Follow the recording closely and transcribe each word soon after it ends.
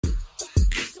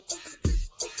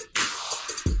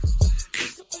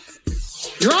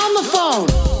You're on the phone.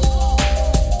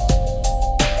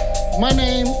 My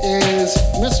name is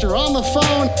Mr. On the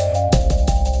Phone.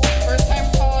 First time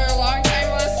caller, long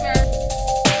time listener.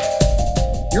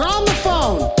 You're on the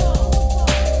phone.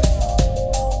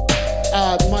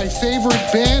 My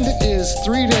favorite band is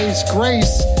 3 Days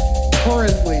Grace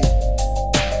currently.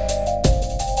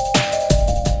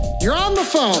 You're on the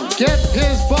phone. Get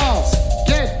his balls.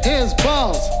 Get his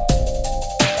balls.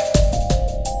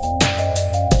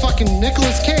 Fucking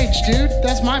Nicolas Cage, dude.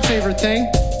 That's my favorite thing.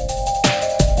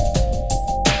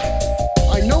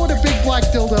 I know what a big black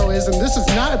dildo is, and this is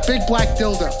not a big black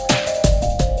dildo.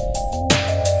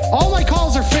 All my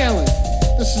calls are failing.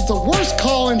 This is the worst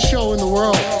call-in show in the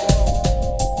world.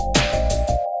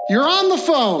 You're on the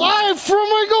phone. Live from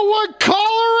Inglewood,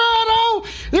 Colorado.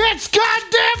 It's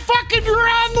goddamn fucking you're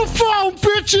on the phone,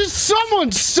 bitches.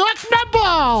 Someone suck my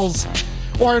balls.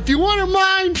 Or if you want to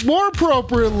mind more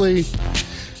appropriately,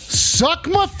 suck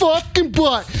my fucking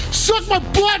butt. Suck my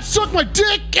butt, suck my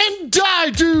dick, and die,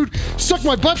 dude. Suck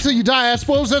my butt till you die, I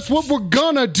suppose that's what we're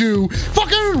gonna do.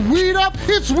 Fucking Weed Up,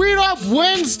 it's Weed Up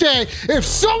Wednesday. If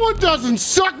someone doesn't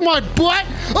suck my butt,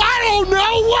 I don't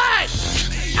know what.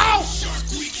 Ow.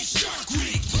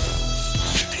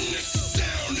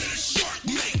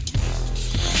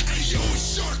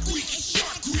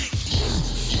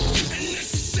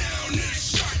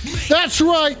 That's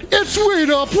right, it's Weed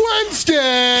Up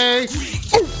Wednesday.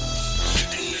 Ooh.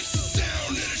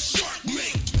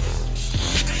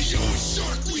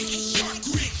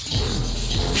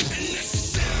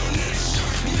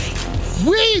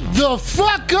 Weed the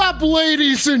fuck up,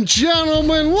 ladies and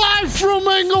gentlemen, live from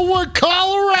Inglewood,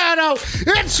 Colorado.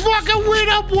 It's fucking Weed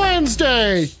Up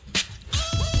Wednesday.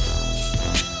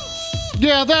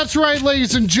 Yeah, that's right,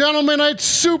 ladies and gentlemen. It's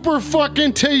super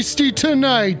fucking tasty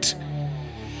tonight.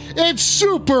 It's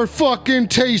super fucking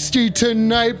tasty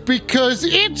tonight because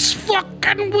it's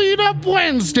fucking Weed Up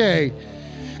Wednesday.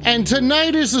 And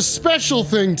tonight is a special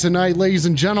thing tonight, ladies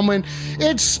and gentlemen.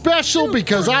 It's special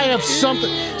because I have something.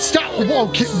 Stop.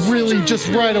 Whoa, really, just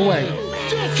right away.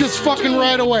 Just fucking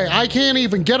right away. I can't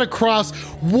even get across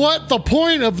what the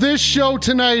point of this show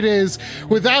tonight is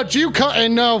without you.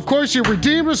 And no, of course, you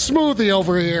redeemed a smoothie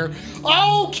over here.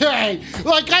 Okay,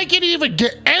 like I can even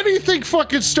get anything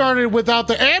fucking started without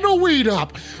the and a Weed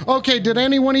Up. Okay, did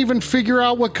anyone even figure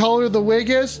out what color the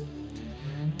wig is?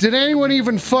 Did anyone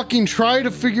even fucking try to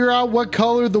figure out what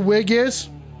color the wig is?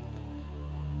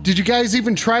 Did you guys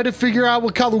even try to figure out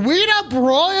what color? Weed Up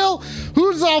Royal?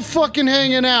 Who's all fucking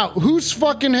hanging out? Who's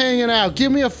fucking hanging out?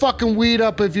 Give me a fucking Weed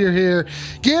Up if you're here.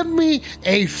 Give me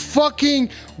a fucking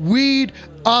Weed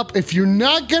Up. If you're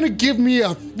not gonna give me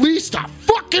at least a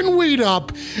fucking Weed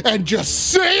Up and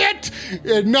just say it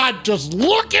and not just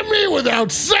look at me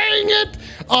without saying it,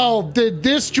 oh,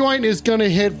 this joint is gonna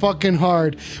hit fucking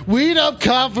hard. Weed Up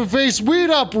Coffin Face, Weed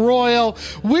Up Royal,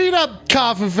 Weed Up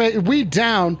Coffin Face, Weed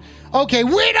Down. Okay,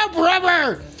 Weed Up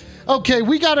Rubber. Okay,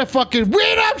 we got a fucking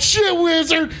Weed Up Shit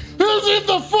Wizard. Who's in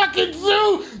the fucking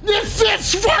zoo?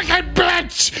 This fucking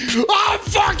bitch. I'm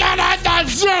fucking at the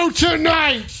zoo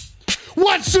tonight.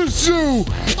 What's a zoo?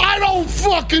 I don't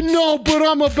fucking know, but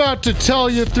I'm about to tell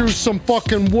you through some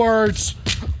fucking words.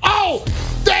 Oh,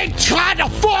 they tried to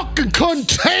fucking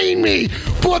contain me,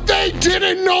 but they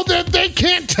didn't know that they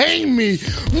can't tame me.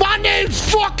 My name's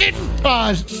fucking,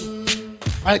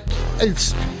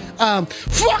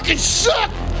 fucking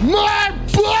suck my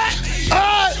butt.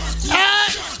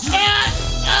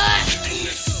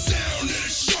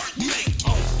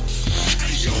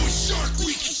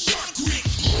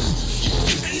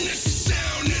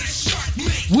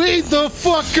 Weed the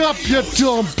fuck up, you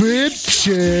dumb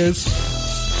bitches.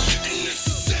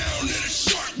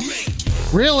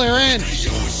 Reel her in.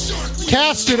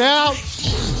 Cast it out.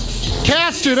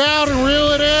 Cast it out and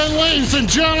reel it in. Ladies and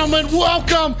gentlemen,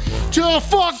 welcome to a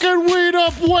fucking Weed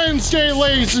Up Wednesday,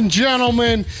 ladies and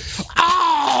gentlemen.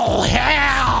 Oh,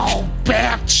 hell,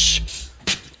 bitch.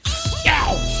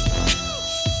 Ow.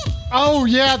 Oh,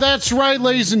 yeah, that's right,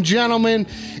 ladies and gentlemen.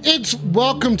 It's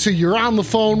welcome to You're on the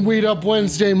Phone Weed Up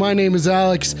Wednesday. My name is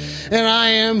Alex, and I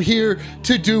am here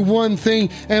to do one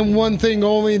thing and one thing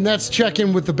only, and that's check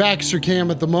in with the Baxter cam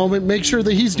at the moment. Make sure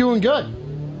that he's doing good.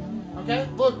 Okay,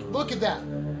 look at that.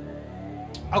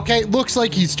 Okay, looks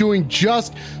like he's doing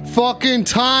just fucking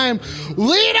time.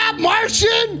 Lead up,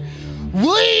 Martian!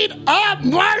 Lead up,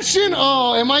 Martian!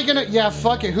 Oh, am I gonna? Yeah,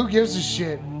 fuck it. Who gives a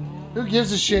shit? Who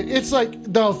gives a shit? It's like,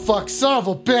 no, fuck, son of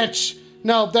a bitch.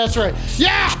 No, that's right.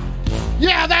 Yeah!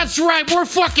 Yeah, that's right. We're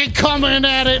fucking coming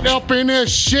at it up in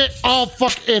this shit. Oh,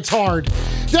 fuck, it's hard.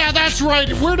 Yeah, that's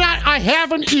right. I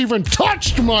haven't even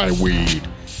touched my weed.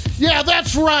 Yeah,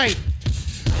 that's right.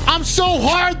 I'm so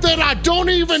hard that I don't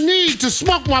even need to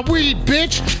smoke my weed,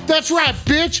 bitch. That's right,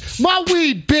 bitch. My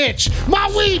weed, bitch. My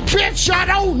weed, bitch. I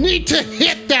don't need to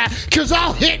hit that, cause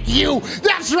I'll hit you.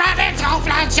 That's right, it's all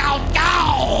flash out. Go!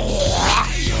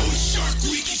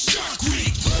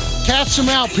 Cast them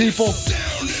out, people.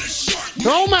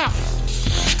 Throw them out.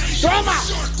 Throw them out.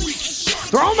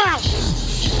 Throw them out.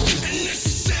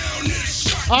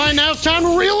 All right, now it's time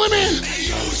to reel him in.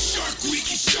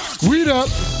 Weed up.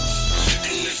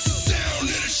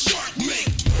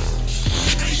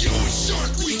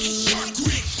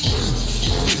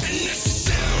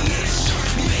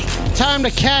 Time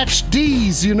to catch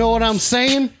D's, you know what I'm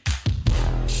saying?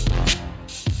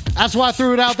 That's why I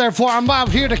threw it out there for. I'm out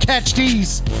here to catch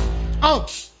D's. Oh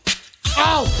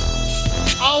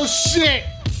shit.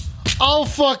 Oh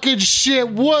fucking shit.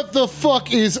 What the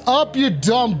fuck is up, you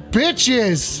dumb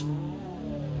bitches?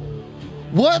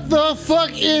 What the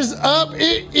fuck is up?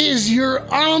 It is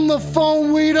your On the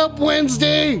Phone Weed Up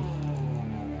Wednesday.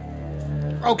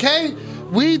 Okay?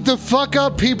 Weed the fuck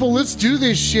up, people. Let's do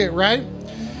this shit, right?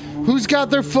 Who's got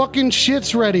their fucking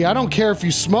shits ready? I don't care if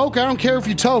you smoke. I don't care if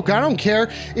you toke. I don't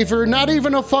care if you're not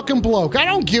even a fucking bloke. I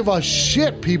don't give a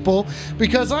shit, people,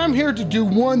 because I'm here to do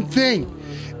one thing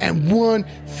and one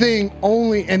thing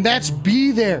only, and that's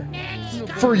be there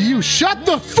for you. Shut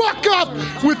the fuck up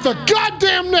with the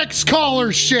goddamn next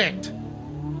caller shit.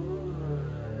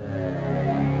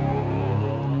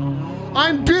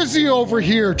 I'm busy over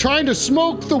here trying to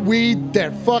smoke the weed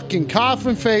that fucking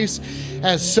Coffin Face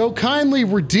has so kindly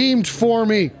redeemed for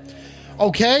me.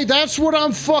 Okay? That's what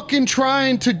I'm fucking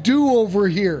trying to do over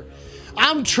here.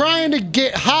 I'm trying to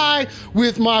get high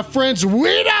with my friends.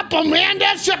 Weed up, Amanda.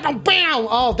 Bam.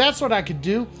 Oh, that's what I could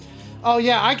do. Oh,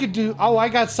 yeah, I could do. Oh, I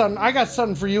got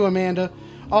something for you, Amanda.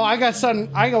 Oh, I got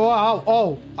something. I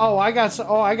got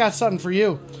something for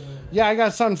you. Yeah, I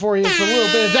got something for you. It's a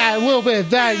little bit of that, a little bit of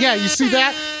that. Yeah, you see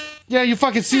that? Yeah, you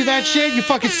fucking see that shit? You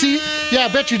fucking see it? Yeah, I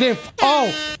bet you didn't.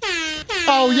 Oh,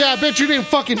 yeah, I bet you didn't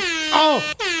fucking.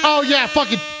 Oh, yeah,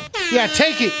 fucking. Yeah,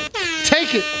 take it.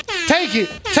 Take it. Take it.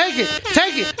 Take it.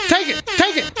 Take it. Take it.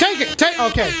 Take it. Take it. Take.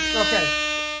 Okay.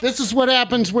 This is what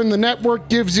happens when the network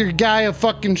gives your guy a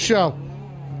fucking show.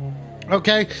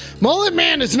 Okay? Mullet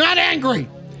Man is not angry.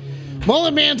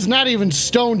 Mullet Man's not even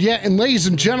stoned yet, and ladies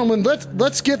and gentlemen,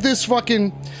 let's get this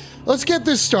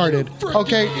started.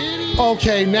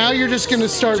 Okay, now you're just gonna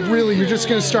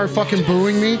start fucking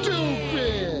booing me.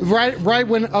 Right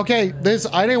when, okay,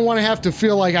 I didn't want to have to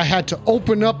feel like I had to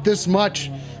open up this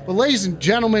much. But ladies and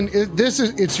gentlemen,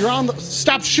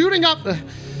 stop shooting up.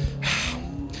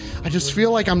 I just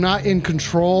feel like I'm not in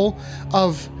control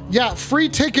of, free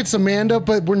tickets, Amanda,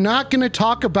 but we're not going to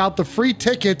talk about the free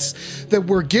tickets that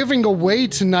we're giving away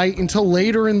tonight until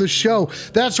later in the show.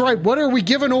 That's right. What are we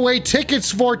giving away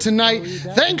tickets for tonight?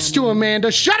 Thanks to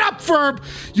Amanda. Shut up, Ferb.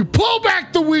 You pull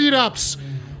back the weed ups.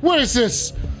 What is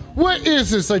this? What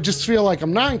is this? I just feel like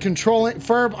I'm not in control.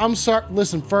 Ferb, I'm sorry.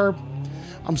 Listen, Ferb,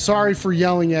 I'm sorry for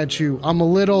yelling at you. I'm a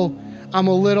little,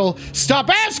 stop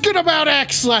asking about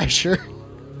X Slasher.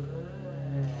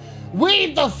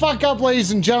 Weed the fuck up,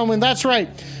 ladies and gentlemen. That's right.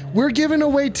 We're giving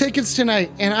away tickets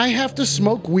tonight, and I have to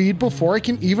smoke weed before I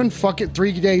can even fuck it.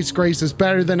 3 Days Grace is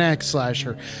better than X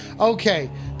Slasher.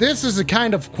 Okay, this is a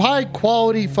kind of high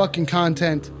quality fucking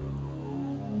content.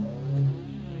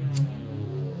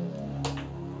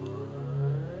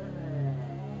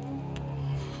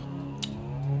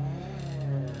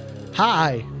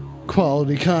 High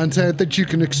quality content that you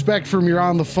can expect from your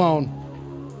On the Phone.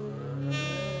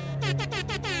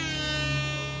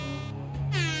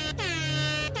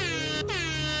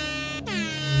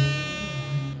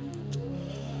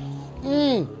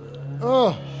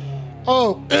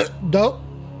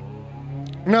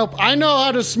 Nope. I know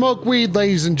how to smoke weed,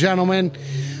 ladies and gentlemen.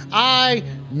 I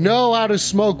know how to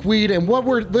smoke weed, and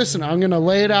listen, I'm going to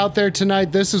lay it out there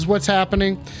tonight. This is what's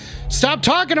happening. Stop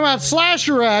talking about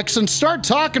Slasher X and start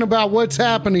talking about what's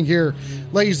happening here,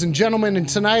 ladies and gentlemen. And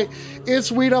tonight, it's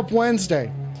Weed Up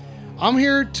Wednesday. I'm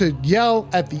here to yell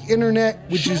at the internet,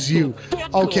 which is you.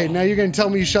 Okay, now you're going to tell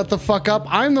me to shut the fuck up.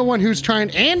 I'm the one who's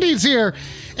trying. Andy's here.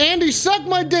 Andy, suck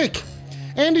my dick.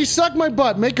 Andy, suck my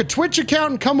butt. Make a Twitch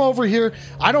account and come over here.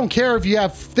 I don't care if you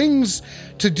have things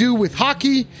to do with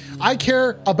hockey. I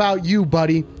care about you,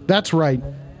 buddy. That's right.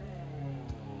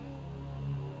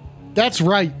 That's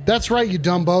right, you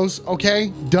dumbos,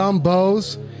 okay?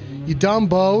 Dumbos. You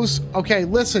dumbos. Okay,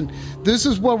 listen, this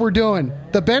is what we're doing.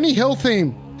 The Benny Hill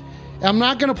theme I'm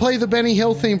not going to play the Benny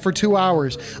Hill theme for 2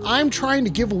 hours. I'm trying to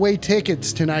give away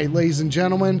tickets tonight, ladies and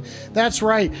gentlemen. That's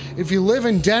right. If you live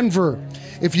in Denver,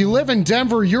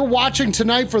 you're watching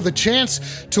tonight for the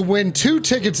chance to win 2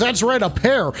 tickets. That's right, a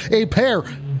pair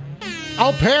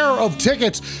of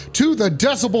tickets to the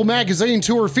Decibel Magazine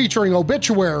tour featuring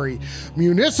Obituary,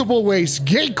 Municipal Waste,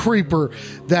 Gate Creeper,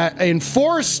 that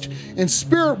Enforced, and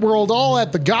Spirit World, all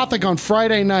at the Gothic on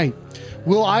Friday night.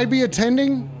 Will I be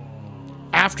attending?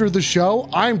 After the show,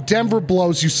 I'm Denver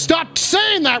Blows. You stop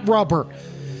saying that, Rubber.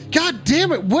 God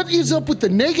damn it. What is up with the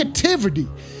negativity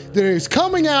that is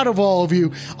coming out of all of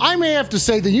you? I may have to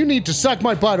say that you need to suck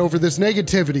my butt over this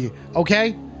negativity.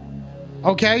 Okay?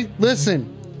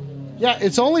 Listen. Yeah,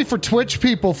 it's only for Twitch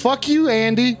people. Fuck you,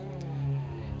 Andy.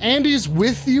 Andy's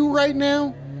with you right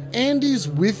now.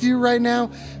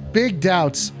 Big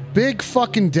doubts. Big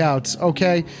fucking doubts,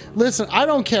 okay? Listen, I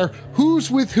don't care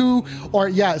who's with who, or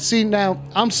see now,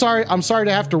 I'm sorry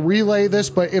to have to relay this,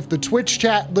 but if the Twitch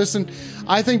chat, listen,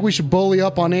 I think we should bully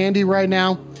up on Andy right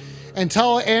now and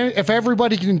tell if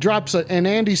everybody can drop an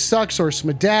Andy sucks or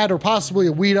Smadad or possibly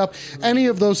a weed up, any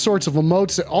of those sorts of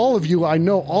emotes that I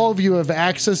know all of you have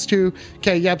access to.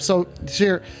 Okay, yep, so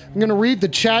here, I'm going to read the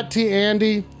chat to you,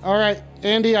 Andy. All right,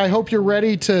 Andy, I hope you're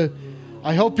ready to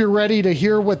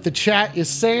hear what the chat is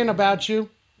saying about you.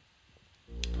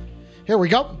 Here we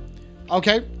go.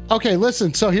 Okay,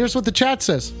 listen. So here's what the chat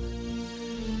says.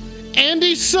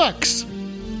 Andy sucks.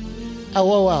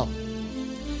 LOL.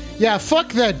 Yeah, fuck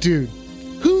that dude.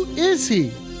 Who is he?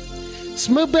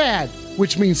 Smabad,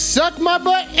 which means suck my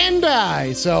butt and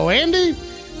die. So Andy,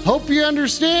 hope you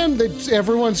understand that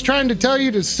everyone's trying to tell you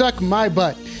to suck my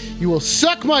butt. You will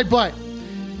suck my butt.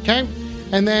 Okay?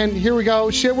 And then here we go.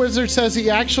 Shit Wizard says he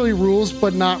actually rules,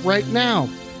 but not right now.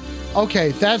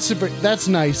 Okay, that's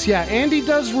nice. Yeah, Andy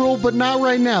does rule, but not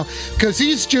right now, because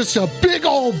he's just a big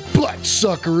old butt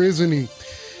sucker, isn't he?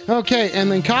 Okay,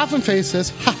 and then Coffin Face says,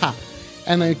 haha,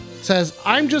 and then says,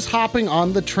 I'm just hopping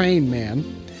on the train, man.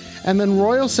 And then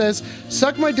Royal says,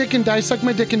 suck my dick and die, suck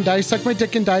my dick and die, suck my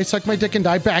dick and die, suck my dick and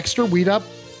die. Baxter, weed up.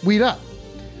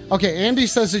 Okay, Andy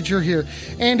says that you're here.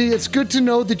 Andy, it's good to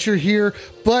know that you're here,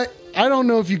 but I don't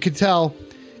know if you could tell.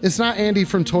 It's not Andy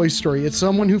from Toy Story. It's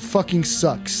someone who fucking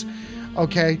sucks.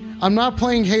 Okay? I'm not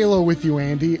playing Halo with you,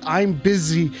 Andy. I'm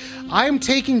busy. I'm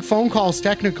taking phone calls,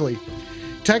 technically.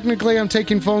 I'm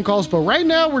taking phone calls, but right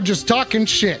now we're just talking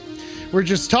shit. We're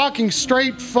just talking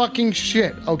straight fucking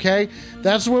shit, okay?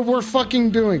 That's what we're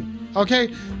fucking doing,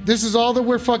 okay? This is all that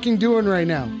we're fucking doing right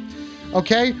now,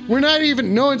 okay?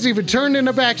 No one's even turned in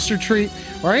a Baxter treat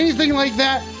or anything like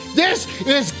that. This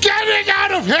is getting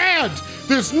out of hand.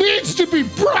 This needs to be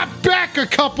brought back a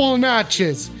couple of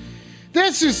notches.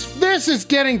 This is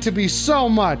getting to be so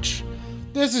much.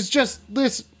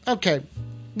 Okay,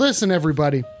 listen,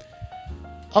 everybody.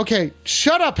 Okay,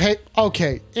 shut up. Hey,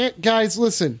 okay, guys,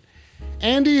 listen.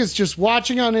 Andy is just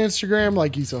watching on Instagram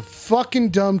like he's a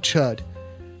fucking dumb chud.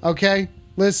 Okay,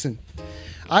 listen.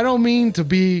 I don't mean to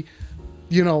be,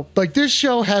 like this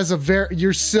show has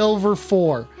you're silver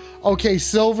 4. Okay,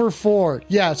 silver 4.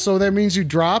 Yeah, so that means you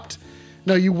dropped?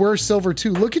 No, you were silver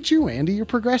 2. Look at you, Andy. You're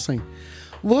progressing.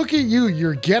 Look at you.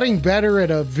 You're getting better at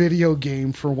a video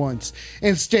game for once.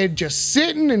 Instead, just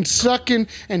sitting and sucking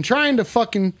and trying to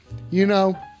fucking,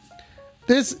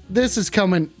 This is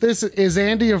coming. This is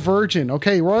Andy a virgin?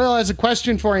 Okay, Royal has a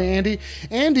question for you, Andy.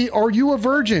 Andy, are you a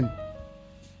virgin?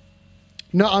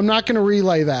 No, I'm not going to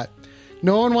relay that.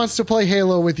 No one wants to play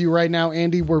Halo with you right now,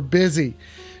 Andy. We're busy.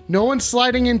 No one's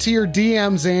sliding into your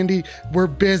DMs, Andy. We're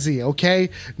busy, okay?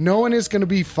 No one is going to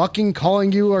be fucking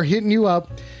calling you or hitting you up.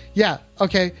 Yeah,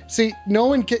 okay. See, no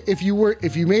one can, if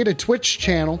you made a Twitch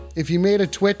channel, if you made a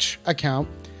Twitch account,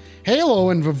 Halo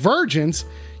and the virgins,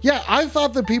 yeah, I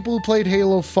thought the people who played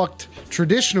Halo fucked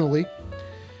traditionally.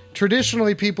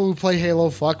 Traditionally, people who play Halo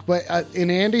fuck, but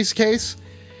in Andy's case,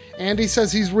 Andy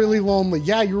says he's really lonely.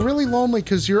 Yeah, you're really lonely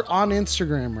because you're on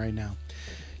Instagram right now.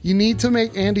 You need to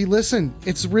make Andy listen.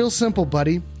 It's real simple,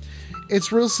 buddy.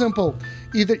 It's real simple.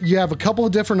 Either you have a couple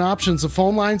of different options. The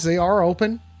phone lines, they are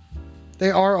open.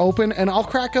 And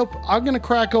I'm going to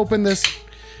crack open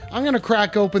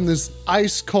this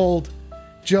ice cold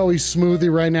Joey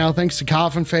smoothie right now, thanks to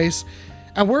Coffin Face.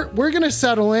 And we're going to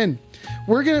settle in.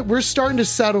 We're starting to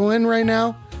settle in right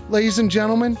now, ladies and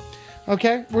gentlemen.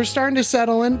 Okay, we're starting to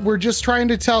settle in. We're just trying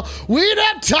to tell, weed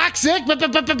up, toxic,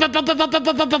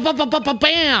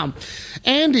 bam.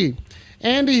 Andy,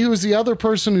 who's the other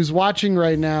person who's watching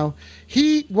right now,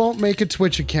 he won't make a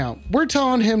Twitch account. We're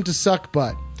telling him to suck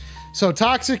butt. So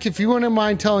Toxic, if you wouldn't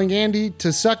mind telling Andy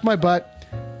to suck my butt.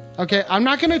 Okay, I'm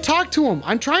not going to talk to him.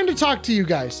 I'm trying to talk to you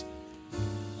guys.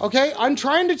 Okay, I'm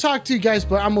trying to talk to you guys,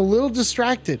 but I'm a little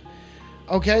distracted.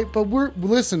 Okay, but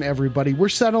listen, everybody, we're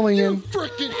settling in. You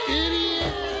freaking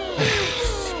idiot!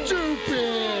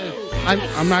 Stupid!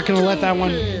 I'm not gonna let that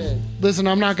one. Listen,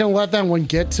 I'm not gonna let that one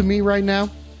get to me right now.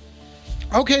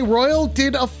 Okay, Royal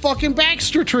did a fucking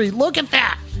Baxter treat. Look at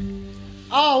that.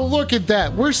 Oh, look at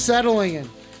that. We're settling in.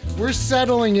 We're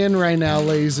settling in right now,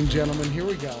 ladies and gentlemen. Here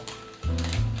we go.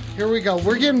 Here we go.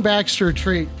 We're getting Baxter a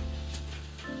treat.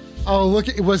 Oh, look.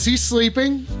 Was he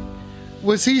sleeping?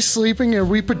 Was he sleeping? Are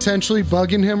we potentially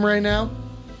bugging him right now?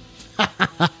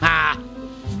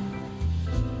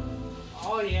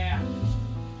 Oh, yeah.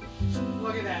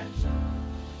 Look at that.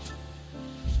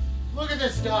 Look at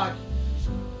this dog.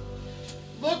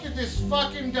 Look at this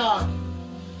fucking dog.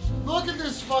 Look at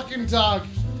this fucking dog.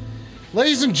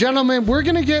 Ladies and gentlemen,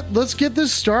 let's get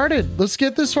this started. Let's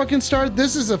get this fucking started.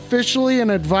 This is officially an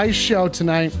advice show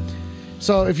tonight.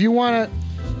 So if you want to,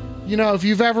 if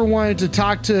you've ever wanted to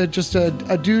talk to just a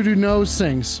dude who knows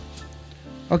things,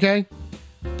 okay,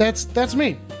 that's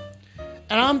me.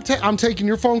 And I'm taking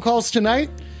your phone calls tonight.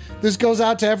 This goes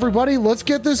out to everybody. Let's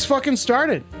get this fucking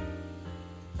started.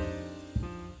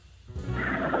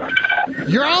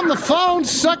 You're on the phone.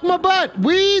 Suck my butt.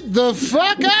 Weed the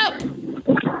fuck up.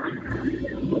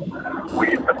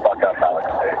 Weed the fuck up, Alex.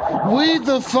 Weed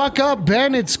the fuck up,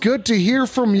 Ben. It's good to hear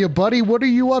from you, buddy. What are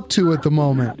you up to at the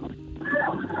moment?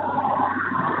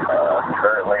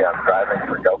 Currently, I'm driving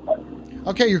for GoPuff.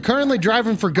 Okay, you're currently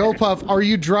driving for GoPuff. Are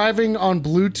you driving on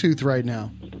Bluetooth right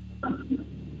now?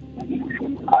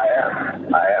 I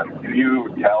am. Can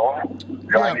you tell?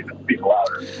 I need to speak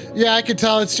louder. Yeah, I can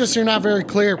tell. It's just you're not very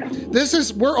clear.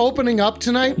 We're opening up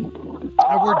tonight.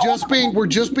 We're just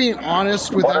being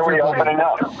honest with everybody. What are we opening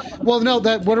up? Well, no,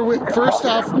 first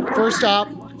off,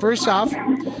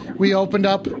 we opened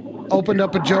up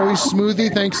a Joey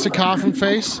smoothie thanks to Coffin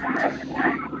Face,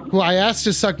 who I asked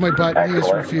to suck my butt and he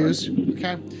has refused.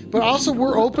 Okay. But also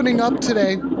we're opening up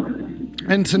today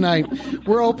and tonight.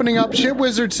 We're opening up. Shit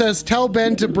Wizard says, tell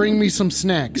Ben to bring me some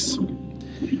snacks.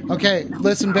 Okay,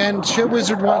 listen, Ben, Shit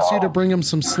Wizard wants you to bring him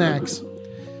some snacks.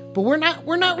 But we're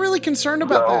not really concerned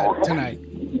about that tonight.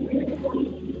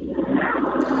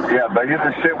 Yeah, but he's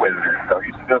a shit wizard, so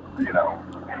he's just,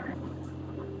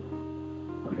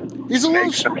 he's a little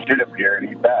make some shit appear and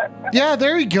eat that. Yeah,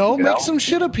 there you go. Make some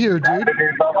shit up here, dude. Have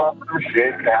yourself up some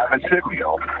shit and have a shit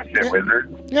meal, shit wizard.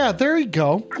 Yeah, there you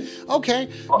go. Okay,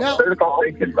 now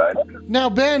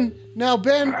Ben,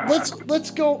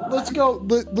 let's go.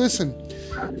 Listen,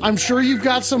 I'm sure you've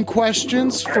got some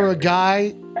questions for a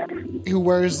guy who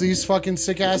wears these fucking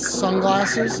sick ass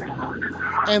sunglasses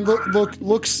and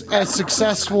looks as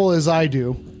successful as I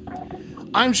do.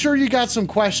 I'm sure you got some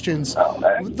questions.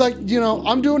 Like,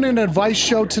 I'm doing an advice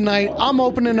show tonight. I'm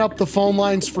opening up the phone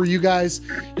lines for you guys.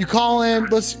 You call in.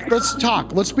 Let's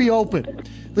talk. Let's be open.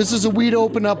 This is a Weed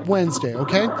Open Up Wednesday,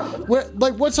 okay?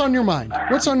 What's on your mind?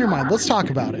 What's on your mind? Let's talk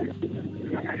about it.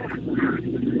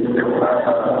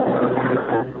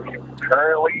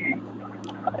 Currently,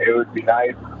 it would be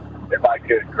nice if I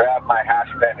could grab my hash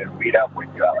pen and meet up with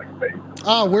you, Alex.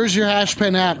 Oh, where's your hash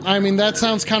pen at? I mean, that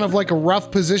sounds kind of like a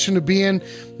rough position to be in.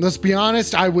 Let's be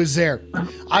honest, I was there.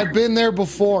 I've been there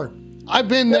before. I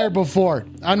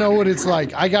know what it's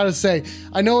like. I gotta say,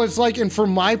 I know what it's like. And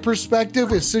from my perspective,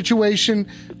 the situation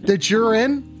that you're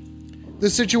in,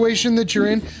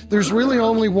 there's really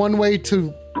only one way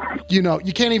to,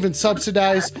 you can't even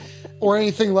subsidize or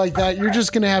anything like that. You're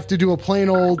just going to have to do a plain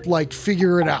old,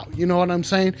 figure it out. You know what I'm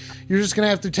saying? You're just going to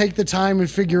have to take the time and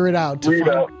figure it out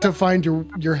to find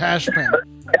your hash pen.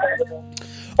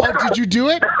 Oh, did you do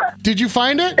it? Did you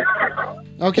find it?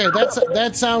 Okay, that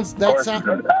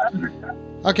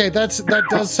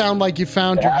does sound like you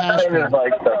found your hash pen. It's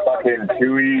like the fucking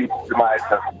Chewie to my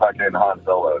fucking Han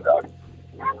Solo, dog.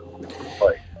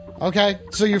 Okay,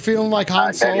 so you're feeling like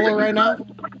Han Solo right now?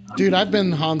 Dude, I've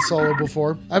been Han Solo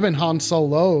before. I've been Han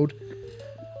Solo'd.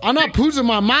 I'm not losing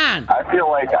my mind. I feel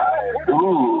like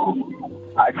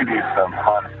I could use some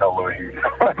Han Soloing.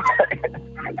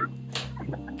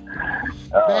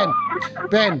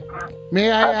 Ben,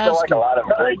 may I ask? I feel like a lot of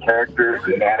great characters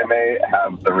in anime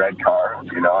have the red car. I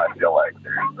feel like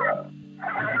there's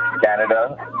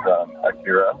Canada from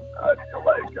Akira. I feel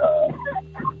like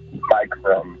Spike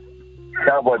from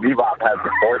Cowboy Bebop has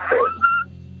the forces.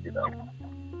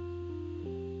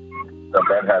 So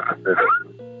Ben has the physics.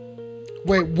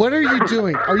 Wait, what are you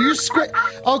doing? Are you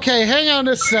Okay, hang on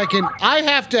a second. I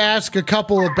have to ask a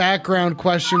couple of background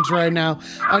questions right now.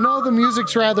 I know the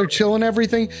music's rather chill and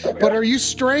everything, but are you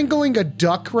strangling a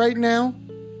duck right now?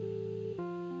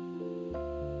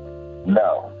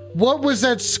 No. What was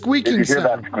that Did squeaking you hear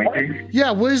sound? that squeaking?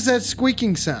 Yeah, what is that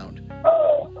squeaking sound?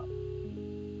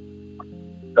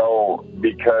 So,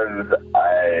 because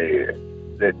I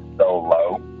sit so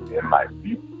low in my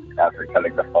seat after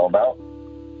cutting the foam out,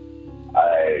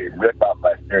 I rip off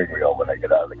my steering wheel when I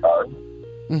get out of the car.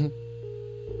 Mm-hmm.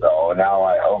 So now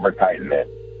I over tighten it,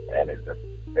 and it just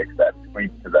makes that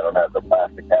squeak because I don't have the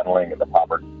plastic handling and the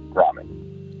proper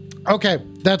gromming. Okay,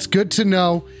 that's good to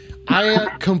know. I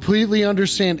completely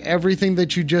understand everything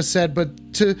that you just said, but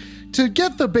to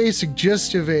get the basic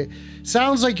gist of it,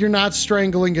 sounds like you're not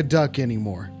strangling a duck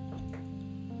anymore.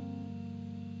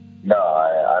 No,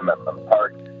 I'm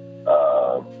parked.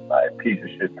 My piece of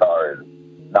shit car is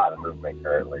not in movement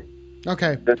currently.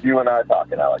 Okay. Just you and I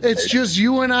talking, Alex. It's just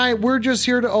you and I. We're just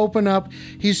here to open up.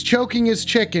 He's choking his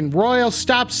chicken. Royal,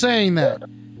 stop saying that.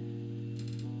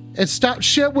 It's stop.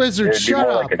 Shit wizard, It'd be shut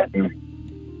more up. like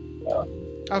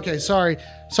Okay, sorry.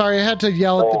 Sorry, I had to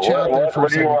yell at the chat there for a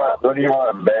what do you second. want? What do you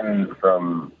want Ben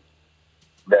from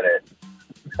Bennett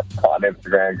on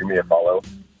Instagram? Give me a follow.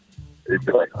 If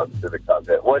you like specific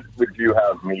content, what would you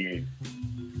have me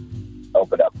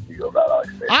open up to you about, Alex?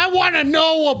 I want to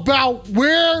know about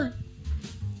where.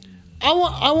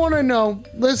 I want to know.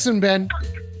 Listen, Ben.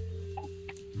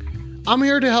 I'm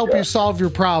here to help you solve your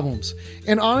problems.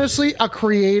 And honestly, a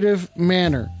creative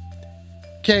manner.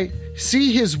 Okay,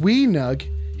 see his wee nug.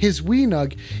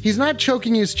 He's not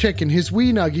choking his chicken. His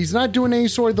wee nug. He's not doing any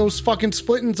sort of those fucking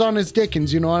splittings on his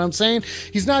dickens. You know what I'm saying?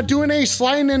 He's not doing any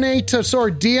sliding in any to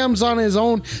sort of DMs on his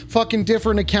own fucking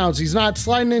different accounts. He's not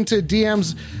sliding into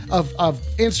DMs of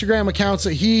Instagram accounts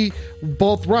that he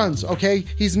both runs. Okay,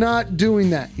 he's not doing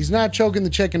that. He's not choking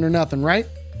the chicken or nothing, right?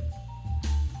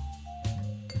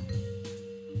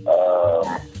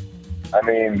 I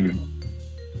mean,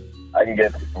 I can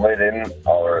get slid in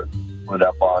or slid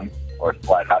up on or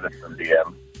slide out of some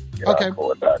DM. You know, Okay. I'm cool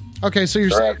with that. Okay, so you're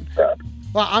The saying. rest,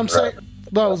 Well, I'm saying.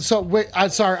 No, so wait. I'm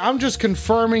sorry. I'm just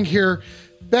confirming here,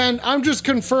 Ben. I'm just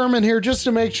confirming here just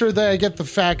to make sure that I get the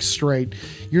facts straight.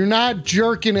 You're not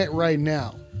jerking it right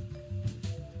now.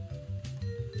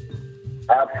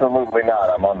 absolutely not.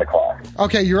 I'm on the clock.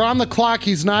 Okay, you're on the clock.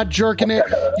 He's not jerking it.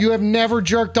 You have never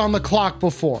jerked on the clock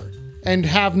before, and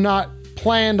have not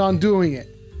planned on doing it.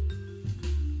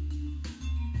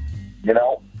 You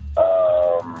know,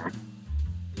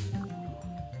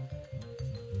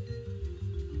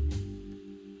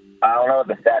 I don't know what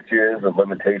the statute is of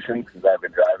limitations because I've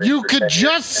been driving. You for could 10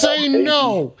 just years. say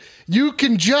no. You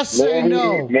can just say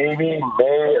no. Maybe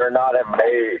may or not have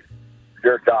may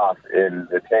jerked off in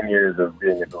the 10 years of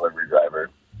being a delivery driver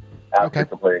after Okay.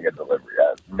 completing a delivery.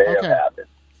 That may have Okay. happened.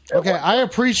 Okay, I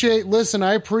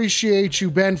appreciate you,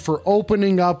 Ben, for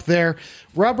opening up there.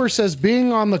 Rubber says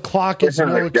being on the clock is This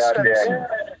is no a excuse. goddamn.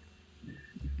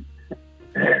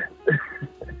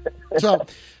 So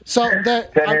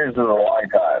that 10 years is a long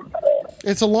time.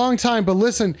 it's a long time, but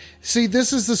listen, see,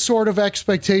 this is the sort of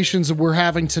expectations that we're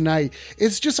having tonight.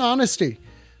 It's just honesty.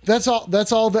 That's all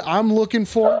that I'm looking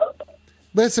for.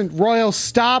 Listen, Royal,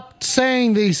 stop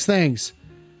saying these things.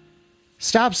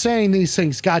 Stop saying these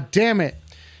things. God damn it.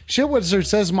 Shit Wizard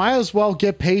says, might as well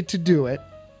get paid to do it.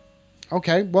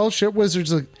 Okay, well, Shit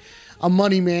Wizard's a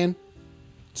money man.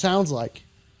 Sounds like.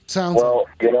 Well,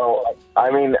 you know,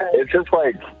 I mean, it's just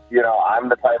like, you know, I'm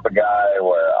the type of guy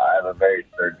where I have a very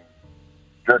certain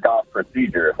jerk-off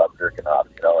procedure if I'm jerking off.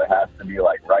 You know, it has to be,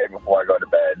 like, right before I go to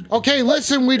bed. Okay,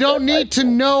 listen, we don't need to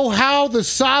know how the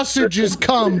sausage is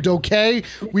cummed, okay?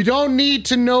 We don't need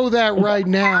to know that right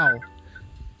now.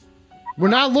 We're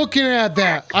not looking at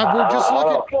that. We're just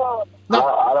looking... No.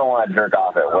 I don't want to jerk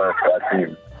off at work. That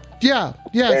seems Yeah,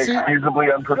 see? excusably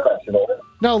unprofessional.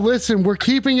 No, listen, we're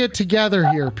keeping it together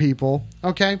here, people.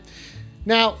 Okay?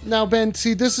 Now, Ben,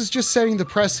 see, this is just setting the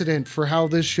precedent for how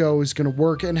this show is going to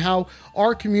work and how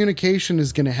our communication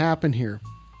is going to happen here.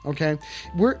 Okay?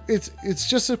 It's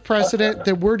just a precedent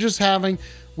that we're just having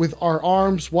with our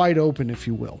arms wide open, if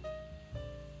you will.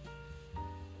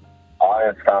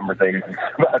 Honest conversations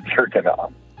about jerking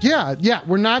off. Yeah,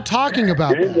 we're not talking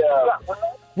about that.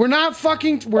 We're not.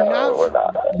 we're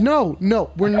not.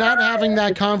 No, we're not having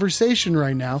that conversation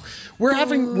right now. We're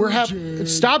having.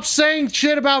 Stop saying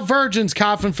shit about virgins,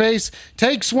 coffin face.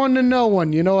 Takes one to know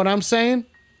one. You know what I'm saying?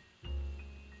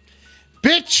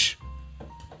 Bitch.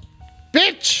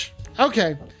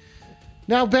 Okay.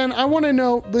 Now, Ben, I want to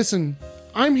know. Listen,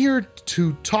 I'm here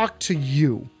to talk to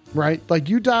you. Right? Like,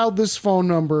 you dialed this phone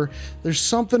number. There's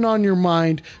something on your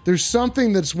mind. There's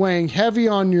something that's weighing heavy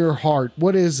on your heart.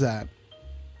 What is that?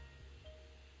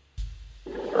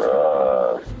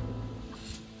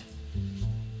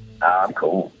 I'm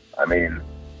cool. I mean,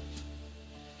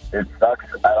 It sucks.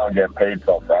 I don't get paid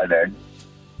till Friday,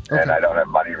 Okay. and I don't have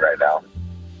money right now.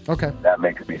 Okay. That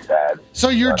makes me sad. So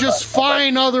you're just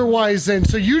fine otherwise then.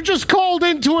 So you just called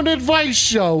into an advice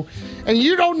show and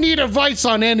you don't need advice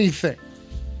on anything.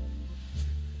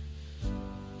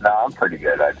 No, I'm pretty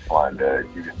good. I just wanted to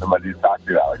give you somebody to talk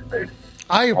to, Alex Face.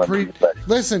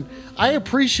 Listen, I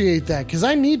appreciate that because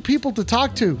I need people to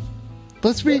talk to.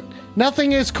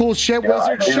 Nothing is cool shit,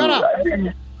 Wizard. Shut up.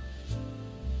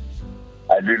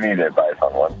 I do need advice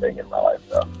on one thing in my life,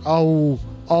 though.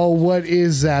 Oh, what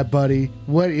is that, buddy?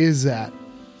 What is that?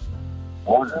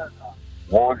 What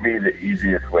would be the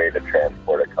easiest way to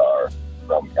transport a car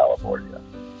from California?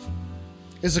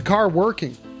 Is the car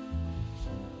working?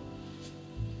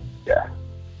 Yeah.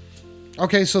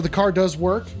 Okay, so the car does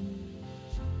work?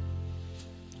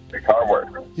 The car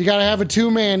works. You got to have a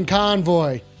 2-man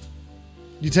convoy.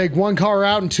 You take 1 car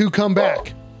out and 2 come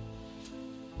back.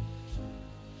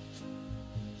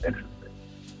 Interesting.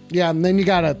 Yeah, and then you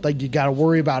gotta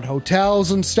worry about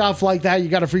hotels and stuff like that. You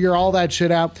gotta figure all that shit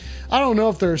out. I don't know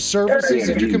if there are services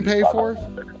that you can pay for.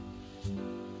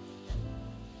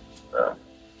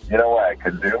 You know what I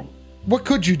could do? What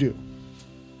could you do?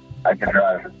 I could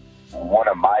drive one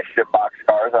of my shipbox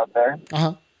cars out there,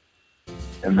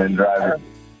 and then drive a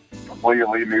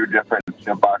completely new, different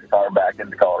shipbox car back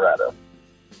into Colorado.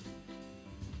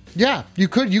 Yeah, you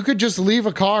could. You could just leave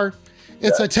a car.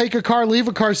 It's a take a car, leave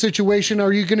a car situation.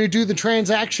 Are you going to do the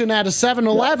transaction at a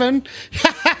 7-Eleven?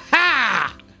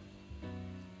 Ha!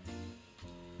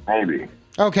 Maybe.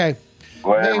 Okay.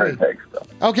 Whatever it takes, though.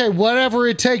 Okay, whatever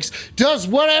it takes. Does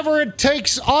whatever it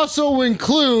takes also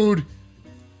include...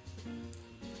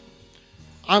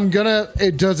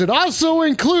 Does it also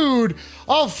include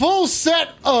a full set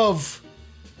of...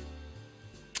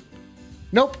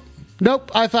 Nope.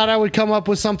 I thought I would come up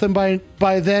with something by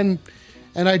then,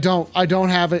 and I don't. I don't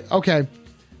have it. Okay.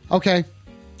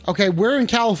 We're in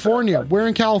California. Where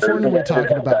in California we're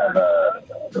talking about?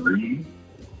 Three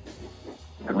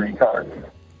cars.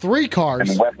 3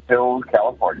 cars. In West Hills,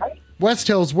 California. West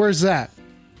Hills, where's that?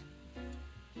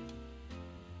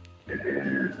 It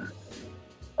is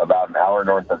about an hour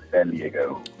north of San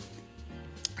Diego.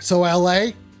 So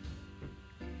L.A.?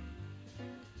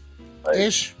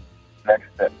 Ish?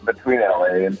 Between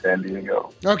LA and San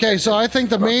Diego. Okay, so I think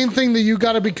the main thing that you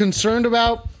got to be concerned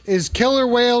about is killer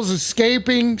whales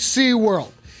escaping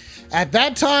SeaWorld. At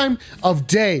that time of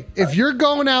day, if you're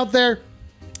going out there,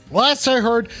 last I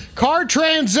heard, car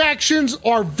transactions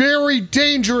are very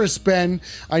dangerous, Ben.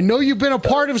 I know you've been a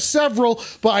part of several,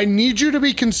 but I need you to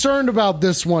be concerned about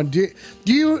this one.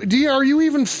 Are you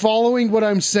even following what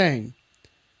I'm saying?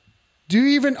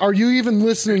 Are you even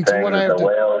listening to what I have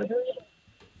to...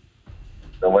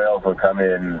 The whales will come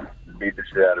in, beat the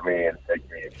shit out of me, and take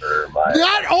me for my...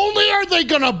 Not only are they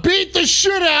going to beat the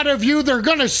shit out of you, they're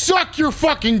going to suck your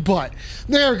fucking butt.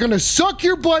 They're going to suck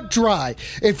your butt dry.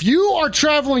 If you are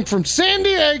traveling from San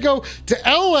Diego to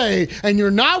LA and you're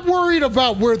not worried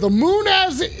about where the moon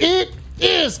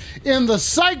is in the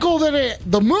cycle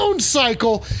the moon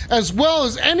cycle, as well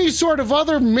as any sort of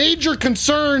other major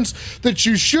concerns that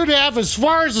you should have as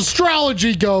far as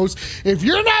astrology goes, if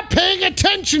you're not paying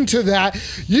attention to that,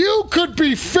 you could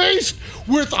be faced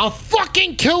with a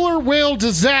fucking killer whale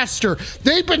disaster.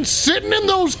 They've been sitting in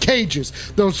those cages,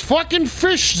 those fucking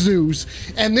fish zoos,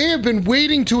 and they have been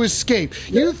waiting to escape.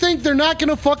 You think they're not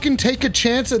gonna fucking take a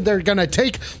chance and they're gonna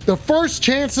take the first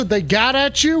chance that they got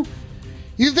at you?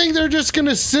 You think they're just going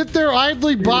to sit there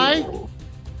idly by?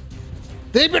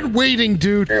 They've been waiting,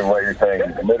 dude. What you're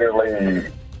saying, literally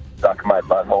suck my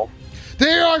butthole?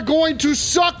 They are going to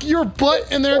suck your butt,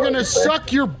 and they're going to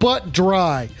suck your butt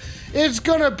dry. It's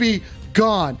going to be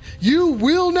gone. You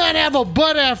will not have a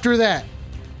butt after that.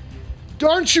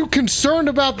 Aren't you concerned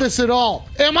about this at all?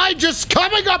 Am I just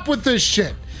coming up with this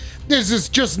shit? This is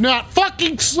just not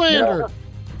fucking slander.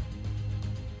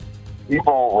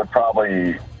 People would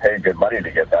probably pay good money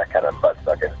to get that kind of butt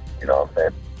sucking. You know what I'm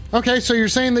saying? Okay, so you're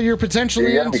saying that you're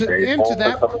potentially into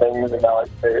that.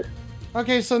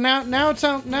 Okay, so now it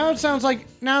sounds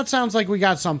like we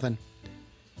got something.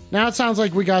 Now it sounds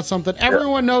like we got something.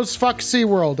 Everyone knows fuck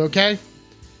SeaWorld, okay?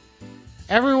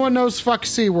 Everyone knows fuck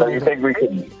SeaWorld. So you think we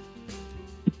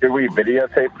could we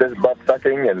videotape this butt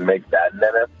sucking and make that an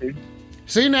NFT?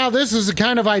 See, now this is the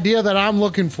kind of idea that I'm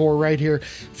looking for right here.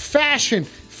 Fashion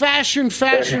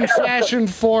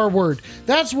forward.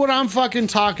 That's what I'm fucking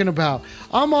talking about.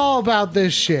 I'm all about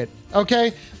this shit.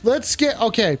 Okay?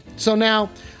 So now,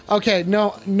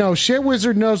 no, Shit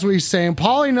Wizard knows what he's saying.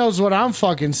 Paulie knows what I'm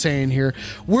fucking saying here.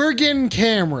 We're getting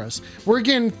cameras. We're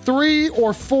getting 3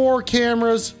 or 4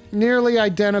 cameras, nearly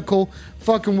identical,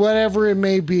 fucking whatever it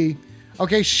may be.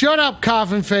 Okay, shut up,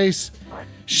 Coffin Face.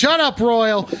 Shut up,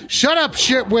 Royal. Shut up,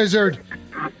 Shit Wizard.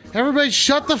 Everybody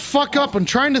shut the fuck up. I'm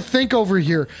trying to think over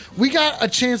here. We got a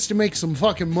chance to make some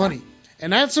fucking money.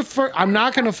 And that's the first. I'm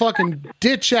not going to fucking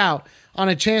ditch out on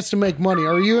a chance to make money.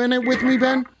 Are you in it with me,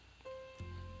 Ben?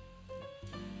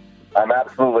 I'm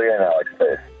absolutely in Alex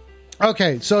Face.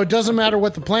 Okay, so it doesn't matter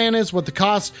what the plan is, what the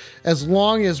cost, as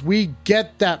long as we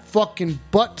get that fucking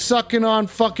butt sucking on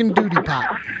fucking duty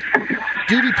pop.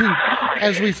 Duty poop.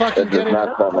 As we fucking It get does it.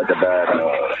 not sound like a bad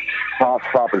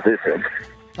proposition.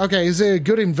 Okay, is it a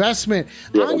good investment?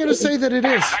 Yeah, I'm going to say that it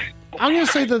is. I'm going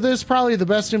to say that this is probably the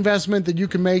best investment that you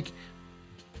can make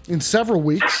in several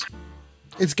weeks.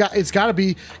 It's got to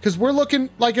be, because we're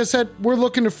looking, like I said, we're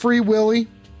looking to free Willie.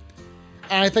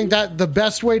 And I think that the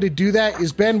best way to do that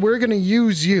is, Ben, we're going to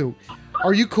use you.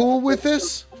 Are you cool with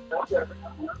this?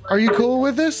 Are you cool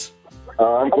with this?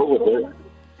 I'm cool with it.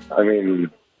 I mean,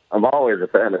 I'm always a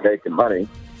fan of making money.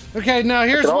 Okay, now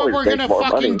here's what always we're make gonna more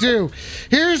fucking money. do.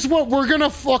 Here's what we're gonna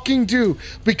fucking do.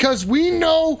 Because we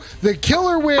know the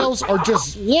killer whales are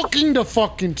just looking to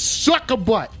fucking suck a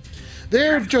butt.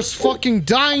 They're just fucking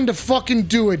dying to fucking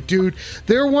do it, dude.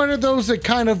 They're one of those that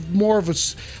kind of more of a...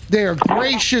 They're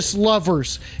gracious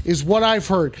lovers, is what I've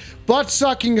heard. Butt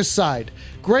sucking aside.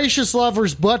 Gracious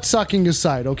lovers, butt sucking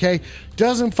aside, okay?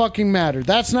 Doesn't fucking matter.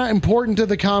 That's not important to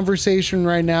the conversation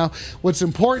right now. What's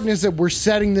important is that we're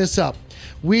setting this up.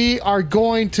 We are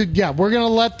going to... Yeah, we're going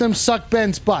to let them suck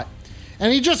Ben's butt.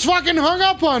 And he just fucking hung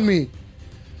up on me.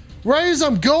 Right as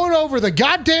I'm going over the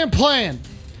goddamn plan...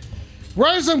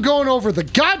 Right as I'm going over the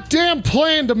goddamn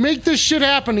plan to make this shit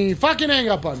happen, and you fucking hang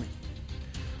up on me.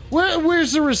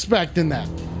 Where's the respect in that?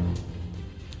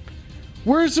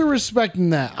 Where's the respect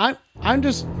in that? I'll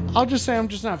just say I'm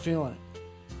just not feeling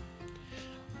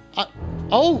it.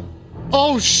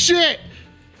 Oh shit!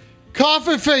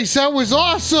 Coffin Face, that was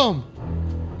awesome!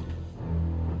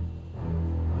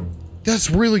 That's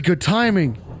really good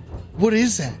timing. What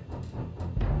is that?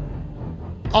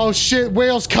 Oh shit,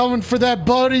 Whale's coming for that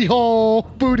booty hole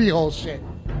shit.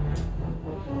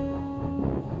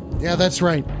 Yeah, that's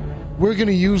right. We're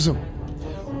gonna use them.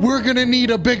 We're gonna need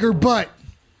a bigger butt.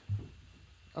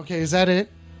 Okay, is that it?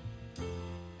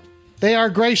 They are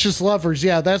gracious lovers.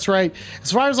 Yeah, that's right.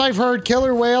 As far as I've heard,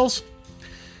 killer whales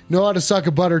know how to suck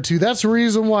a butt or two. That's the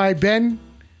reason why Ben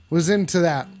was into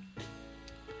that.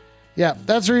 Yeah,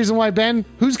 that's the reason why Ben,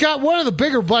 who's got one of the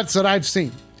bigger butts that I've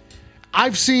seen.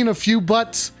 I've seen a few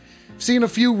butts. I've seen a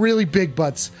few really big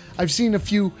butts. I've seen a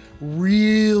few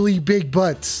really big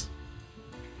butts.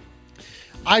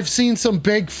 I've seen some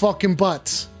big fucking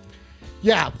butts.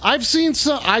 Yeah, I've seen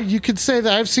some. You could say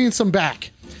that I've seen some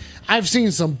back. I've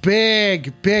seen some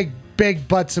big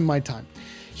butts in my time.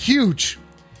 Huge,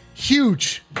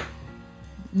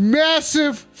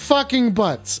 massive fucking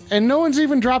butts. And no one's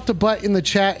even dropped a butt in the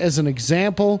chat as an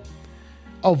example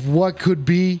of what could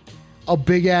be a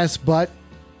big ass butt.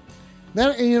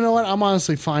 Then, you know what? I'm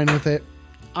honestly fine with it.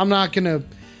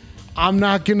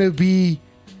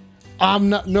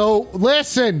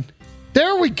 Listen.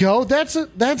 There we go.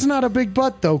 That's not a big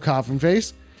butt though, Coffin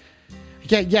Face.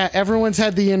 Yeah, everyone's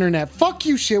had the internet. Fuck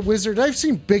you, Shit Wizard. I've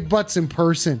seen big butts in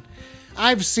person.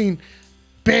 I've seen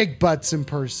big butts in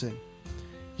person.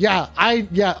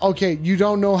 Okay, you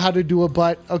don't know how to do a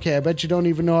butt. Okay, I bet you don't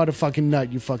even know how to fucking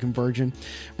nut, you fucking virgin.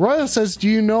 Royal says, do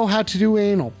you know how to do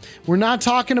anal? We're not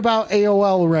talking about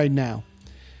AOL right now.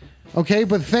 Okay,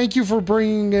 but thank you for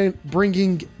bringing it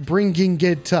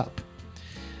up.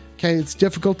 Okay, it's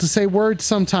difficult to say words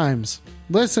sometimes.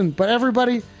 Listen, but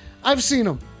everybody, I've seen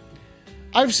them.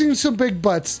 I've seen some big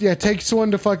butts. Yeah, takes one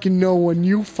to fucking know one,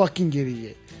 you fucking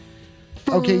idiot.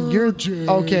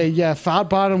 Okay, yeah, fat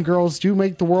bottom girls do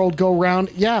make the world go round.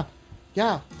 Yeah,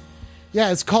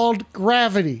 it's called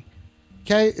gravity.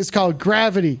 Okay, it's called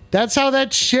gravity. That's how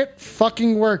that shit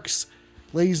fucking works.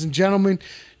 Ladies and gentlemen,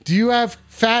 do you have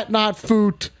fat, not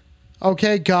food?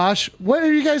 Okay, gosh, what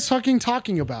are you guys fucking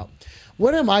talking about?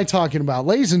 What am I talking about?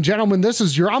 Ladies and gentlemen, this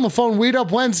is your On the Phone Weed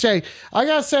Up Wednesday. I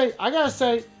gotta say right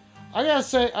now. I gotta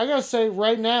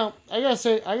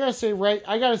say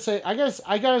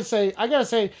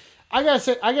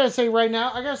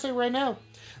right now.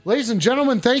 Ladies and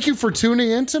gentlemen, thank you for tuning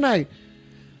in tonight.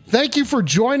 Thank you for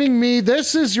joining me.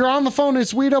 This is your On the Phone.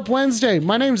 It's Weed Up Wednesday.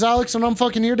 My name's Alex, and I'm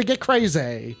fucking here to get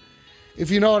crazy. If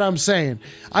you know what I'm saying.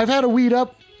 I've had a weed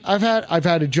up. I've had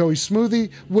a Joey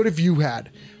smoothie. What have you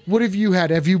had? Have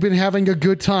you been having a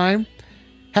good time?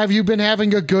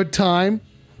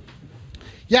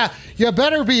 Yeah, you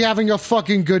better be having a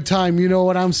fucking good time, you know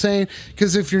what I'm saying?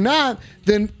 Because if you're not,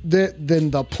 then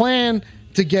the plan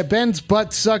to get Ben's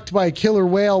butt sucked by a killer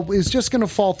whale is just going to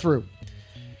fall through.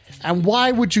 And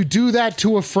why would you do that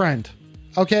to a friend?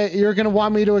 Okay, you're going to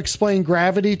want me to explain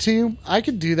gravity to you? I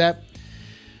could do that.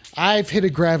 I've hit a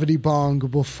gravity bong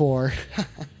before.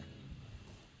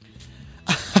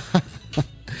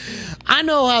 I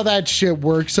know how that shit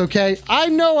works, okay? I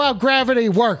know how gravity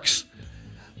works.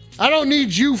 I don't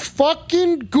need you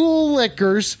fucking ghoul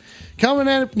lickers coming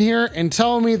in here and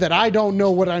telling me that I don't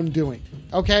know what I'm doing,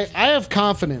 okay? I have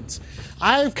confidence.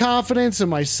 I have confidence in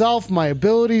myself, my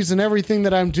abilities, and everything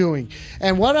that I'm doing.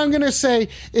 And what I'm going to say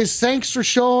is thanks for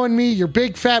showing me your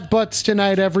big fat butts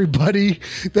tonight, everybody.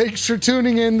 Thanks for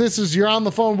tuning in. This is You're on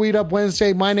the Phone Weed Up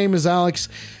Wednesday. My name is Alex,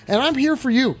 and I'm here for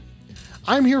you.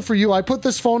 I'm here for you. I put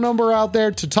this phone number out there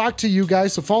to talk to you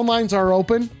guys. The phone lines are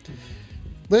open.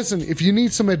 Listen, if you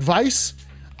need some advice,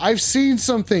 I've seen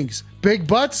some things. Big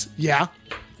butts? Yeah.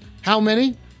 How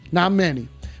many? Not many.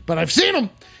 But I've seen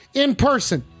them in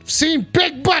person. Seen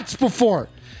big butts before.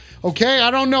 Okay,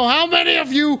 I don't know how many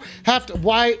of you have to.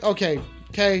 Why? Okay.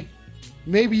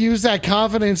 Maybe use that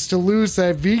confidence to lose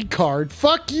that V card.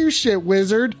 Fuck you, shit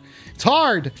wizard. It's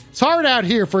hard. It's hard out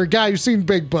here for a guy who's seen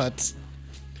big butts.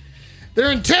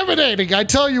 They're intimidating, I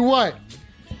tell you what.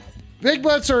 Big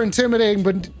butts are intimidating,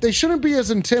 but they shouldn't be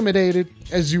as intimidated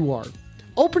as you are.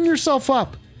 Open yourself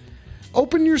up.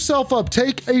 Open yourself up.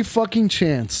 Take a fucking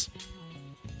chance.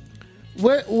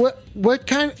 What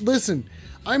kind? Listen,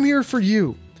 I'm here for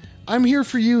you. I'm here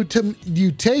for you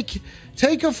to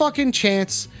take a fucking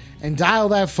chance and dial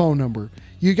that phone number.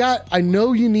 I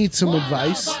know you need some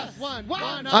advice.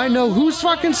 I know who's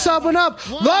fucking subbing up.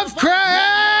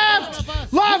 Lovecraft!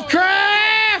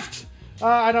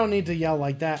 I don't need to yell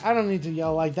like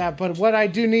that. But what I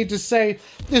do need to say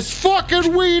is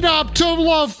fucking weed up to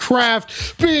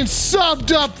Lovecraft being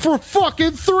subbed up for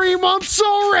fucking 3 months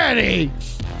already.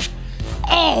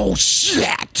 Oh,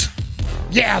 shit.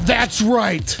 Yeah, that's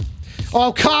right.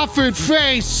 Oh, coffin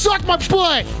face, suck my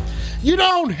butt. You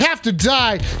don't have to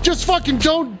die. Just fucking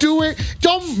don't do it.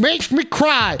 Don't make me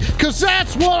cry. Because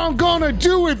that's what I'm gonna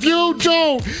do if you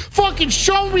don't. Fucking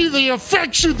show me the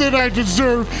affection that I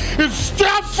deserve and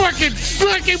stop fucking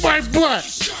sucking my butt.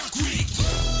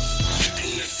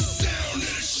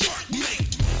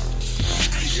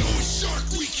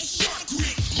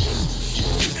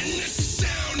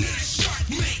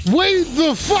 Wait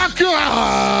the fuck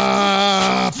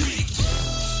up!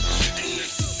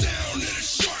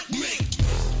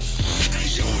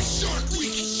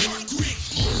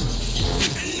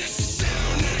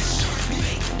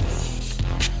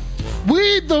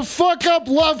 Weed the fuck up,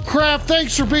 Lovecraft.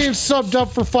 Thanks for being subbed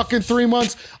up for fucking 3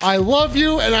 months. I love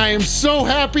you, and I am so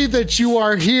happy that you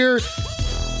are here.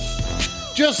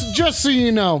 Just so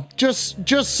you know,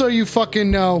 just so you fucking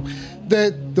know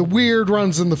that the weird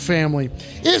runs in the family.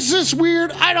 Is this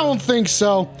weird? I don't think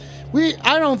so.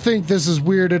 I don't think this is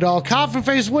weird at all. Coffin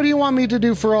face, what do you want me to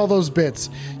do for all those bits?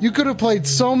 You could have played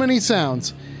so many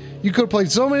sounds.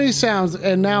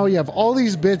 And now you have all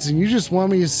these bits, and you just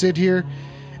want me to sit here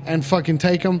and fucking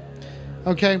take them?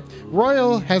 Okay.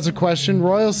 Royal has a question.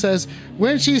 Royal says,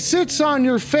 when she sits on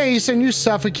your face and you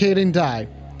suffocate and die.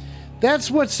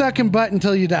 That's what sucking butt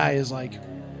until you die is like.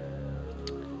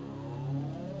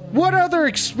 What other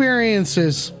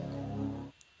experiences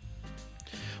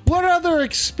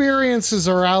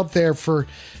are out there for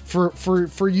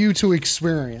you to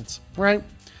experience, right?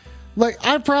 Like,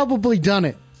 I've probably done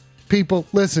it. People,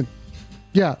 listen.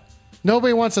 Yeah.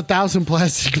 Nobody wants 1,000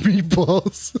 plastic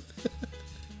meatballs.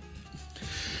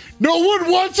 No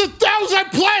one wants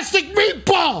 1,000 plastic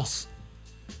meatballs!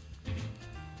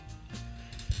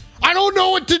 I don't know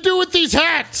what to do with these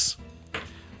hats!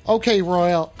 Okay,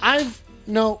 Royal.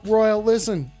 Royal,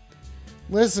 listen.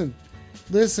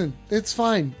 It's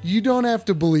fine. You don't have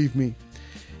to believe me.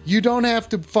 You don't have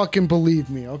to fucking believe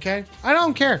me, okay? I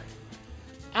don't care.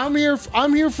 I'm here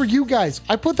for you guys.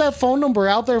 I put that phone number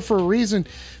out there for a reason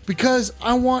because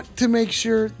I want to make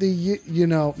sure that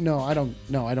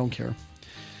I don't care.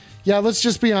 Yeah, let's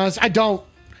just be honest. I don't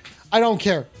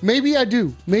care. Maybe I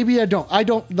do. Maybe I don't.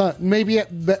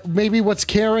 Maybe what's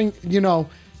caring,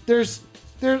 there's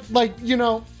like,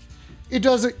 it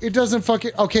doesn't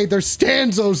fucking, okay, their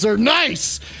stanzas are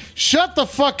nice. Shut the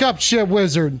fuck up, shit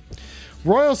wizard.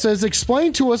 Royal says,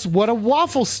 explain to us what a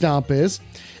waffle stomp is,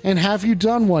 and have you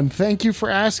done one? Thank you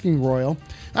for asking, Royal.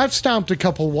 I've stomped a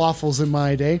couple waffles in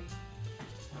my day.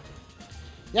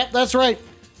 Yep, that's right.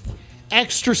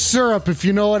 Extra syrup, if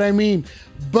you know what I mean.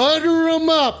 Butter them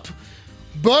up.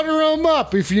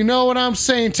 If you know what I'm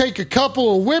saying. Take a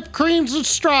couple of whipped creams and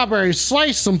strawberries.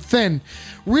 Slice them thin.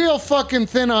 Real fucking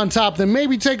thin on top. Then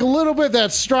maybe take a little bit of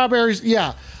that strawberries.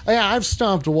 Yeah, Yeah, I've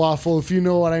stomped a waffle, if you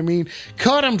know what I mean.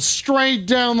 Cut them straight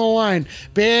down the line.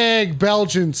 Big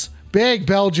Belgians,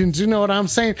 you know what I'm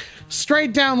saying?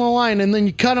 Straight down the line, and then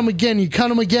you cut them again, you cut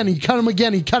them again, you cut them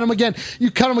again, you cut them again,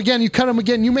 you cut them again, you cut them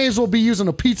again. You may as well be using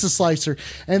a pizza slicer.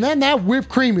 And then that whipped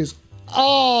cream is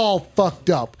all fucked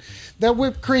up. That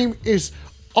whipped cream is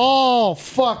all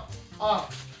fucked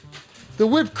up. The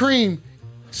whipped cream,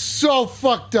 so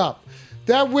fucked up.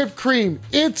 That whipped cream,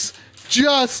 it's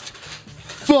just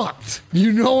fucked.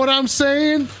 You know what I'm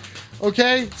saying?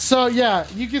 Okay, so yeah,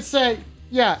 you could say,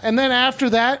 yeah, and then after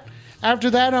that,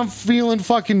 I'm feeling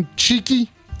fucking cheeky. You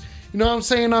know what I'm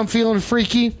saying? I'm feeling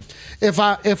freaky. If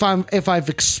I've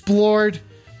explored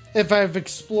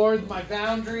my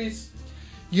boundaries,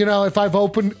 you know, if I've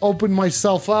opened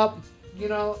myself up, you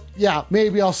know, yeah,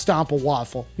 maybe I'll stomp a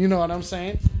waffle. You know what I'm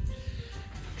saying?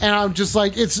 And I'm just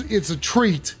like, it's a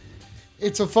treat.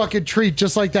 It's a fucking treat,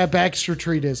 just like that Baxter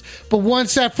treat is. But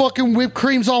once that fucking whipped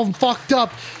cream's all fucked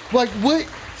up, like, what?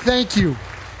 Thank you,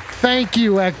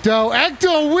 Ecto.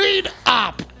 Ecto, weed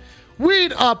up,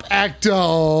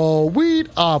 Ecto,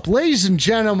 weed up, ladies and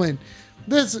gentlemen.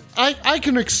 This I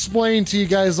can explain to you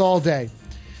guys all day.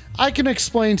 I can do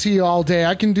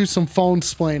some phone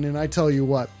splaining. I tell you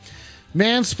what,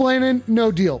 mansplaining,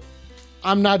 no deal.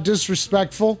 I'm not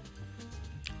disrespectful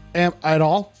at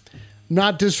all.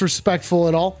 Not disrespectful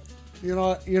at all. You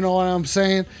know what I'm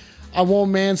saying? I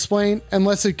won't mansplain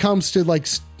unless it comes to like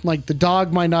the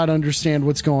dog might not understand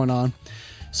what's going on.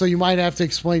 So you might have to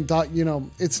explain, you know,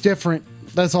 it's different.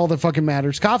 That's all that fucking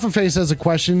matters. Coffin Face has a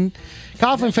question.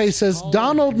 Coffin Face says,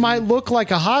 Donald might look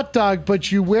like a hot dog,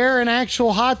 but you wear an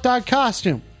actual hot dog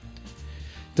costume.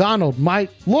 Donald might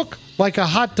look like a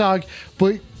hot dog,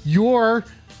 but you're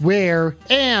wear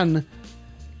an...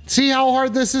 See how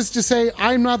hard this is to say?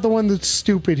 I'm not the one that's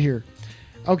stupid here.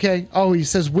 Okay. Oh, he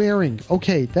says wearing.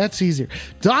 Okay, that's easier.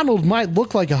 Donald might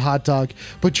look like a hot dog,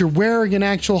 but you're wearing an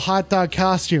actual hot dog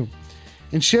costume.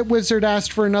 And Shit Wizard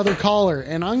asked for another caller,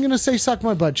 and I'm going to say suck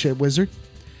my butt, Shit Wizard.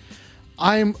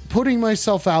 I'm putting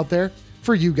myself out there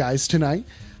for you guys tonight.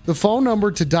 The phone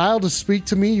number to dial to speak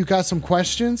to me, you got some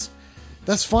questions?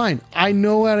 That's fine. I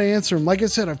know how to answer them. Like I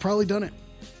said, I've probably done it.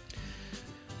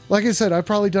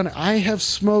 I have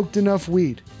smoked enough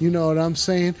weed. You know what I'm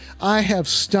saying? I have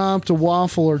stomped a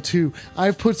waffle or two.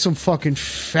 I've put some fucking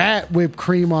fat whipped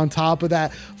cream on top of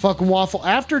that fucking waffle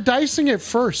after dicing it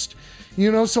first. You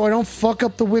know, so I don't fuck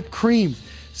up the whipped cream.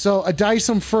 So I dice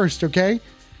them first, okay?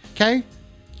 Okay?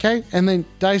 And then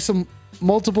dice them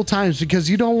multiple times because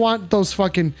you don't want those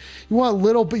fucking... You want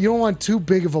little, but you don't want too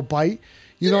big of a bite.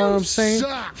 You know what I'm saying?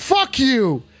 Suck. Fuck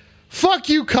you! Fuck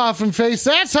you, Coffin Face.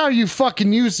 That's how you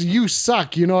fucking you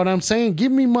suck. You know what I'm saying?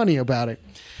 Give me money about it.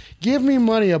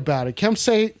 Come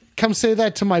say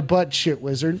that to my butt, Shit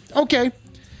Wizard. Okay.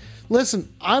 Listen,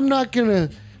 I'm not going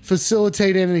to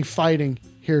facilitate any fighting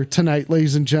here tonight,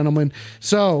 ladies and gentlemen.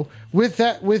 So, with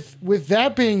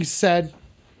that being said,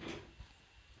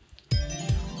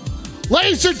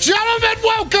 ladies and gentlemen,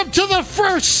 welcome to the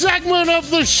first segment of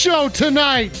the show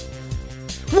tonight.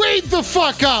 Weed the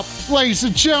fuck up, ladies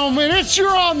and gentlemen. It's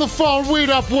your On the Phone Weed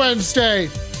Up Wednesday.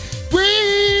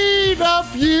 Weed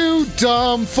up, you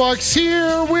dumb fucks.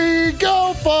 Here we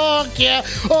go, fuck yeah.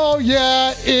 Oh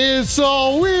yeah, it's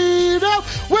all Weed Up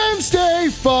Wednesday,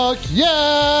 fuck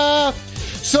yeah.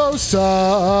 So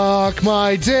suck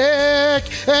my dick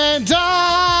and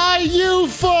die, you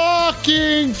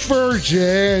fucking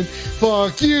virgin.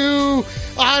 Fuck you.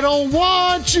 I don't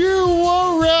want you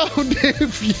around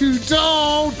if you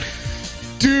don't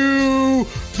do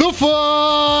the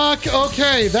fuck.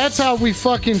 Okay, that's how we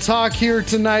fucking talk here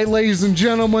tonight, ladies and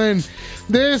gentlemen.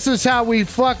 This is how we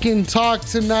fucking talk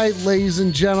tonight, ladies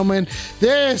and gentlemen.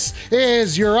 This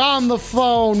is your On the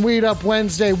Phone Weed Up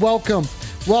Wednesday. Welcome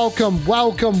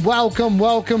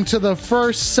to the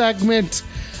first segment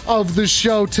of the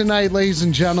show tonight, ladies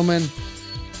and gentlemen.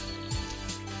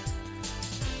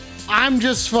 I'm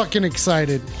just fucking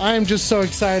excited. I am just so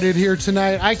excited here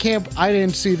tonight. I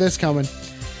didn't see this coming.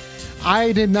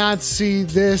 I did not see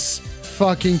this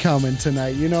fucking coming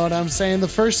tonight. You know what I'm saying? The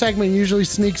first segment usually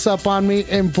sneaks up on me,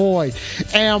 and boy,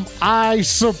 am I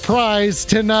surprised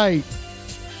tonight.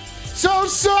 So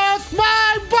suck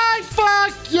my butt,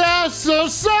 fuck yeah. So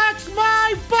suck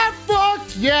my butt, fuck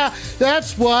yeah.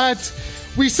 That's what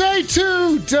we say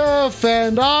to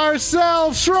defend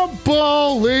ourselves from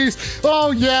bullies.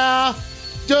 Oh yeah,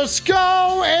 just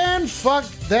go and fuck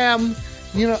them.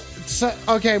 You know, so,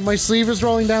 okay, my sleeve is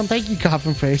rolling down. Thank you,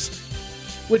 Coffin Face.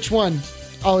 Which one?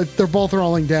 Oh, they're both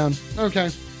rolling down. Okay.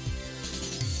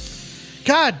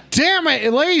 God damn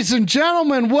it, ladies and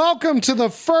gentlemen, welcome to the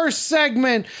first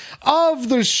segment of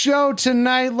the show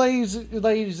tonight,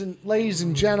 ladies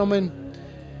and gentlemen.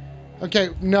 Okay,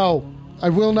 no, I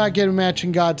will not get a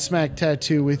matching Godsmack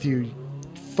tattoo with you, you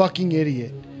fucking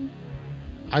idiot.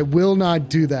 I will not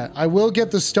do that. I will get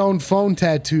the Stone Phone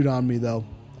tattooed on me, though.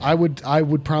 I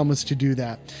would promise to do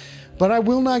that. But I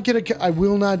will not do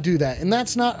that. And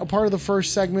that's not a part of the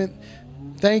first segment.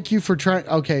 Thank you for trying.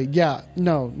 Okay, yeah,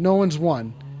 no one's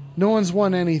won. No one's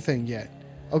won anything yet.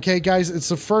 Okay, guys, it's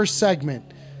the first segment.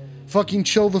 Fucking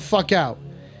chill the fuck out.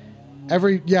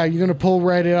 You're gonna pull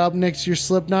right up next to your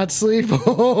Slipknot sleeve?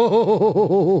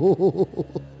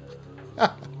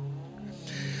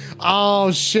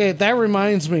 Oh, shit, that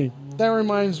reminds me that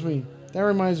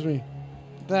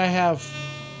I have...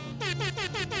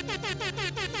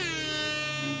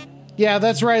 Yeah,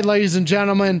 that's right, ladies and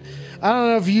gentlemen. I don't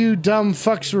know if you dumb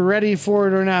fucks were ready for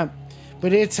it or not,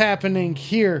 but it's happening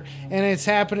here, and it's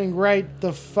happening right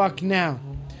the fuck now.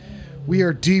 We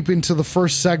are deep into the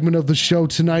first segment of the show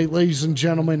tonight, ladies and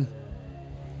gentlemen.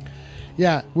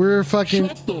 Yeah, we're fucking...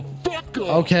 Shut the fuck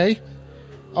up!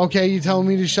 Okay, you telling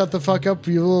me to shut the fuck up,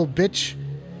 you little bitch?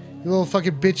 You little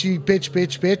fucking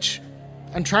bitch.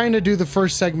 I'm trying to do the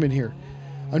first segment here.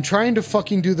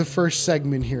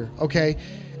 Okay?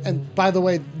 And by the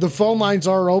way, the phone lines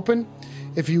are open.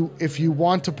 If you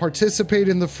want to participate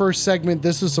in the first segment,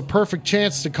 this is a perfect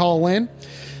chance to call in.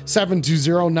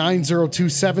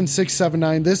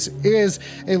 720-902-7679. This is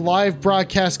a live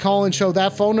broadcast call-in show.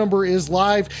 That phone number is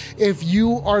live. If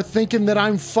you are thinking that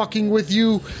I'm fucking with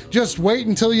you, just wait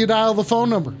until you dial the phone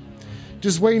number.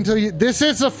 This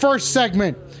is the first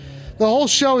segment. The whole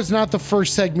show is not the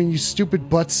first segment, you stupid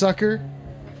butt sucker.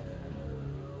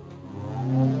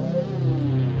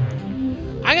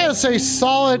 I gotta say,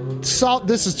 solid.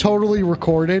 This is totally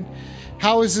recorded.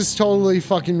 How is this totally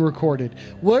fucking recorded?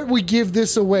 What we give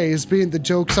this away as being the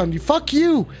joke's on you. Fuck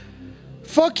you,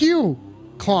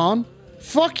 clown.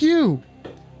 Fuck you.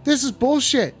 This is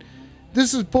bullshit.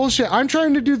 I'm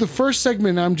trying to do the first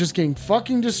segment and I'm just getting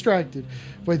fucking distracted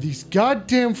by these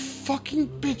goddamn fucking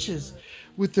bitches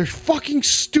with their fucking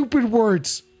stupid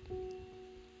words.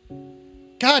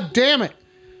 God damn it.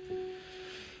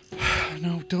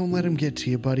 No, don't let him get to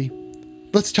you, buddy.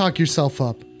 Let's talk yourself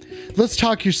up. Let's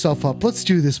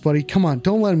do this, buddy. Come on,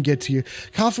 don't let him get to you.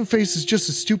 Coffin Face is just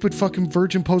a stupid fucking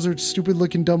virgin poser, stupid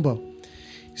looking Dumbo.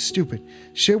 Stupid.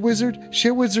 Shit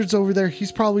Wizard's over there.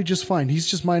 He's probably just fine. He's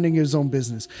just minding his own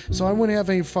business. So I wouldn't have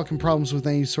any fucking problems with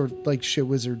any sort of like shit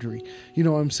wizardry. You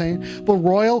know what I'm saying? But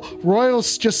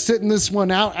Royal's just sitting this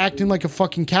one out, acting like a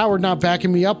fucking coward, not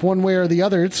backing me up one way or the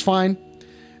other. It's fine.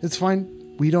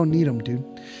 We don't need him, dude.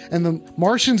 And the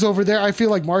Martian's over there. I feel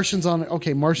like Martian's on it.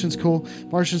 Okay, Martian's cool.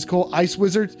 Ice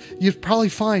Wizard, you're probably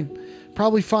fine.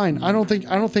 I don't think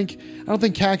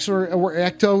Cax or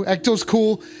Ecto. Ecto's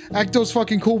cool. Ecto's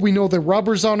fucking cool. We know the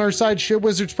rubber's on our side. Shit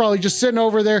Wizard's probably just sitting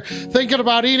over there thinking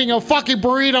about eating a fucking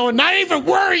burrito and not even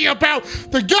worrying about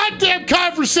the goddamn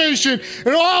conversation.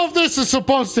 And all of this is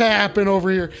supposed to happen over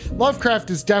here.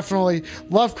 Lovecraft is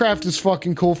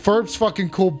fucking cool. Ferb's fucking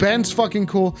cool. Ben's fucking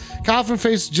cool. Coffin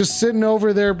Face just sitting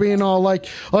over there being all like,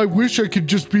 I wish I could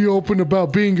just be open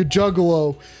about being a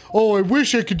juggalo. Oh, I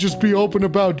wish I could just be open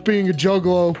about being a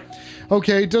juggalo.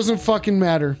 Okay, it doesn't fucking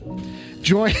matter.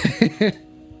 Join...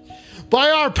 By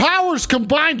our powers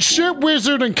combined, Shit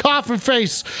Wizard and Coffin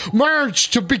Face merge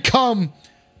to become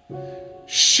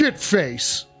Shit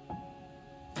Face.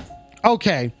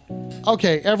 Okay,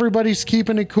 everybody's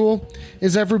keeping it cool.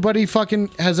 Has everybody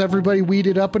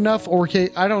weeded up enough? Or, okay,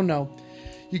 I don't know.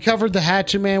 You covered the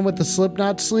Hatchet Man with the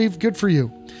Slipknot sleeve? Good for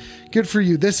you.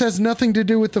 This has nothing to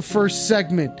do with the first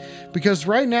segment. Because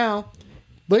right now,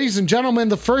 ladies and gentlemen,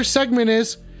 the first segment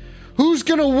is... Who's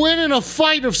gonna win in a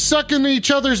fight of sucking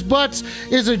each other's butts?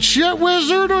 Is it Shit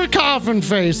Wizard or Coffin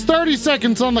Face? 30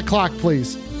 seconds on the clock,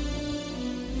 please.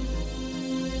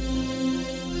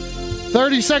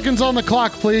 30 seconds on the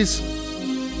clock, please.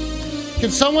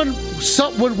 Can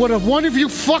would one of you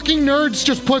fucking nerds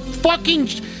just put fucking...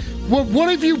 Would one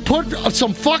of you put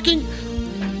some fucking...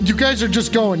 You guys are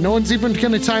just going. No one's even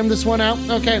gonna time this one out?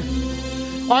 Okay.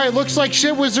 Alright, looks like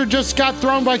Shit Wizard just got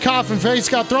thrown by Coffin Face,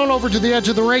 got thrown over to the edge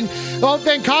of the ring. Oh,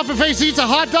 then Coffin Face eats a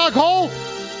hot dog hole.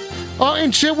 Oh,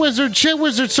 and Shit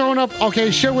Wizard's throwing up. Okay,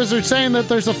 Shit Wizard saying that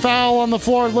there's a foul on the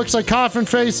floor. It looks like Coffin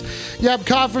Face. Yep,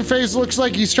 Coffin Face looks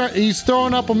like he's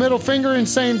throwing up a middle finger and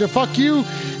saying to fuck you.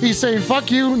 He's saying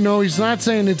fuck you. No, he's not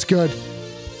saying it's good.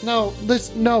 No,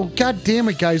 god damn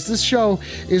it, guys. This show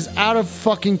is out of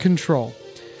fucking control.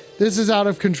 This is out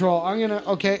of control.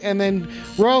 And then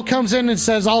Royal comes in and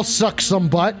says, I'll suck some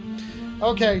butt.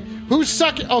 Okay, who's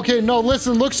sucking? Okay, no,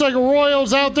 listen, looks like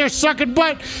Royal's out there sucking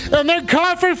butt, and then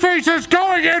Coffin Face is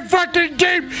going in fucking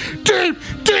deep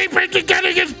into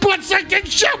getting his butt sucked, and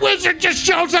Shit Wizard just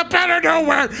shows up out of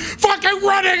nowhere, fucking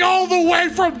running all the way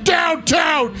from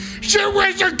downtown. Shit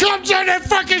Wizard comes in and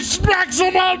fucking smacks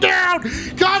them all down.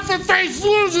 Coffin Face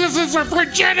loses his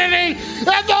virginity,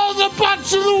 and all the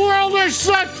butts in the world are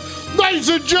sucked. Ladies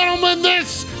and gentlemen,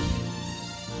 this...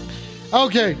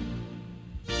 Okay.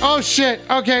 Oh shit.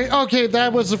 Okay,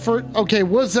 that was the first. Okay,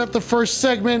 was that the first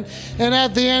segment? And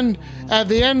at the end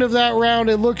of that round,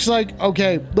 it looks like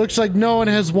no one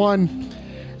has won.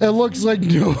 It looks like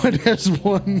no one has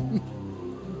won.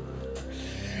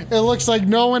 It looks like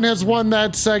no one has won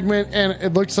that segment, and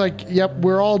it looks like, yep,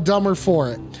 we're all dumber for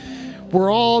it.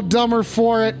 We're all dumber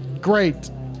for it. Great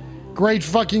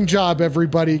fucking job,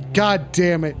 everybody. God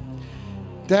damn it.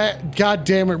 God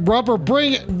damn it. Rubber,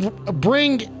 bring,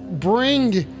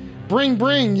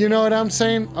 you know what I'm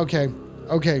saying? Okay.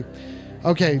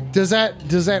 Does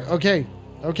that, okay.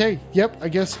 Yep, I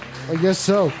guess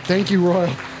so. Thank you,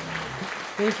 Royal.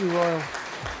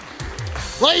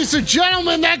 Ladies and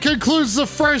gentlemen, that concludes the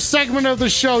first segment of the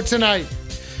show tonight.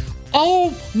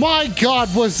 Oh my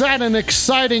God, was that an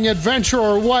exciting adventure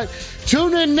or what?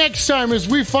 Tune in next time as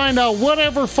we find out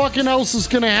whatever fucking else is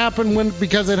going to happen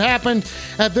because it happened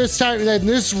at this time, at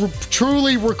this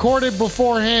truly recorded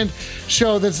beforehand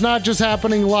show that's not just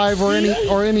happening live or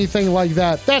anything like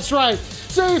that. That's right.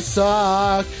 So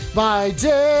suck my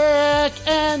dick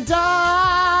and die.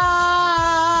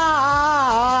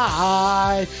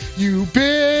 You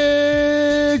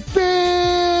big.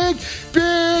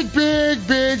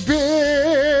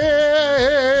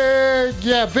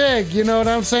 Yeah, big. You know what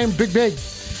I'm saying? Big.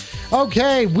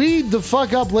 Okay, weed the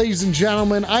fuck up, ladies and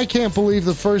gentlemen. I can't believe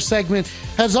the first segment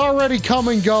has already come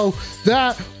and go.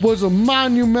 That was a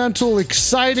monumental,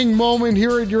 exciting moment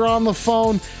here at You're on the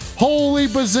Phone. Holy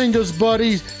bazingas,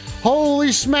 buddies. Holy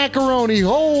smackaroni.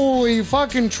 Holy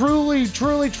fucking truly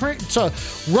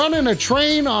running a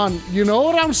train on, you know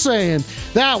what I'm saying?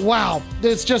 I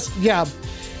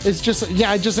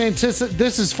just anticipate.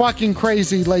 This is fucking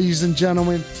crazy, ladies and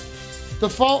gentlemen.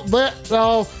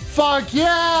 Oh, fuck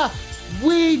yeah!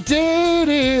 We did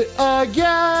it again!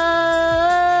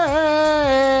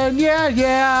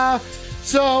 Yeah.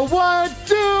 So what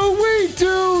do we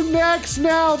do next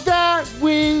now that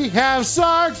we have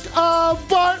sucked a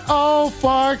butt? Oh,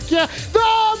 fuck yeah!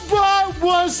 The butt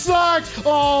was sucked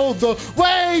all the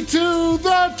way to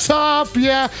the top.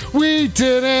 Yeah, we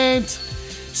didn't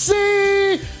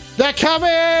see that coming!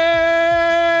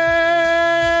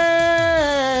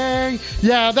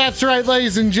 Yeah, that's right,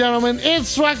 ladies and gentlemen.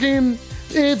 It's fucking,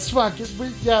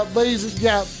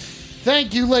 yeah.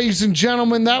 Thank you, ladies and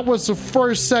gentlemen. That was the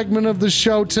first segment of the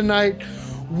show tonight.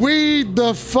 Weed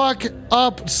the fuck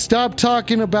up. Stop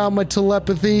talking about my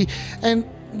telepathy. And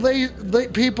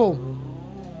people,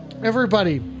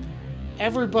 everybody,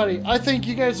 I think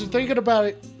you guys are thinking about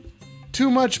it too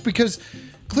much because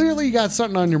clearly you got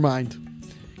something on your mind.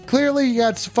 Clearly you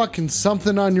got fucking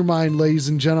something on your mind, ladies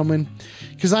and gentlemen.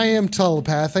 Because I am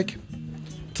telepathic.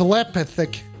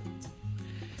 Telepathic.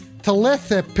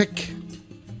 Telepathic.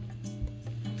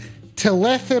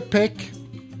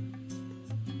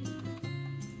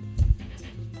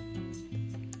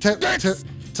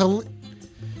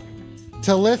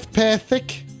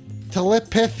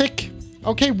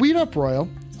 Okay, weed up, Royal.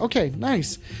 Okay,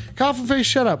 nice. Coffin Face,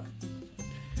 shut up.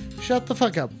 Shut the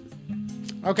fuck up.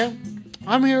 Okay?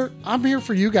 I'm here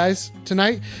for you guys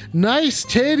tonight. Nice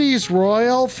titties,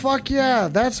 Royal. Fuck yeah.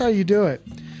 That's how you do it.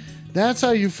 That's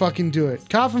how you fucking do it.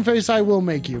 Coffin Face, I will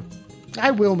make you.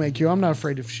 I'm not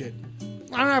afraid of shit.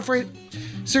 I'm not afraid.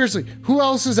 Seriously, who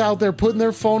else is out there putting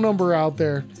their phone number out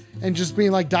there and just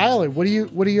being like, dial it? What do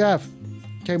you have?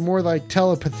 Okay, more like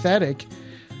telepathetic.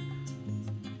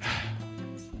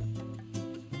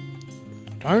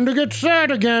 Time to get sad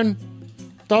again.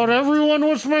 Thought everyone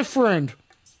was my friend.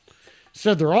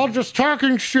 Said they're all just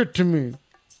talking shit to me.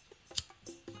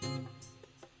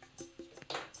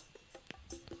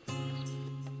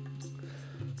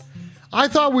 I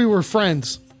thought we were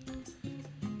friends.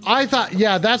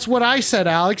 Yeah, that's what I said,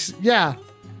 Alex. Yeah,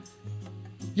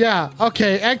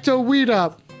 okay, Ecto, weed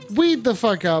up. Weed the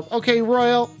fuck up. Okay,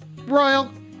 Royal,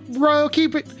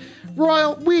 keep it.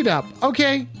 Royal, weed up,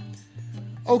 okay?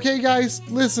 Okay, guys,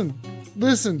 listen.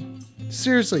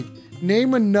 Seriously.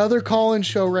 Name another call-in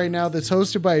show right now that's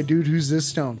hosted by a dude who's this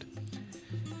stoned.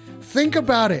 Think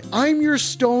about it. I'm your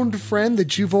stoned friend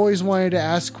that you've always wanted to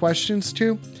ask questions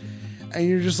to. And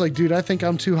you're just like, dude, I think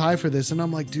I'm too high for this. And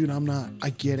I'm like, dude, I'm not. I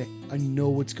get it. I know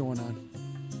what's going on.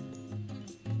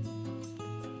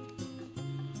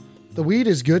 The weed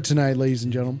is good tonight, ladies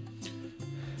and gentlemen.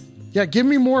 Yeah, give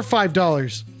me more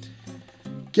 $5.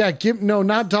 Yeah, no,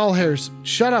 not doll hairs.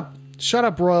 Shut up. Shut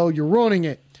up, Royal. You're ruining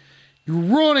it. You're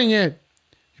ruining it.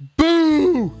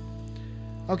 Boo!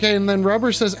 Okay, and then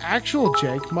Rubber says, actual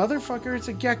Jake. Motherfucker, it's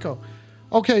a gecko.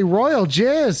 Okay, Royal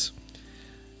Jizz.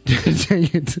 Dang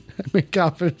it. I make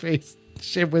coffin face.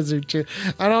 Shit wizard shit.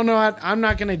 I don't know. I'm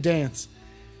not going to dance.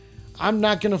 I'm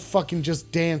not going to fucking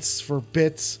just dance for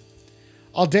bits.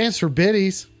 I'll dance for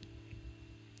biddies.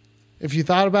 If you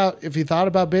thought about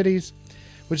biddies,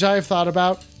 which I have thought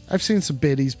about, I've seen some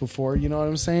biddies before. You know what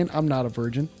I'm saying? I'm not a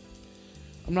virgin.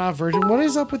 What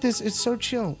is up with this? It's so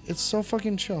chill. It's so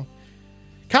fucking chill.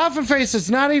 Coffin face, it's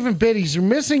not even biddies. You're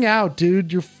missing out,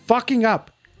 dude. You're fucking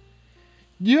up.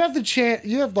 You have the chance.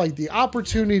 You have like the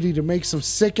opportunity to make some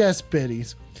sick ass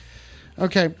biddies.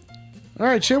 Okay. All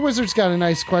right. Shit Wizard's got a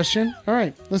nice question. All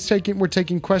right. Let's take it. We're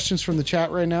taking questions from the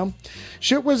chat right now.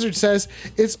 Shit Wizard says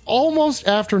it's almost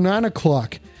after 9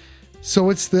 o'clock.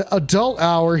 So it's the adult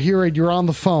hour here at You're on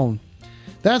the Phone.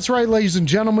 That's right, ladies and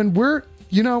gentlemen.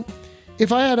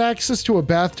 If I had access to a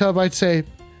bathtub, I'd say,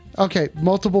 okay,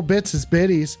 multiple bits is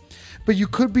biddies, but you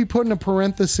could be putting a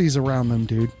parentheses around them,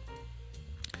 dude.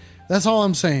 That's all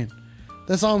I'm saying.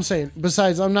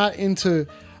 Besides, I'm not into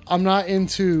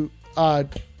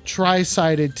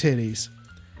tri-sided titties.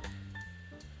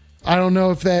 I don't know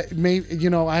if that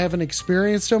I haven't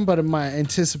experienced them, but in my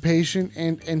anticipating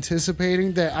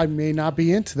that I may not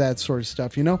be into that sort of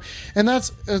stuff, and that's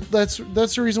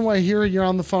the reason why here You're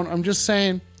on the Phone. I'm just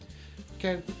saying,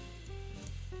 okay.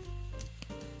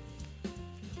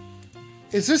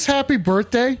 Is this Happy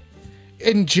Birthday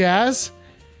in jazz?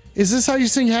 Is this how you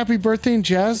sing Happy Birthday in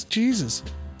jazz? Jesus.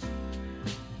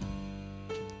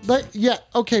 Yeah,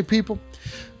 okay, people.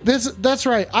 That's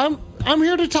right. I'm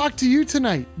here to talk to you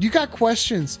tonight. You got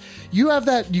questions. You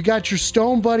got your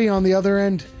stone buddy on the other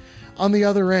end. I'm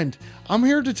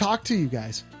here to talk to you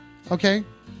guys. Okay?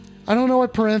 I don't know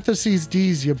what parentheses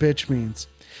D's you bitch means.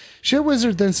 Shit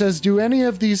Wizard then says, do any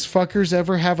of these fuckers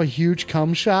ever have a huge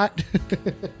cum shot?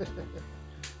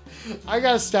 I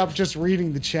gotta stop just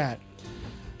reading the chat.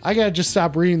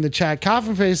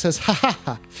 Coffin Face says, ha ha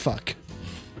ha, fuck.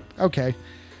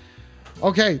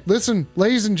 Okay, listen,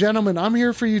 ladies and gentlemen, I'm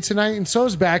here for you tonight, and so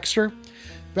is Baxter.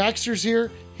 Baxter's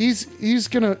here. He's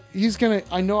gonna,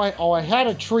 I had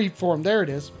a treat for him. There it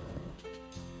is.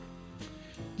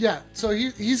 Yeah, so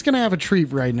he's gonna have a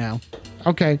treat right now.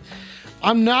 Okay.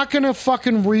 I'm not gonna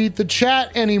fucking read the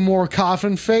chat anymore,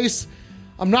 Coffin Face.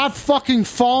 I'm not fucking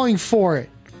falling for it.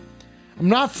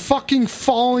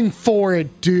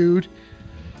 Dude.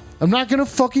 I'm not gonna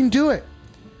fucking do it.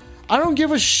 I don't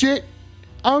give a shit.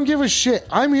 I'm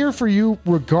here for you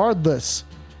regardless.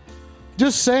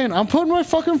 Just saying, I'm putting my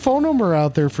fucking phone number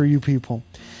out there for you people.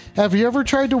 Have you ever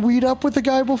tried to weed up with a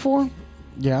guy before?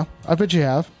 Yeah, I bet you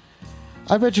have.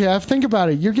 Think about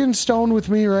it. You're getting stoned with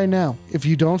me right now. If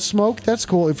you don't smoke, that's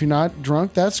cool. If you're not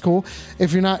drunk, that's cool.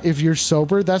 If you're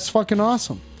sober, that's fucking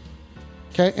awesome.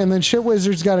 Okay, and then Shit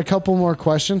Wizard's got a couple more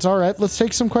questions. All right, let's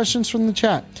take some questions from the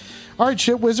chat. All right,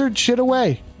 Shit Wizard, shit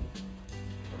away.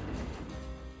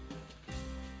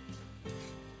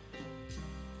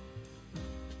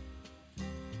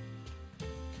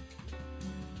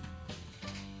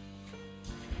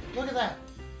 Look at that.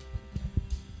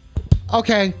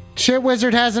 Okay, Shit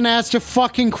Wizard hasn't asked a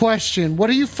fucking question. What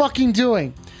are you fucking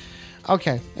doing?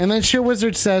 Okay, and then Shit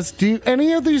Wizard says, do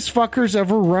any of these fuckers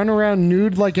ever run around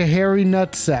nude like a hairy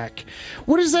nutsack?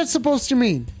 What is that supposed to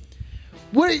mean?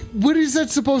 What is that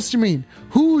supposed to mean?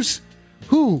 Who?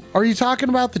 Are you talking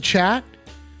about the chat?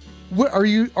 What are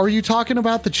you talking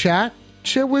about the chat,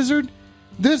 Shit Wizard?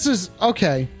 This is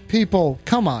okay, people,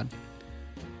 come on.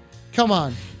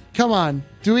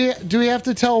 Do we have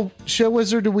to tell Shit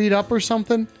Wizard to weed up or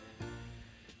something?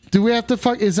 Do we have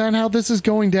to is that how this is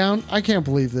going down? I can't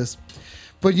believe this.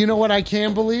 But you know what I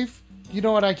can believe? You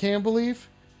know what I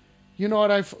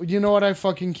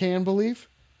fucking can believe?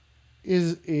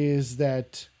 Is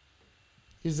that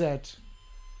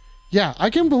yeah, I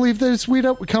can believe that it's weed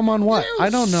up. Come on, what? I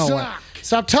don't know. What.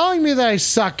 Stop telling me that I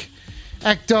suck,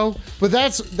 Ecto. But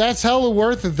that's hella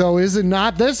worth it though, is it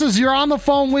not? This is You're on the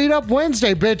Phone Weed Up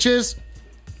Wednesday, bitches.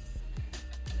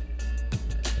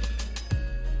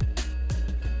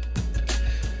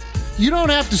 You don't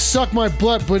have to suck my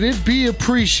butt, but it'd be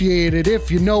appreciated if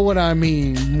you know what I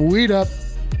mean. Weed up.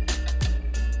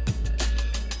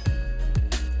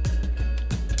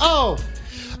 Oh,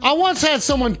 I once had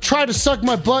someone try to suck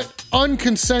my butt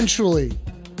unconsensually.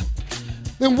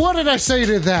 Then what did I say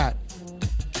to that?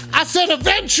 I said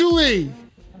eventually.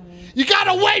 You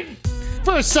gotta wait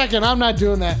For a second, I'm not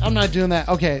doing that. I'm not doing that.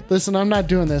 Okay, listen, I'm not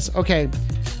doing this. Okay,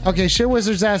 Shit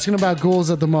Wizard's asking about ghouls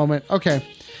at the moment. Okay,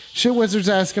 Shit Wizard's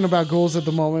asking about ghouls at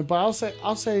the moment, but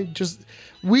I'll say just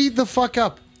weed the fuck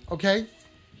up, okay?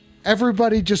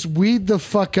 Everybody just weed the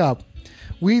fuck up.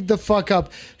 Weed the fuck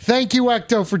up. Thank you,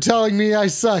 Ecto, for telling me I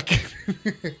suck.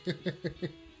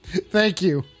 Thank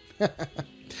you.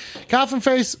 Coffin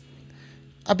Face,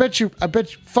 I bet you,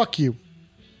 fuck you.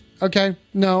 Okay?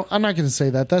 No, I'm not going to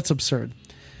say that. That's absurd.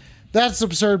 That's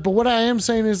absurd. But what I am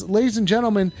saying is, ladies and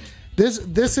gentlemen, this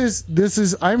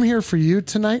is, I'm here for you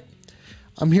tonight.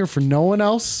 I'm here for no one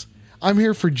else. I'm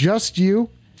here for just you.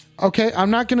 Okay?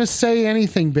 I'm not going to say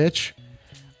anything, bitch.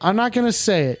 I'm not going to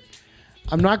say it.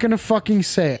 I'm not going to fucking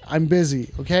say it. I'm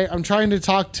busy, okay? I'm trying to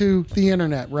talk to the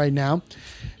internet right now.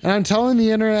 And I'm telling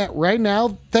the internet right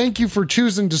now, thank you for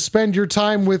choosing to spend your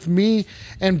time with me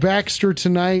and Baxter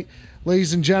tonight.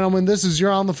 Ladies and gentlemen, this is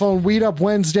You're on the Phone Weed Up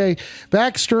Wednesday.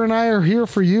 Baxter and I are here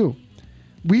for you.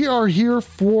 We are here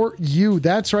for you.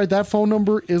 That's right. That phone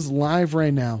number is live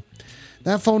right now.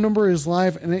 That phone number is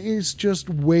live and it is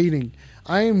just waiting.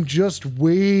 I am just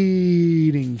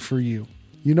waiting for you.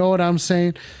 You know what I'm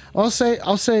saying? I'll say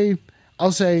that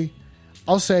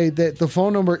the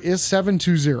phone number is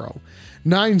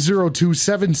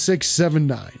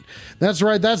 720-902-7679. That's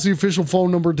right. That's the official phone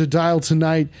number to dial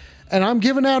tonight. And I'm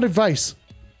giving out advice.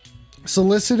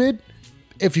 Solicited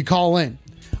if you call in.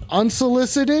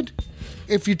 Unsolicited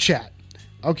if you chat.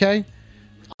 Okay?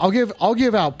 I'll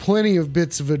give out plenty of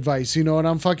bits of advice. You know what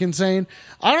I'm fucking saying?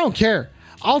 I don't care.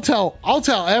 I'll tell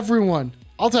everyone.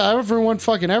 I'll tell everyone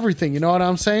fucking everything. You know what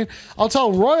I'm saying? I'll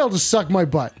tell Royal to suck my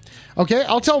butt. Okay?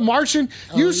 I'll tell Martian,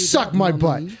 you suck my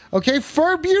butt. Okay?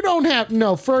 Ferb, you don't have...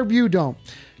 No, Ferb, you don't.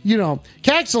 You know,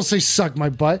 Cax will say suck my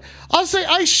butt. I'll say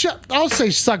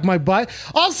suck my butt.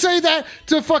 I'll say that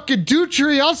to fucking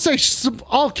Dutry. I'll say,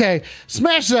 okay,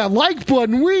 smash that like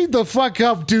button. Weed the fuck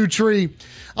up, Dutry.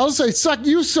 I'll say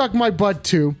suck my butt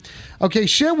too. Okay,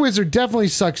 Shit Wizard definitely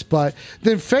sucks butt.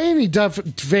 Then Faney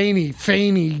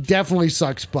definitely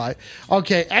sucks butt.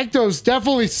 Okay, Ectos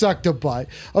definitely sucked a butt.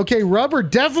 Okay, Rubber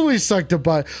definitely sucked a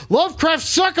butt. Lovecraft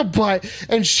suck a butt.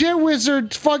 And Shit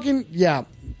Wizard fucking, yeah.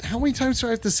 How many times do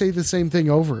I have to say the same thing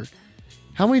over?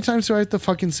 How many times do I have to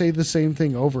fucking say the same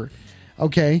thing over?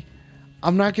 Okay,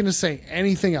 I'm not going to say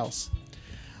anything else.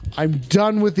 I'm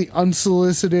done with the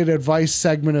unsolicited advice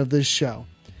segment of this show.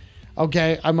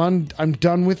 Okay, I'm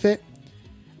done with it.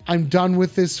 I'm done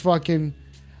with this fucking...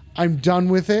 I'm done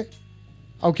with it.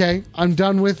 Okay, I'm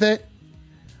done with it.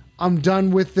 I'm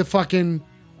done with the fucking...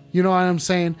 You know what I'm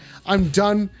saying? I'm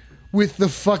done with the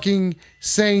fucking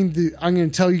saying that I'm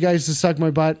going to tell you guys to suck my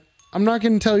butt. I'm not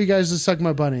going to tell you guys to suck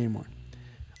my butt anymore.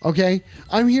 Okay?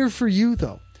 I'm here for you,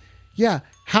 though. Yeah,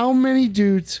 how many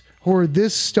dudes who are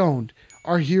this stoned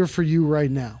are here for you right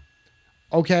now?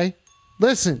 Okay?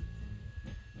 Listen.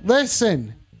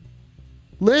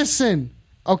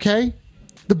 Okay?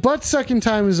 The butt sucking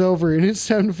time is over and it's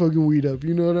time to fucking weed up.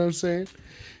 You know what I'm saying?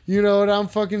 You know what I'm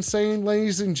fucking saying,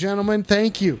 ladies and gentlemen?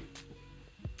 Thank you.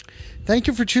 Thank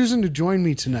you for choosing to join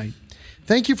me tonight.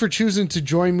 Thank you for choosing to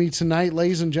join me tonight,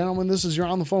 ladies and gentlemen. This is You're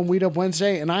on the Phone Weed Up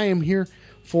Wednesday, and I am here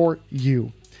for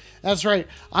you. That's right.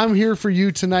 I'm here for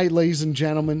you tonight, ladies and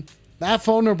gentlemen. That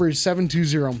phone number is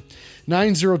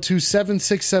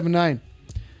 720-902-7679.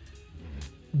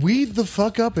 Weed the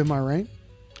fuck up, am I right?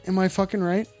 Am I fucking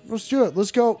right? Let's do it.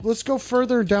 Let's go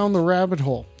further down the rabbit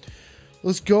hole.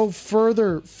 Let's go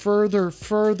further down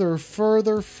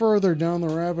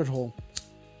the rabbit hole.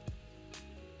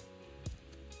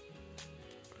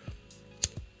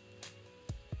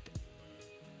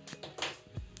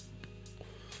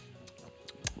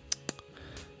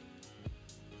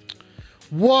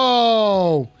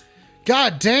 Whoa!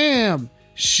 God damn!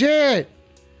 Shit!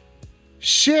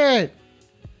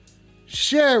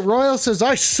 Royal says,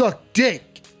 I suck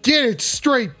dick. Get it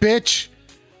straight, bitch.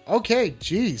 Okay,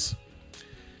 jeez.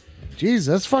 Jeez,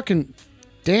 that's fucking...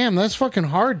 Damn, that's fucking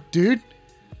hard, dude.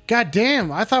 God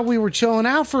damn, I thought we were chilling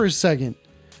out for a second.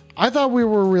 I thought we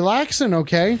were relaxing,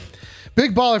 okay?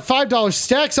 Big Baller, $5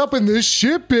 stacks up in this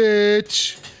shit,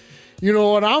 bitch. You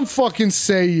know what I'm fucking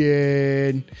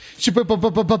saying?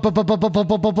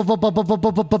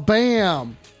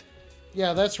 Bam.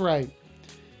 Yeah, that's right.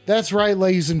 That's right,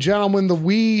 ladies and gentlemen. The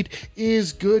weed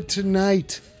is good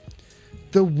tonight.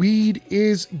 The weed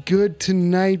is good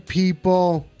tonight,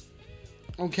 people.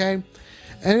 Okay?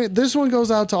 And this one goes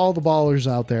out to all the ballers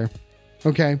out there.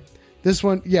 Okay? This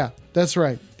one, yeah, that's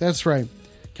right. That's right.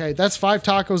 Okay, that's 5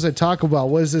 tacos at Taco Bell.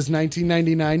 What is this,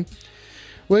 1999?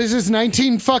 What is this,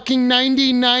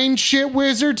 1999 Shit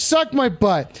Wizard? Suck my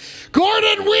butt.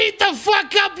 Gordon, weed the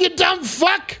fuck up, you dumb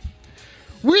fuck.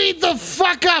 Weed the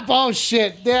fuck up. Oh,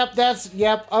 shit. Yep.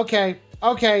 Okay.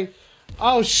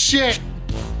 Oh, shit.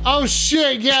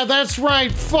 Yeah, that's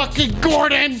right. Fucking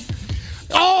Gordon.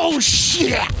 Oh,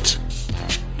 shit.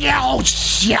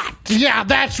 Yeah,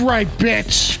 that's right,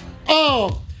 bitch.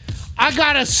 Oh, I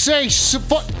gotta say,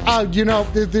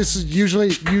 this is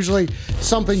usually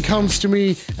something comes to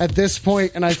me at this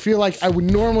point, and I feel like I would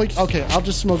normally, okay, I'll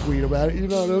just smoke weed about it, you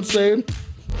know what I'm saying?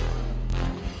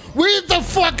 Weed the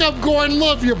fuck up, Gordon,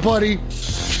 love you, buddy.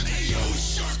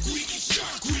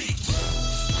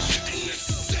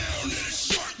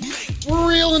 We're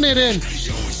reeling it in.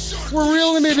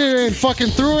 Fucking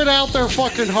threw it out there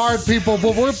fucking hard, people,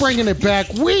 but we're bringing it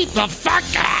back. Weed the fuck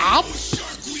up.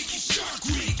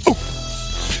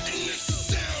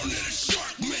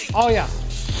 Oh yeah.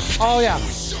 Oh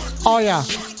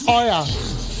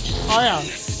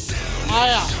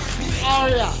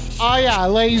yeah,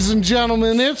 ladies and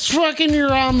gentlemen, it's fucking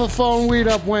You're on the Phone Weed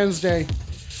Up Wednesday.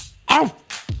 Ow.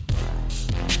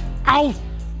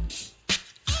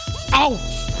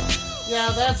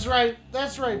 Yeah, that's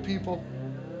right, people.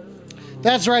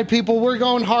 We're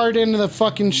going hard into the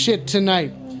fucking shit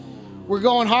tonight. And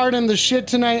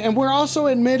we're also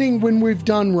admitting when we've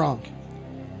done wrong.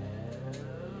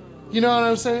 You know what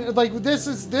I'm saying? Like this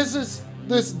is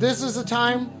a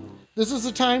time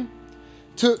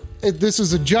to this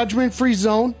is a judgment-free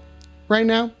zone right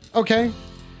now, okay?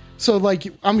 So like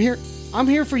I'm here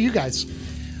for you guys.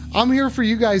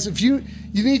 If you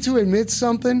need to admit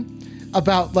something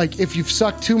about like if you've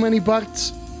sucked too many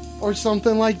butts or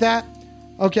something like that,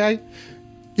 okay?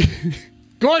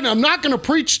 Gordon, I'm not going to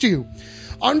preach to you.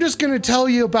 I'm just going to tell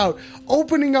you about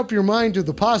opening up your mind to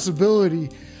the possibility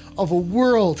of a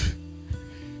world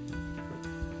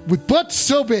with butts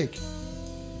so big.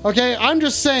 Okay, I'm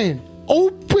just saying,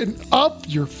 open up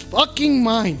your fucking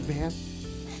mind, man.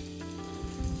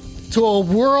 To a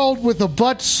world with a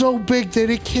butt so big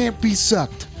that it can't be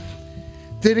sucked.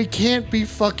 That it can't be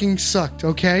fucking sucked,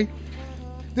 okay?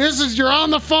 This is You're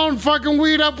on the Phone fucking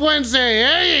Weed Up Wednesday.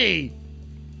 Hey!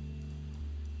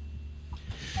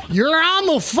 You're on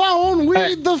the phone,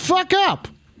 weed the fuck up.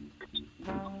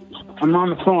 I'm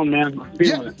on the phone, man.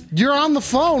 Yeah, you're on the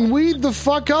phone. Weed the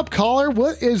fuck up, caller.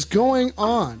 What is going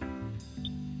on?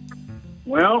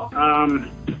 Well,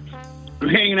 I'm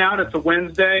hanging out. It's a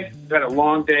Wednesday. I've had a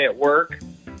long day at work.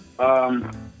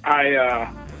 I'm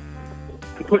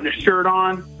putting a shirt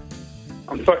on.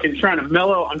 I'm fucking trying to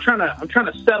mellow. I'm trying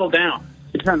to settle down.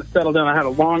 I had a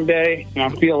long day, and I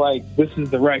feel like this is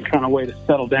the right kind of way to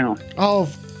settle down. Oh,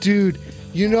 dude.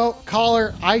 You know,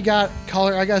 caller, I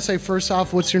gotta say first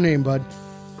off, what's your name, bud?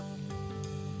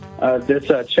 This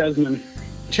Chesman.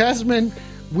 Chesman,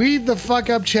 weed the fuck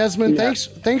up, Chesman. Yeah.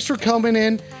 Thanks for coming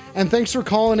in and thanks for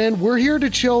calling in. We're here to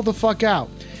chill the fuck out.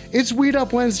 It's Weed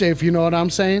Up Wednesday, if you know what I'm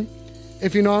saying.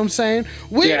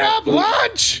 Weed up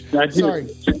lunch. Sorry.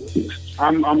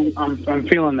 I'm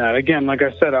feeling that. Again, like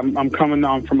I said, I'm coming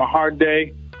on from a hard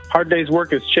day. Hard day's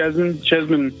work is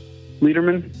Chesman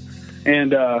Lederman,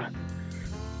 and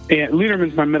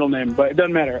Lederman's my middle name, but it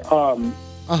doesn't matter. And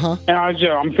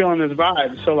I'm feeling this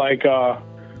vibe.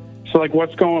 So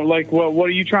what's going? Like, what are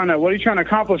you trying to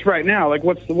accomplish right now? Like,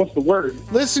 what's the word?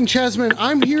 Listen, Chesman,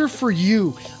 I'm here for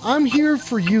you.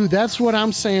 That's what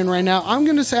I'm saying right now. I'm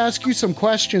going to ask you some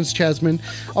questions, Chesman.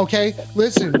 Okay,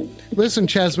 listen,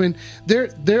 Chesman.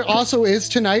 There also is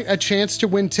tonight a chance to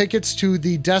win tickets to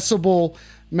the Decibel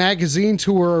Magazine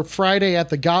tour Friday at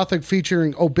the Gothic,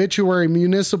 featuring Obituary,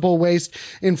 Municipal Waste,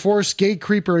 Enforced, Gate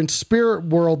Creeper, and Spirit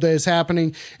World that is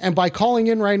happening. And by calling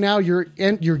in right now, you're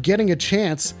getting a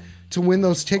chance to win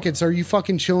those tickets. Are you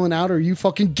fucking chilling out? Or are you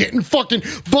fucking getting fucking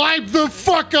vibe the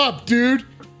fuck up, dude?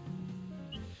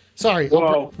 Sorry.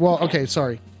 Well, okay,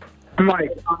 sorry. I'm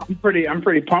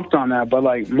pretty pumped on that, but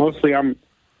like mostly I'm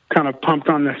kind of pumped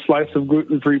on this slice of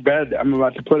gluten-free bread I'm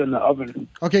about to put in the oven.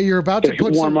 Okay, you're about to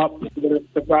put warm up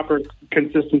the proper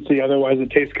consistency. Otherwise,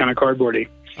 it tastes kind of cardboardy.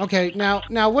 Okay, now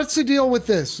what's the deal with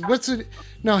this?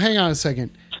 No, hang on a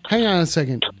second. Hang on a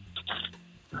second.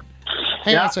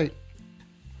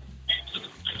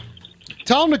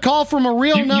 Tell him to call from a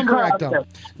real number, Ecto.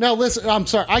 Now listen, I'm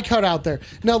sorry, I cut out there.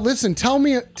 Now listen, tell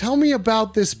me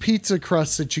about this pizza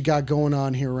crust that you got going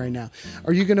on here right now.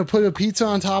 Are you going to put a pizza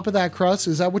on top of that crust?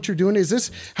 Is that what you're doing? Is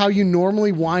this how you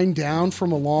normally wind down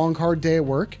from a long, hard day at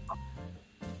work?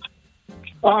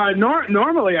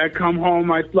 Normally I come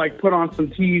home, I put on some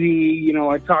TV,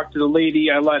 I talk to the lady,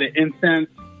 I light an incense,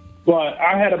 but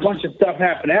I had a bunch of stuff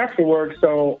happen after work,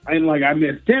 so I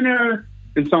missed dinner,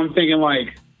 and so I'm thinking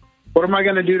what am I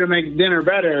going to do to make dinner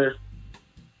better?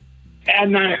 at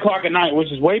 9 o'clock at night,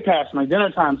 which is way past my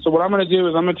dinner time. So what I'm going to do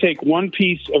is I'm going to take one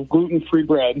piece of gluten-free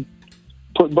bread,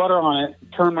 put butter on it,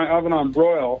 turn my oven on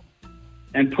broil,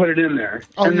 and put it in there.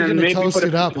 Oh, and you're then gonna maybe toast put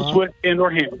it up, huh? Swiss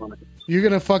and/or ham on it. You're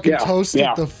going to fucking Yeah, toast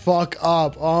yeah. it the fuck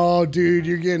up. Oh, dude,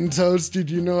 you're getting toasted.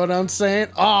 You know what I'm saying?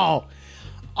 Oh.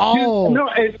 Oh. No,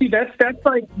 see, that's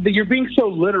like you're being so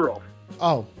literal.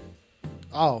 Oh.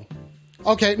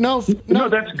 Okay, no. No,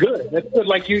 that's good. That's good.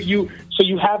 Like so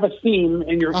you have a theme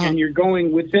and you're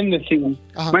going within the theme.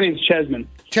 Uh-huh. My name's Chesman.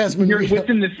 Chesman, You're yeah.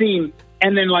 within the theme,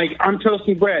 and then like I'm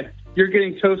toasting bread. You're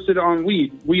getting toasted on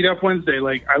Weed Up Wednesday.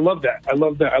 Like I love that. I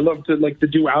love the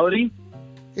duality.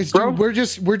 It's Bro?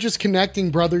 dude, we're just connecting,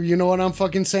 brother. You know what I'm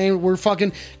fucking saying? We're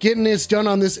fucking getting this done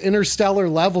on this interstellar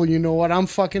level. You know what I'm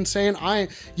fucking saying?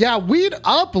 Weed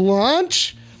up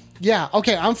lunch. Yeah,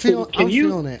 okay, I'm feeling it. Can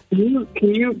you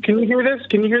hear this?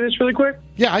 Can you hear this really quick?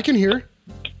 Yeah, I can hear.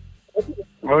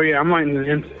 Oh yeah, I'm lighting the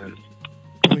incense.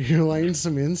 Oh, you're lighting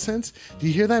some incense? Do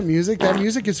you hear that music? That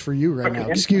music is for you right now.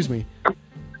 Excuse me.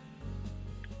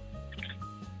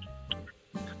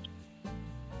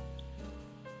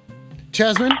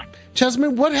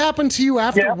 Chesman, what happened to you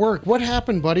after work? What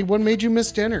happened, buddy? What made you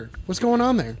miss dinner? What's going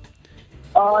on there?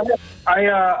 I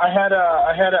had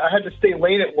to stay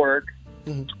late at work.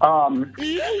 And what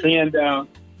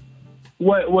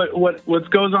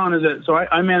goes on is that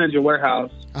I manage a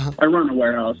warehouse. Uh-huh. I run a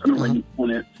warehouse. I don't really own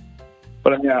it,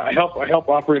 but I help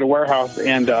operate a warehouse.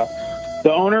 And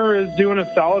the owner is doing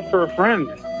a solid for a friend,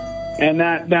 and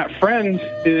that friend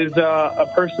is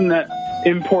a person that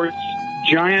imports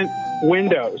giant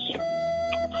windows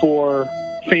for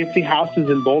fancy houses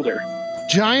in Boulder.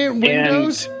 Giant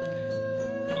windows?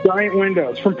 Giant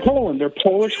windows from Poland. They're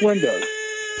Polish windows.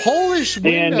 Polish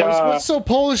windows? What's so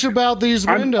Polish about these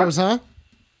windows, huh?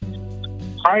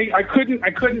 I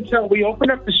couldn't tell. We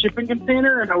opened up the shipping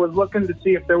container and I was looking to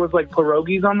see if there was like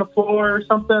pierogies on the floor or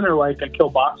something, or like a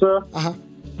kielbasa. Uh-huh.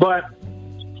 But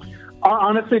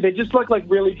honestly, they just look like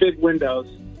really big windows.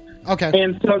 Okay.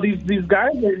 And so these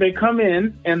guys, they come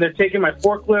in and they're taking my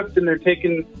forklift and they're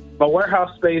taking my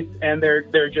warehouse space and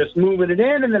they're just moving it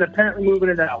in and then apparently moving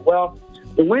it out. Well,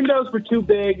 the windows were too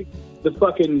big. The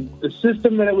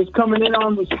system that it was coming in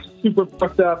on was super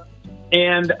fucked up.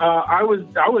 And I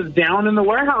was down in the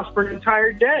warehouse for an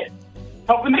entire day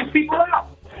helping these people out.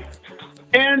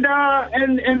 And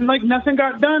like nothing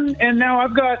got done. And now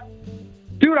I've got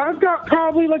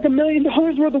probably like $1 million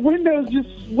worth of windows just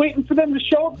waiting for them to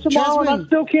show up tomorrow, and I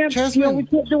still can't. We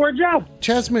can't do our job.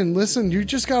 Chesman, listen, you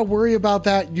just got to worry about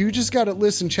that. You just got to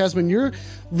listen, Chesman.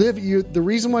 The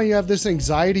reason why you have this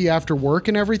anxiety after work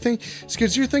and everything is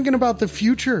because you're thinking about the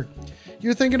future.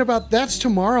 You're thinking about that's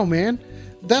tomorrow, man.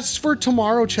 That's for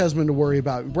tomorrow, Chesman, to worry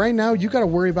about. Right now, you got to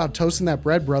worry about toasting that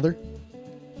bread, brother.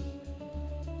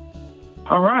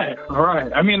 All right.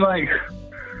 I mean, like.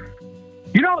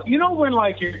 You know when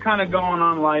like you're kind of going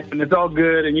on life and it's all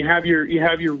good and you're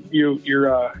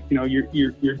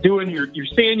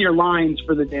saying your lines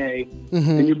for the day,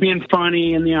 and you're being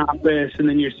funny in the office, and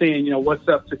then you're saying, what's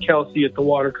up to Kelsey at the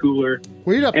water cooler,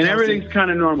 Wait up, and Kelsey. everything's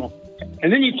kind of normal,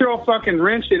 and then you throw a fucking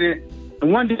wrench in it,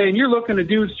 and one day and you're looking a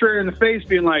dude straight in the face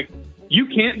being like, you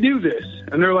can't do this,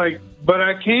 and they're like, but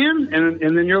I can, and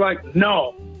then you're like,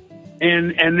 no,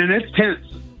 and then it's tense,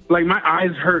 like my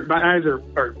eyes hurt, my eyes are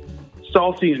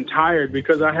salty and tired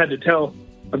because I had to tell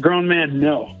a grown man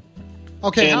no.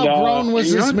 Okay, and, how grown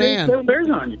was this man? There's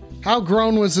on you. How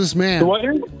grown was this man? What?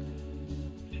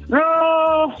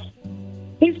 No,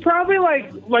 he's probably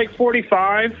like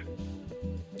 45.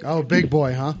 Oh, big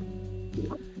boy, huh?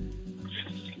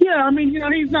 Yeah, I mean,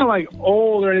 he's not like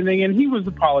old or anything, and he was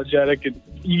apologetic and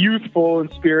youthful in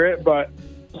spirit, but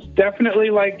definitely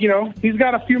like, he's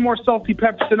got a few more salty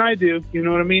peps than I do. You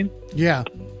know what I mean? Yeah.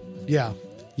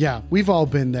 We've all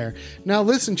been there. Now,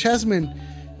 listen,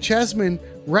 Chesman,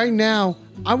 right now,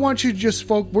 I want you to just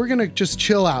we're going to just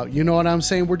chill out. You know what I'm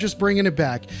saying? We're just bringing it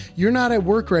back. You're not at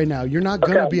work right now. You're not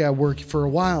going to be at work for a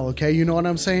while, okay? You know what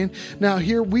I'm saying? Now,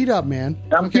 here, weed up, man.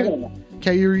 I'm okay? feeling it.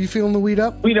 Okay, you feeling the weed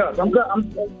up? Weed up.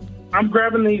 I'm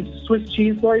grabbing these Swiss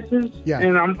cheese slices,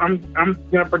 and I'm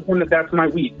going to pretend that that's my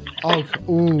wheat. Oh,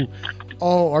 ooh.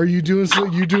 Oh, are you doing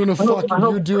you're doing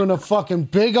a fucking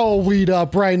big old weed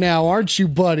up right now, aren't you,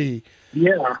 buddy?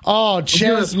 Yeah. Oh,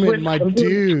 Chesman, my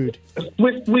dude.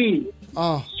 Swiss weed.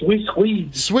 Oh. Swiss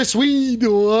weed. Swiss weed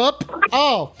up.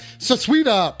 Oh, so sweet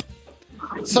up.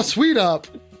 So sweet up.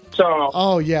 So.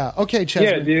 Oh yeah. Okay,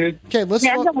 Chesman. Yeah, dude. Okay, let's.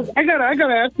 Yeah, I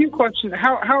gotta ask you a question.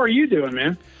 How are you doing,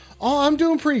 man? Oh, I'm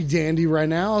doing pretty dandy right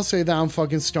now. I'll say that I'm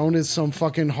fucking stoned as some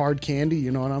fucking hard candy.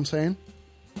 You know what I'm saying?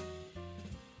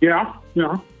 Yeah.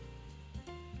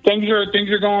 things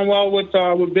are going well with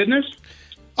business.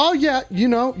 Oh yeah, you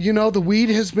know, the weed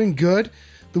has been good.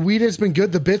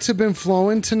 The bits have been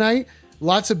flowing tonight.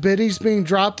 Lots of biddies being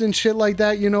dropped and shit like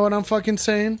that. You know what I'm fucking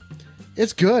saying?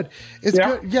 It's good. It's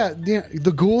good. Yeah,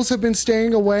 the ghouls have been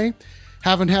staying away.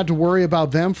 Haven't had to worry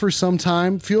about them for some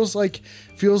time. Feels like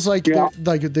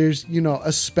there's, you know,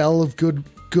 a spell of good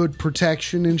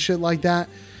protection and shit like that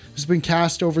has been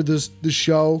cast over the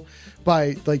show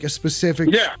by like a specific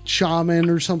shaman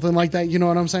or something like that. You know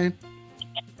what I'm saying?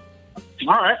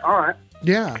 All right.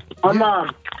 Yeah. Can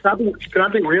I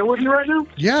be real with you right now?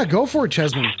 Yeah, go for it,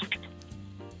 Chesman.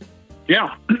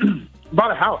 Yeah.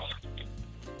 Bought a house.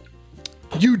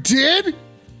 You did?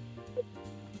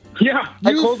 Yeah.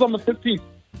 I closed on the 15th.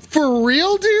 For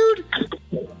real, dude?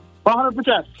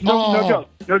 100%.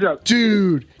 No joke.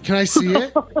 Dude, can I see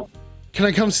it? Can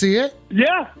I come see it?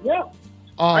 Yeah.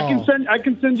 Oh. I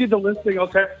can send you the listing. I'll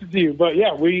text it to you. But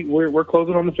yeah, we're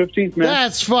closing on the 15th, man.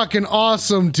 That's fucking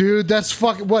awesome, dude. That's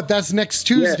fucking what? That's next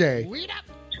Tuesday.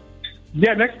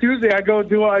 Yeah, next Tuesday I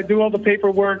do all the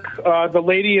paperwork. The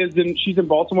lady she's in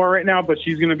Baltimore right now, but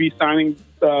she's going to be signing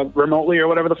remotely or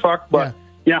whatever the fuck. But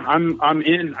yeah, I'm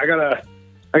in. I got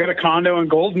a condo in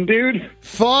Golden, dude.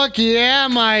 Fuck yeah,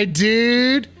 my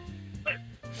dude.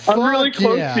 I'm really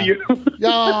close to you.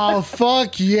 Oh,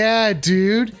 fuck yeah,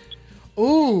 dude.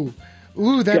 Ooh,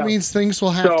 that means things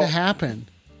will have to happen.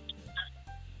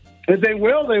 They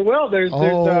will. There's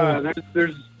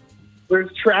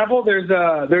travel.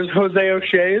 There's Jose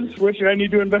O'Shea's, which I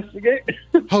need to investigate.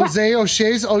 Jose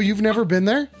O'Shea's? Oh, you've never been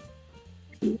there?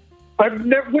 I've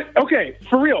never. Okay,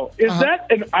 for real. Is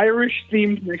that an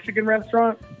Irish-themed Mexican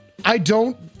restaurant? I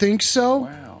don't think so.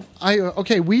 Wow.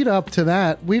 Okay, weed up to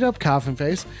that. Weed up, Coffin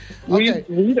Face. Okay.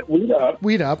 Weed up.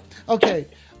 Weed up. Okay.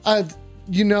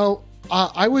 You know,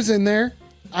 I was in there.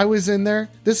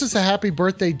 This is a happy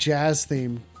birthday jazz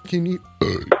theme. Can you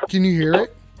hear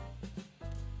it?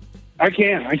 I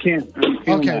can.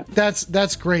 Okay,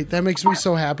 that's great. That makes me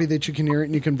so happy that you can hear it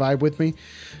and you can vibe with me.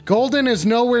 Golden is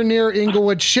nowhere near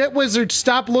Inglewood. Shit Wizard,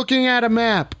 stop looking at a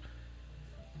map.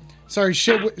 Sorry,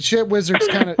 shit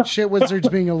Wizard's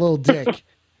being a little dick.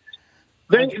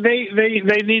 They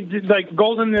need to, like,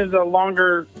 Golden is a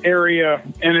longer area,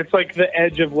 and it's like the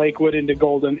edge of Lakewood into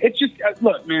Golden. It's just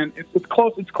look, man, it's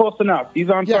close. It's close enough. He's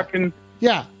on fucking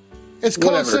It's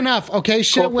close whatever. Enough. Okay,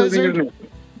 shit Wizard.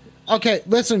 Okay,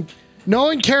 listen. No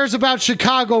one cares about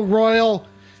Chicago, Royal.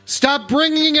 Stop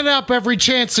bringing it up every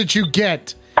chance that you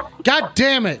get. God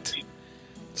damn it.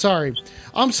 Sorry.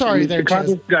 I'm sorry there,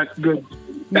 Chicago's got good.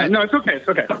 No, it's okay. It's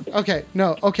okay. Okay,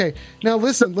 no, okay. Now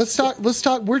listen, let's talk.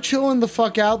 We're chilling the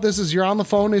fuck out. This is You're on the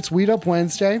Phone. It's Weed Up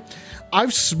Wednesday.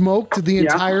 I've smoked the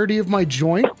entirety of my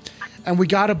joint, and we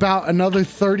got about another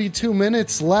 32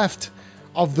 minutes left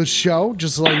of the show.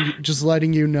 Just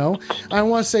letting you know. I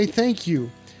want to say thank you,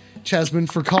 Chesman,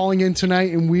 for calling in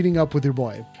tonight and weeding up with your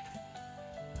boy.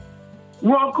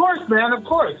 Well, of course, man, of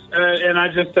course. And I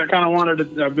kind of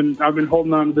wanted to. I've been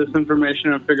holding on to this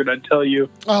information. I figured I'd tell you.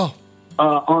 Oh.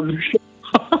 On the show.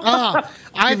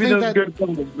 I think those good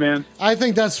things, man. I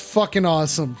think that's fucking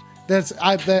awesome. This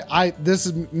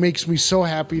makes me so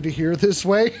happy to hear this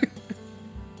way.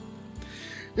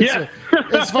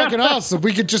 It's fucking awesome.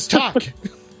 We could just talk.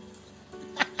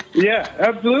 Yeah,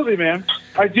 absolutely, man.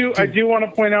 I do want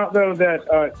to point out though that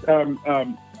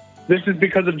this is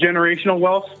because of generational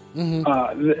wealth.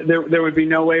 Mm-hmm. There would be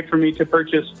no way for me to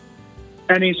purchase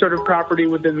any sort of property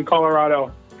within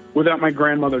Colorado without my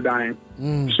grandmother dying.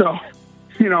 So,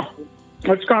 you know,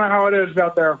 that's kind of how it is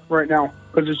out there right now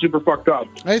because it's super fucked up.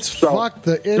 It's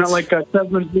not like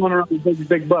Chesman's going around with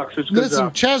big bucks. It's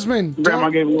listen, Chesman,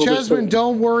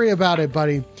 don't worry about it,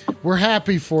 buddy. We're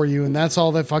happy for you, and that's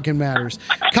all that fucking matters.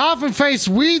 Coffin Face,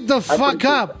 weed the fuck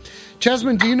up.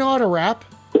 Chesman, do you know how to rap?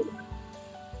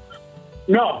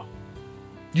 No.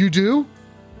 You do?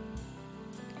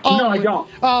 No, I don't.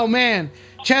 Oh, man.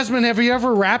 Chesman, have you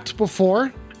ever rapped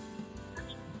before?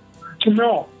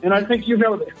 No, and I think you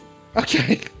know this.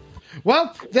 Okay.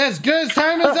 Well, that's good as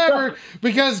time as ever,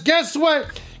 because guess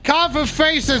what? Coffin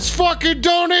Face has fucking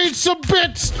donated some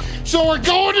bits, so we're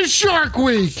going to Shark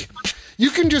Week.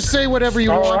 You can just say whatever you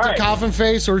want to Coffin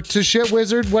Face or to Shit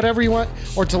Wizard, whatever you want,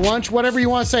 or to Lunch, whatever you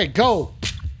want to say. Go.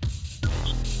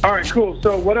 All right, cool.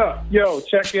 So what up? Yo,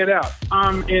 check it out.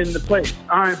 I'm in the place.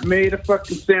 I've made a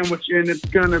fucking sandwich, and it's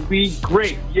going to be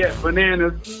great. Yeah,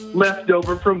 bananas left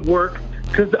over from work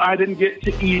because I didn't get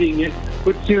to eating it,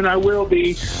 but soon I will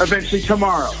be eventually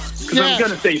tomorrow because I'm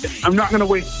going to save it. I'm not going to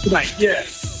wait tonight. Yeah.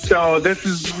 So this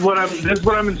is what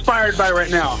I'm inspired by right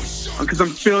now because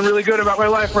I'm feeling really good about my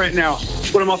life right now.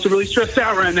 but I'm also really stressed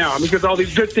out right now because all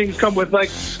these good things come with, like,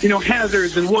 you know,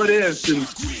 hazards and what ifs and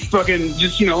fucking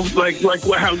just, you know, like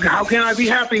how can I be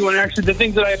happy when actually the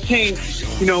things that I obtain,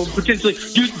 you know, potentially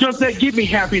does that give me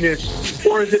happiness,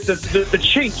 or is it the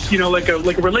chase, you know, like a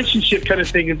relationship kind of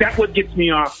thing? Is that what gets me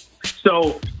off?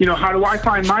 So, you know, how do I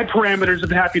find my parameters of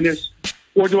happiness,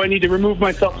 or do I need to remove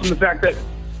myself from the fact that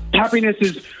happiness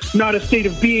is not a state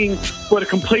of being, but a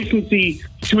complacency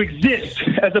to exist,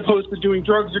 as opposed to doing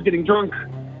drugs or getting drunk?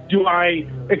 Do I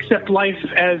accept life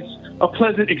as a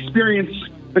pleasant experience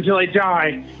until I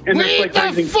die? And that's like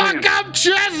Lead the fuck up,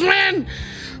 Chessman!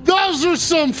 Those are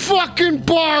some fucking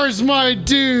bars, my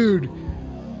dude.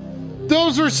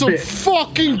 Those are some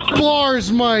fucking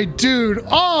bars, my dude.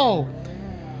 Oh,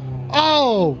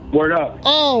 word up.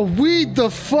 Oh, weed the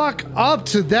fuck up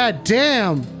to that.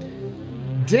 Damn,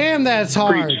 that's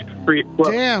hard. Preach.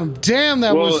 Well, damn,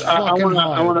 that was fucking hard.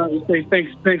 I want to say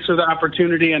thanks for the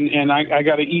opportunity, and I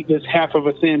got to eat this half of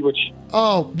a sandwich.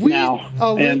 Now.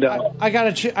 And I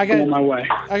gotta on my way.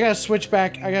 I gotta switch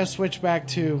back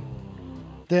to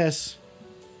this.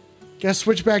 Gotta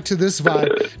switch back to this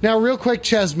vibe. Now, real quick,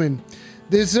 Chessman,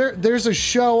 there's a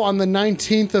show on the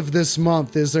 19th of this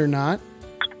month, is there not?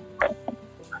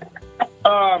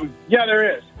 Yeah,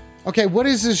 there is. Okay, what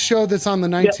is this show that's on the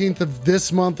 19th of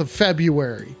this month of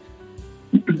February?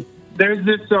 There's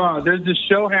this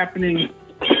show happening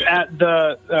at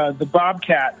the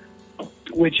Bobcat,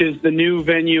 which is the new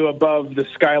venue above the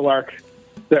Skylark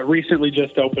that recently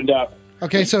just opened up.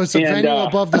 Okay, so it's a venue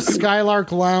above the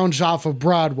Skylark Lounge off of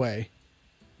Broadway.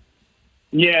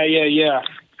 Yeah.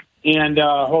 And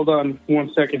hold on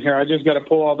one second here. I just got to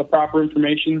pull all the proper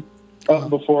information up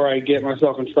before I get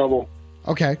myself in trouble.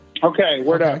 Okay,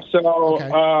 word up. So,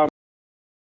 okay.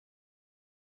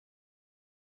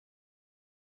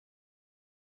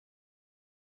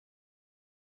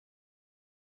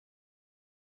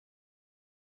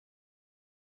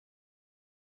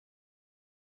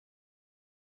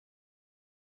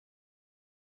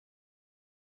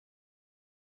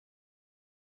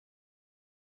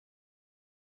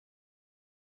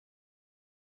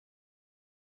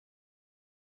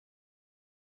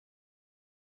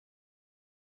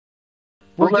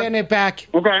 We're getting it back.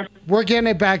 Okay. We're getting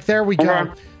it back. There we go.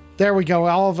 Okay. There we go.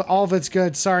 All of it's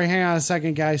good. Sorry, hang on a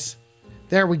second, guys.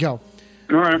 There we go.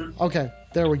 All right. Okay.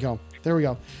 There we go.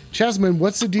 Chessman,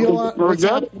 what's the deal?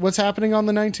 What's happening on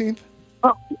the 19th?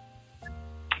 Oh.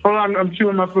 Hold on. I'm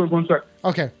chewing my food. 1 sec.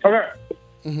 Okay.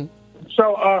 Mm-hmm.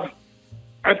 So,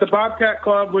 at the Bobcat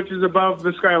Club, which is above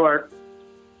the Skylark,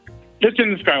 it's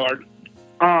in the Skylark.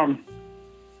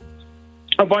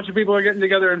 A bunch of people are getting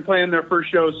together and playing their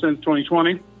first show since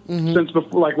 2020, since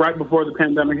before, right before the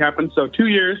pandemic happened. So 2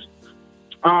 years.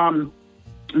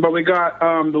 But we got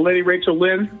the lady Rachel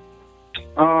Lynn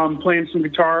playing some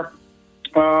guitar,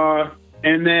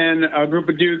 and then a group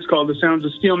of dudes called the Sounds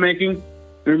of Steel Making.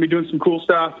 They're gonna be doing some cool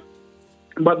stuff.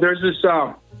 But there's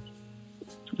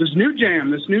this new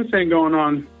jam, this new thing going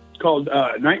on called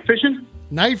night fishing.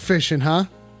 Night fishing, huh?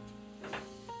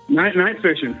 Night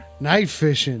fishing. Night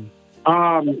fishing.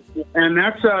 And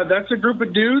that's a group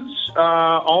of dudes,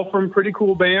 all from pretty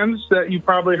cool bands that you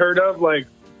probably heard of, like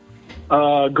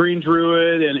Green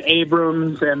Druid and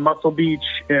Abrams and Muscle Beach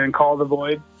and Call the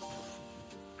Void.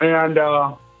 And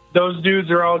those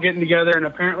dudes are all getting together, and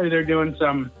apparently they're doing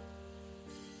some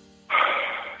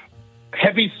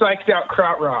heavy psyched out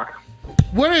krautrock.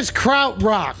 What is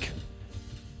krautrock?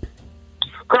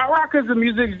 Krautrock is a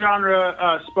music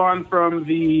genre spawned from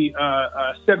the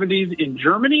 70s in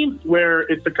Germany, where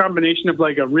it's a combination of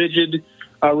like a rigid,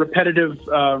 repetitive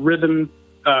rhythm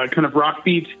kind of rock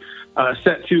beat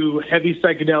set to heavy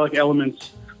psychedelic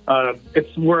elements.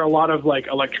 It's where a lot of like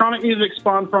electronic music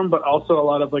spawned from, but also a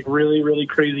lot of like really, really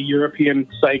crazy European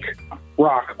psych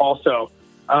rock also.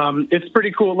 It's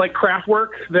pretty cool. Like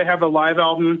Kraftwerk, they have a live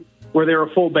album where they're a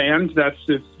full band.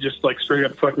 It's just like straight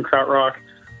up fucking krautrock.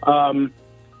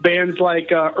 Bands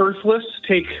like Earthless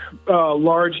take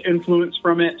large influence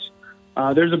from it.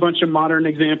 There's a bunch of modern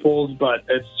examples, but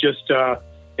it's just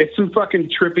it's some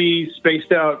fucking trippy,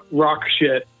 spaced out rock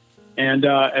shit, and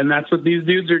that's what these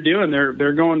dudes are doing.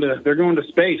 They're going to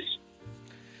space.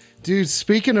 Dude,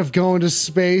 speaking of going to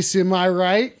space, am I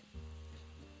right?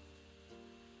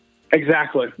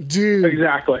 Exactly. Dude.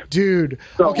 Exactly. Dude.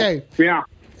 So, okay. Yeah.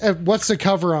 What's the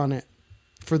cover on it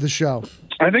for the show?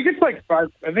 I think it's like $5.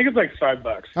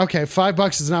 Okay,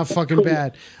 $5 is not fucking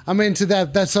bad. I'm into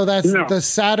that. That's the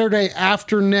Saturday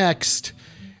after next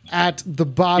at the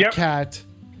Bobcat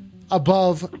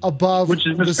above which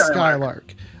is the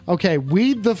Skylark. Okay,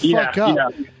 weed the fuck up. Yeah.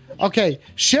 Okay,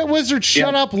 Shit Wizard,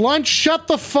 shut up. Lunch, shut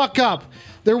the fuck up.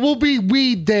 There will be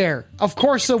weed there. Of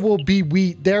course there will be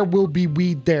weed. There will be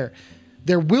weed there.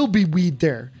 There will be weed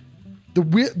there.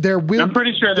 I'm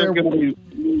pretty sure there's going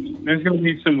to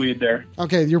be some weed there.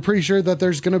 Okay, you're pretty sure that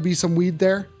there's going to be some weed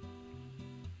there?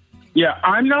 Yeah,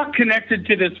 I'm not connected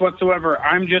to this whatsoever.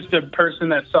 I'm just a person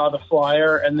that saw the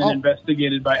flyer and then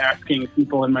investigated by asking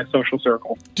people in my social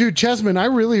circle. Dude, Chessman, I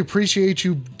really appreciate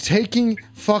you taking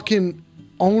fucking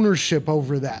ownership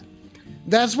over that.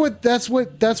 That's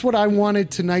what I wanted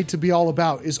tonight to be all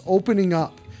about, is opening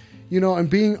up, and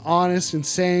being honest and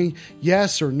saying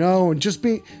yes or no and just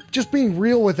being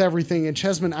real with everything. And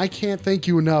Chessman, I can't thank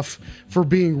you enough for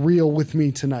being real with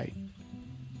me tonight.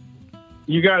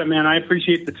 You got it, man. I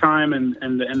appreciate the time and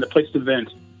the place to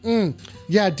vent.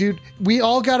 Yeah, dude. We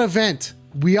all got to vent.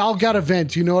 We all got to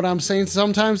vent. You know what I'm saying?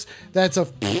 Sometimes that's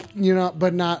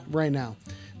but not right now.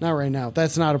 Not right now.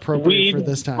 That's not appropriate for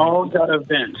this time. We all got to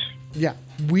vent. Yeah.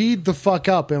 Weed the fuck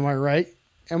up. Am I right?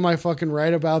 Am I fucking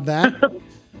right about that?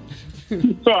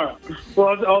 Sorry.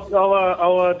 Well,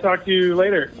 I'll talk to you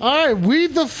later. All right.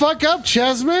 Weed the fuck up,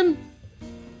 Chessman.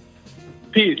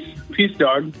 Peace. Peace,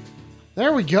 dog.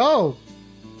 There we go.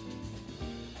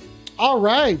 All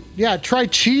right. Yeah, try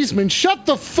Cheeseman. Shut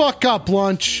the fuck up,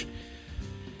 Lunch.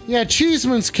 Yeah,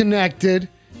 Cheeseman's connected.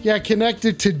 Yeah,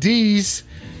 connected to D's.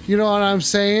 You know what I'm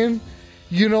saying?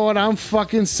 You know what I'm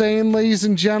fucking saying, ladies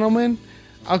and gentlemen?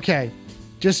 Okay.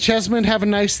 Does Chessman have a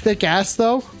nice thick ass,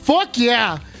 though? Fuck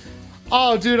yeah.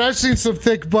 Oh, dude, I've seen some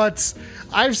thick butts.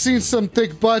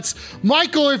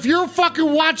 Michael, if you're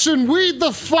fucking watching, weed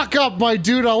the fuck up, my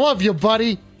dude. I love you,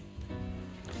 buddy.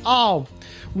 Oh,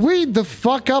 weed the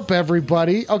fuck up,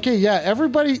 everybody. Okay, yeah,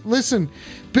 everybody, listen.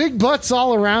 Big butts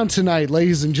all around tonight,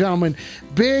 ladies and gentlemen.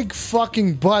 Big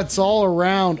fucking butts all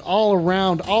around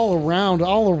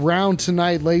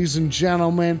tonight, ladies and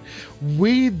gentlemen.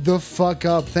 Weed the fuck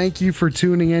up. Thank you for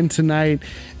tuning in tonight.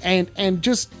 And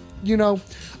just,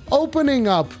 opening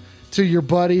up to your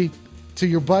buddy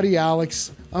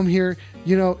Alex. I'm here.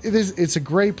 It's a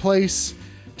great place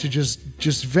to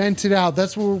just vent it out.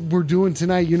 That's what we're doing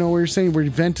tonight. You know what you're saying? We're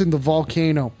venting the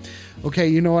volcano. Okay,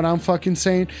 you know what I'm fucking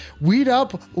saying? Weed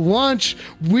up Lunch,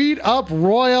 weed up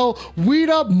Royal, weed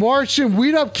up Martian,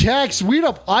 weed up Kex, weed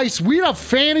up Ice, weed up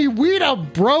Fanny, weed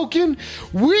up Broken,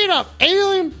 weed up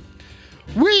Alien,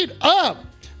 weed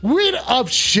up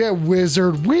Shit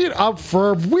Wizard, weed up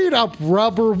Ferb, weed up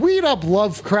Rubber, weed up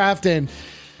Lovecraft, and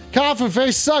Coffin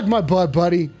Face. Suck my butt,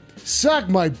 buddy. Suck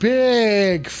my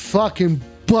big fucking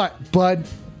butt, bud.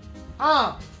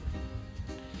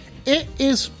 It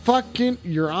is fucking,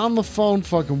 you're on the phone,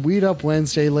 fucking Weed Up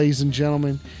Wednesday, ladies and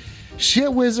gentlemen.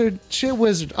 Shit Wizard.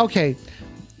 Okay.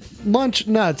 Lunch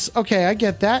Nuts. Okay, I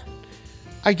get that.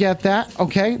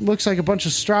 Okay. Looks like a bunch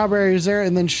of strawberries there.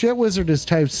 And then Shit Wizard has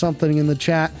typed something in the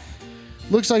chat.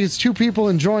 Looks like it's two people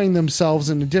enjoying themselves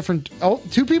in a different,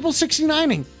 two people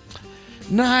 69ing.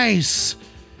 Nice.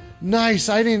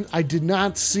 I did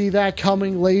not see that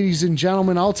coming, ladies and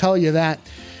gentlemen. I'll tell you that,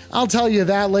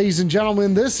 ladies and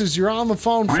gentlemen. This is your on the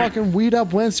phone fucking Weed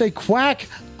Up Wednesday. Quack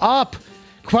up,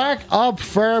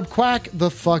 Ferb. Quack the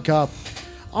fuck up.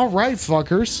 All right,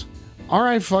 fuckers.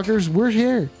 We're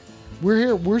here.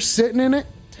 We're sitting in it.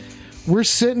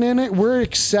 We're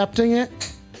accepting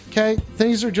it. Okay.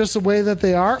 Things are just the way that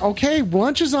they are. Okay.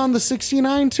 Lunch is on the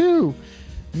 69 too.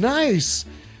 Nice.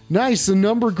 The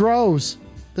number grows.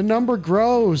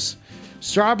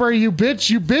 Strawberry, you bitch,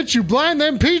 you blind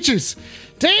them peaches.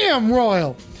 Damn,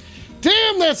 Royal.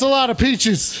 Damn, that's a lot of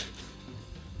peaches.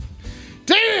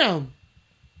 Damn,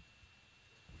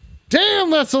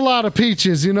 that's a lot of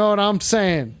peaches. You know what I'm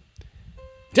saying?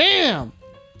 Damn.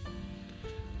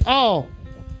 Oh,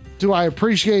 do I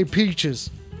appreciate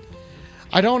peaches?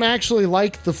 I don't actually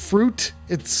like the fruit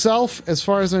itself, as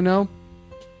far as I know.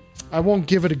 I won't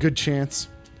give it a good chance.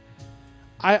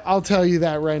 I'll tell you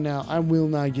that right now. I will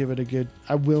not give it a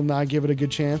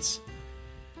good chance.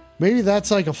 Maybe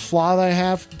that's like a flaw that I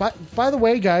have. By the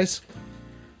way, guys,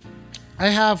 I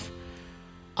have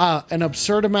an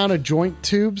absurd amount of joint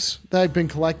tubes that I've been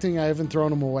collecting. I haven't thrown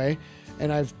them away,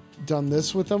 and I've done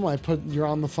this with them. I put your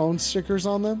on the phone stickers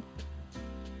on them.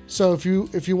 So if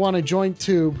you want a joint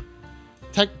tube,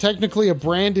 technically a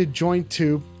branded joint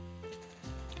tube,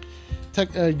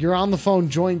 your on the phone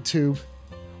joint tube,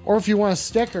 or if you want a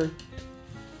sticker.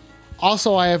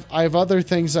 Also, I have other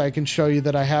things that I can show you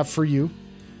that I have for you.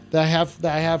 That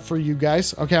I have for you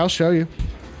guys. Okay, I'll show you.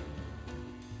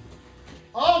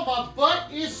 Oh, my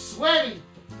butt is sweaty.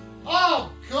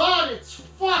 Oh, God, it's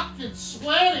fucking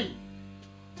sweaty.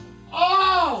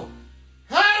 Oh,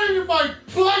 how did my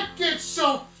butt get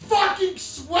so fucking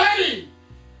sweaty?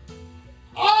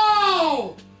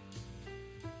 Oh!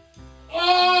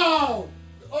 Oh!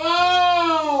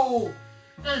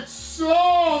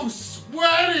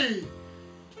 sweaty.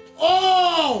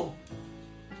 Oh,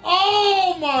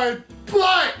 my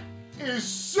butt is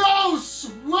so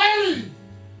sweaty.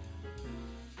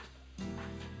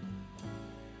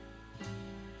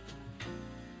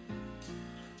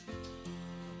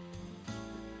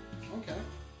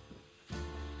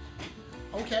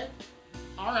 Okay.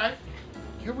 All right.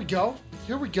 Here we go.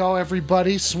 Here we go,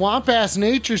 everybody. Swamp Ass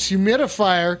Nature's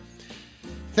Humidifier.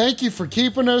 Thank you for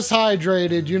keeping us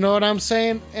hydrated. You know what I'm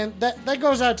saying? And that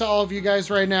goes out to all of you guys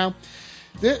right now.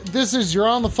 This is You're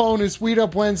on the Phone. It's Weed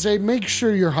Up Wednesday. Make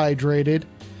sure you're hydrated.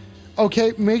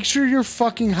 Okay? Make sure you're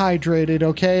fucking hydrated.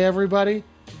 Okay, everybody?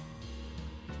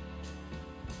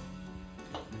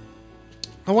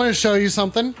 I want to show you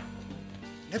something.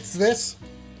 It's this.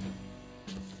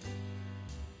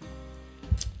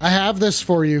 I have this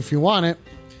for you if you want it.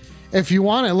 If you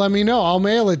want it, let me know. I'll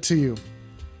mail it to you.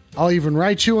 I'll even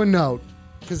write you a note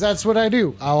because that's what I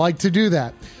do. I like to do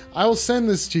that. I will send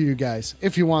this to you guys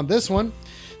if you want this one.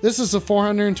 This is the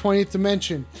 420th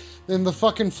dimension. Then the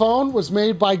fucking phone was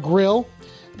made by Grill.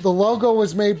 The logo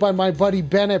was made by my buddy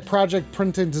Ben at Project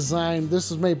Print and Design.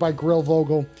 This was made by Grill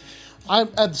Vogel.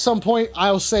 At some point,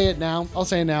 I'll say it now. I'll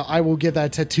say it now. I will get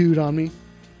that tattooed on me.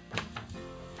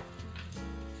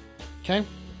 Okay?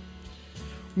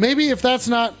 Maybe if that's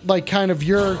not like kind of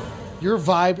your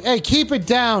vibe. Hey, keep it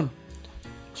down.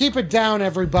 Keep it down,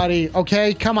 everybody.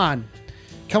 Okay? Come on.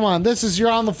 Come on. This is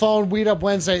You're on the Phone, Weed Up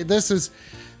Wednesday. This is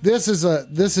the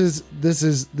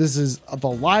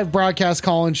live broadcast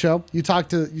call-in show. You talk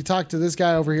to this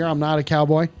guy over here. I'm not a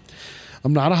cowboy.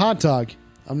 I'm not a hot dog.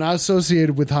 I'm not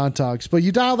associated with hot dogs. But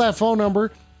you dial that phone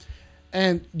number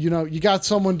and you got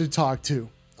someone to talk to.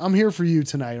 I'm here for you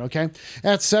tonight, okay?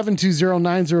 At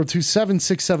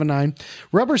 720-902-7679.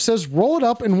 Rubber says, roll it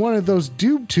up in one of those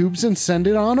doob tubes and send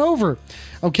it on over.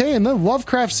 Okay, and then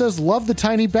Lovecraft says, love the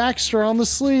tiny Baxter on the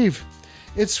sleeve.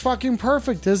 It's fucking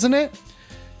perfect, isn't it?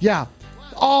 Yeah.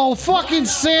 Oh, fucking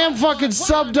Sam fucking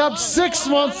subbed up 6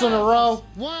 months in a row.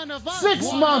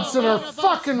 6 months in a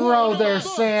fucking row there,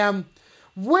 Sam.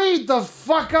 Weed the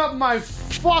fuck up, my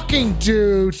fucking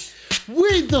dude.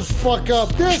 Weed the fuck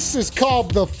up. This is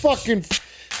called the fucking...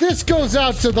 This goes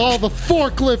out to all the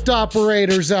forklift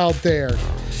operators out there.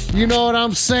 You know what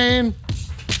I'm saying?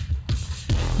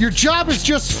 Your job is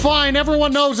just fine.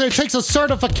 Everyone knows it takes a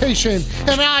certification.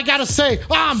 And now I gotta say,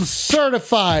 I'm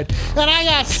certified. And I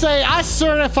gotta say, I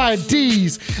certified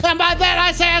D's. And by that,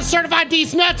 I say I certified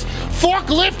D's nuts.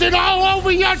 Forklifted all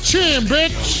over your chin,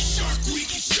 bitch.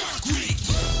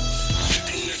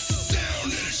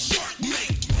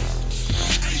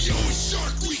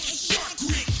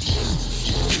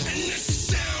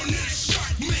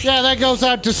 Yeah, that goes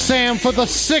out to Sam for the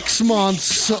 6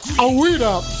 months. A weed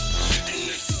up.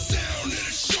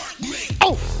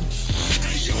 Oh!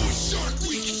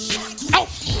 Oh!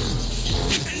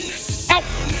 Oh!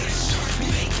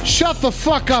 Shut the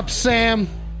fuck up, Sam.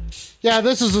 Yeah,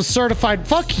 this is a certified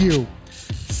fuck you.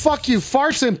 Fuck you,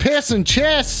 farts and piss and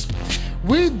chiss.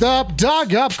 Weed up,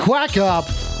 dog up, quack up.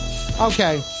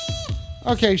 Okay.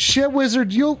 Okay, shit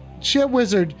wizard, shit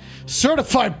wizard.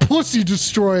 Certified pussy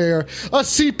destroyer. A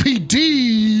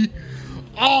CPD.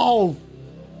 Oh.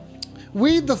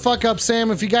 Weed the fuck up, Sam.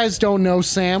 If you guys don't know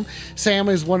Sam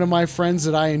is one of my friends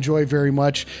that I enjoy very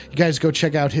much. You guys go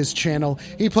check out his channel.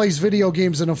 He plays video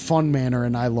games in a fun manner,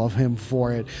 and I love him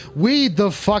for it. Weed the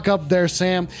fuck up there,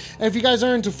 Sam. And if you guys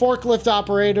are into forklift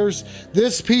operators,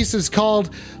 this piece is called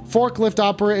Forklift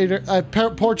Operator, a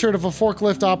portrait of a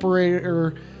forklift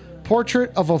operator.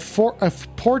 Portrait of a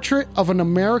portrait of an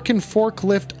American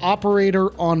forklift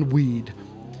operator on weed.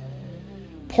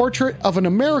 Portrait of an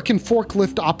American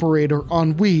forklift operator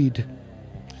on weed.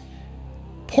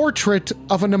 Portrait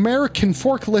of an American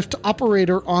forklift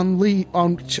operator on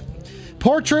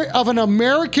portrait of an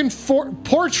American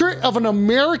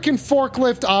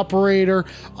forklift operator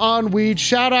on weed.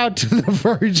 Shout out to the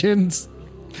virgins.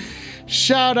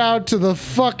 Shout out to the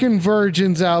fucking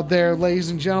virgins out there, ladies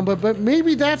and gentlemen. But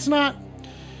maybe that's not,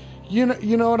 you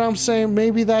know what I'm saying?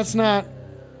 Maybe that's not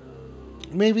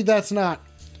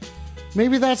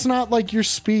like your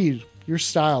speed, your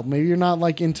style. Maybe you're not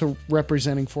like into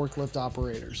representing forklift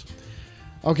operators.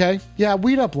 Okay? Yeah,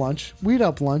 weed up lunch.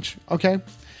 Okay?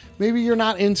 Maybe you're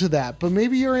not into that, but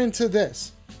maybe you're into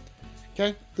this.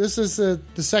 Okay? This is the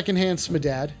secondhand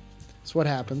Smidad. That's what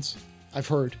happens. I've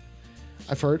heard.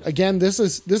 Again, this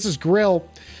is Grill.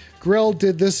 Grill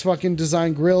did this fucking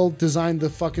design. Grill designed the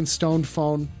fucking stone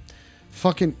phone.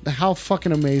 How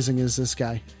fucking amazing is this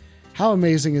guy? How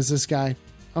amazing is this guy?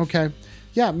 Okay.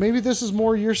 Yeah, maybe this is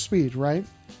more your speed, right?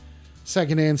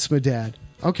 Secondhand Smidad.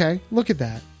 Okay, look at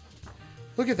that.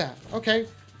 Okay.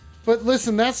 But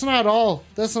listen, that's not all.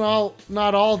 That's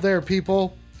not all there,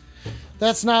 people.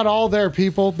 That's not all there,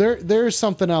 people. There's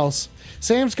something else.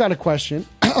 Sam's got a question.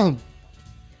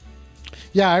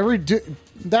 Yeah,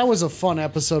 that was a fun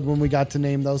episode when we got to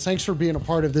name those. Thanks for being a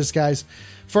part of this, guys.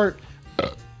 For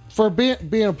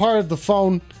being a part of the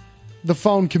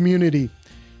phone community.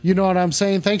 You know what I'm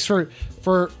saying? Thanks for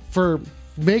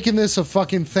making this a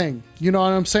fucking thing. You know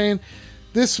what I'm saying?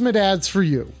 This Medad's for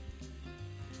you.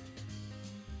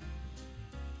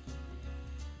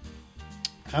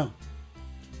 Oh.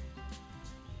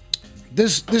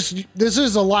 This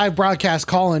is a live broadcast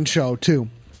call-in show too.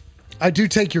 I do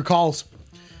take your calls,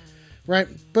 right?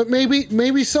 But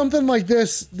maybe something like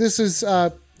this. This is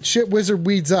Shit Wizard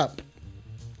Weeds Up.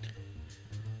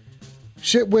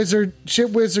 Shit Wizard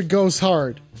goes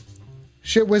hard.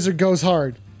 Shit Wizard goes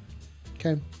hard.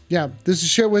 Okay, yeah, this is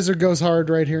Shit Wizard goes hard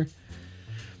right here.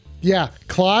 Yeah,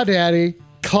 Claw Daddy,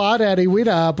 weed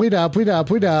up.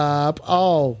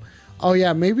 Oh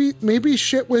yeah, maybe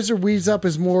Shit Wizard Weeds Up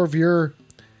is more of your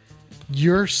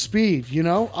speed, you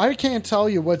know? I can't tell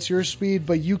you what's your speed,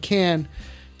 but you can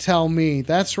tell me.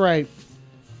 That's right.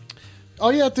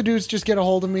 All you have to do is just get a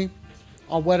hold of me.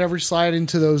 I'll whatever slide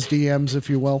into those DMs, if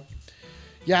you will.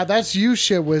 Yeah, that's you,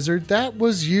 Shit Wizard. That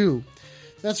was you.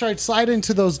 That's right. Slide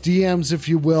into those DMs, if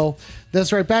you will.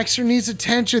 That's right. Baxter needs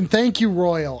attention. Thank you,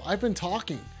 Royal. I've been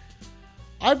talking.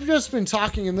 I've just been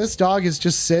talking, and this dog is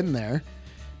just sitting there.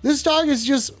 This dog is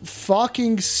just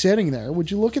fucking sitting there.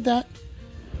 Would you look at that?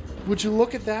 Would you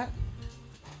look at that?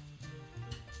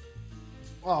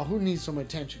 Oh, who needs some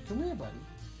attention? Come here, buddy.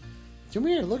 Come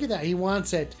here. Look at that. He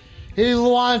wants it. He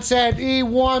wants it. He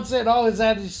wants it. Oh, is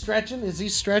that he stretching? Is he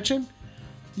stretching?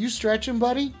 You stretching,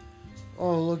 buddy?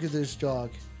 Oh, look at this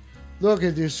dog. Look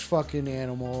at this fucking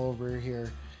animal over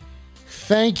here.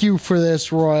 Thank you for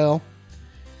this, Royal.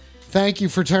 Thank you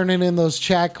for turning in those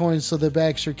chat coins so that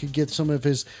Baxter could get some of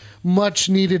his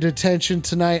much-needed attention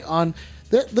tonight on...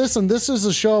 Listen, this is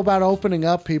a show about opening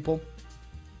up, people.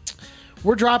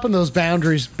 We're dropping those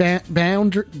boundaries.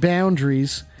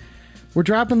 Boundaries. We're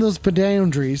dropping those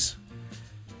boundaries.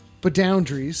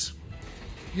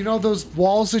 You know those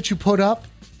walls that you put up?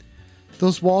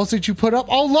 Those walls that you put up?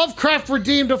 Oh, Lovecraft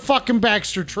redeemed a fucking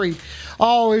Baxter treat.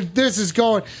 Oh, this is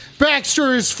going...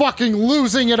 Baxter is fucking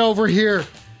losing it over here.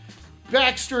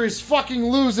 Baxter is fucking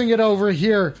losing it over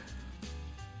here.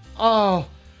 Oh,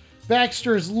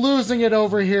 Baxter is losing it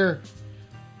over here.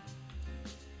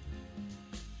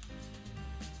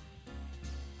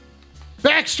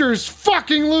 Baxter is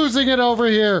fucking losing it over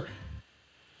here.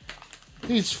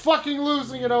 He's fucking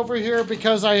losing it over here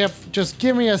because I have... Just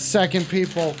give me a second,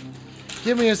 people.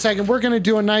 Give me a second. We're going to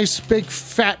do a nice big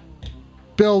fat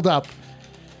build-up.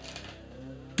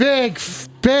 Big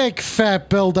fat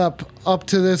build-up up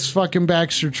to this fucking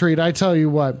Baxter treat. I tell you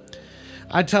what.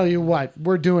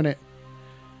 We're doing it.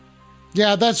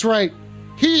 Yeah, that's right.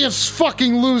 He is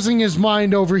fucking losing his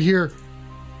mind over here.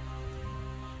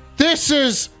 This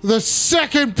is the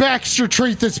second Baxter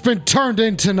treat that's been turned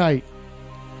in tonight.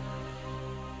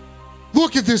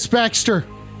 Look at this, Baxter.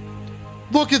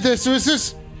 Look at this.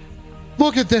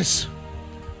 Look at this.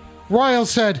 Royal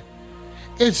said,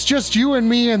 it's just you and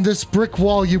me and this brick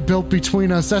wall you built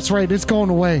between us. That's right, it's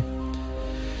going away.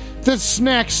 This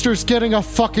snackster's getting a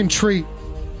fucking treat.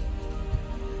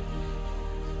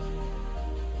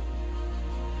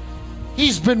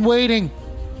 He's been waiting.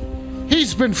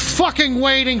 He's been fucking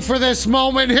waiting for this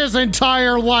moment his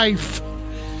entire life.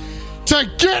 To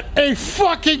get a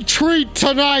fucking treat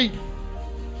tonight.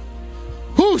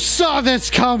 Who saw this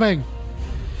coming?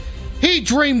 He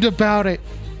dreamed about it.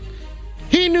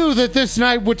 He knew that this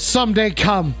night would someday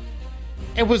come.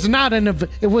 It was not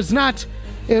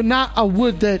a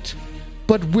would that,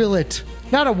 but will it.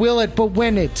 Not a will it, but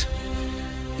when it.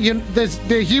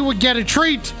 He would get a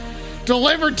treat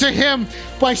delivered to him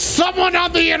by someone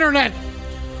on the internet.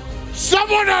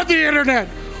 Someone on the internet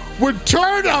would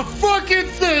turn a fucking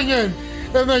thing in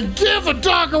and then give a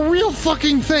dog a real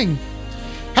fucking thing.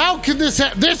 How can this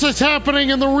this is happening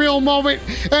in the real moment,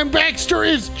 and Baxter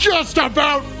is just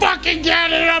about fucking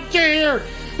getting up to here.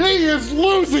 He is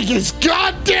losing his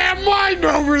goddamn mind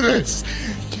over this.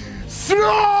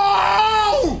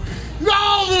 No!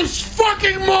 No, this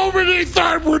fucking moment he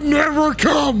thought would never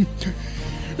come.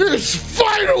 It's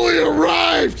finally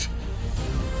arrived.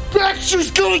 Baxter's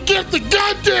gonna get the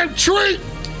goddamn treat,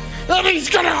 and he's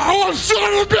gonna... Oh,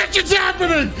 son of a bitch, it's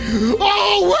happening!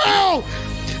 Oh, well!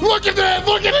 Look at that!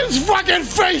 Look at his fucking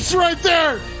face right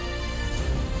there!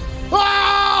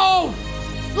 Oh!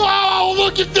 Oh,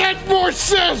 look at that! More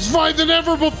satisfied than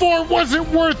ever before! Was it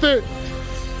worth it?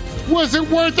 Was it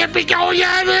worth it? Oh,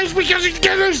 yeah, it is, because he's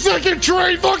getting a second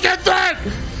trade. Look at that.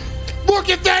 Look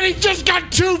at that. He just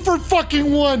got 2 for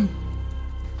fucking 1.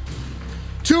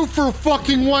 2 for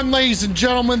fucking 1, ladies and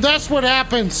gentlemen. That's what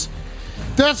happens.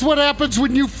 That's what happens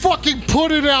when you fucking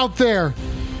put it out there.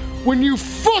 When you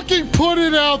fucking put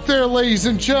it out there, ladies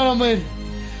and gentlemen,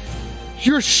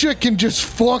 your shit can just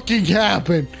fucking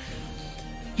happen.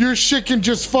 Your shit can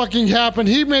just fucking happen.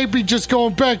 He may be just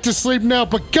going back to sleep now,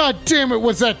 but god damn it,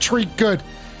 was that treat good.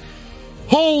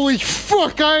 Holy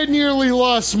fuck, I nearly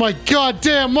lost my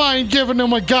goddamn mind giving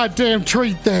him a goddamn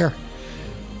treat there.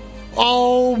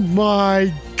 Oh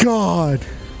my god.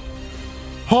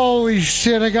 Holy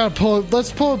shit, I gotta pull it.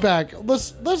 Let's pull it back.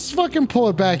 Let's fucking pull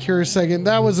it back here a second.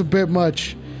 That was a bit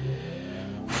much.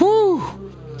 Whew.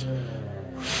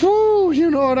 Whew,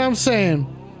 you know what I'm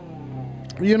saying.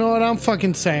 You know what I'm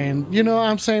fucking saying. You know what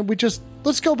I'm saying.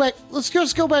 Let's go back. Let's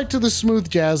just go back to the smooth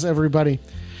jazz, everybody.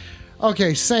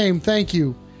 Okay, same. Thank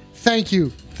you. Thank you.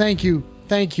 Thank you.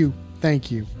 Thank you.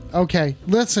 Thank you. Okay,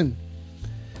 listen.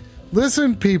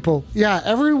 Listen, people. Yeah,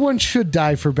 everyone should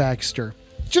die for Baxter.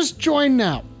 Just join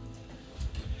now.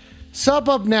 Sub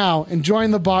up now and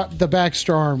join the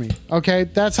Baxter Army. Okay,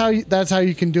 that's how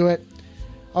you can do it.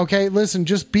 Okay, listen,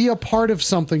 just be a part of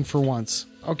something for once.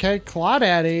 Okay,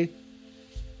 Claudaddy.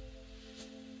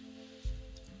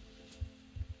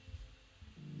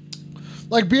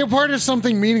 Like, be a part of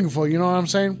something meaningful, you know what I'm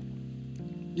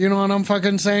saying? You know what I'm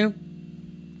fucking saying?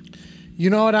 Do you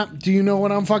know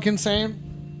what I'm fucking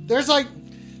saying? There's like,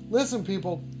 listen,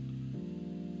 people.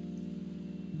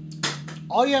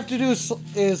 All you have to do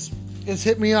is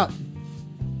hit me up.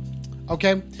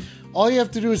 Okay? All you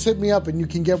have to do is hit me up and you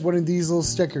can get one of these little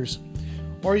stickers.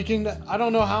 Or you can, I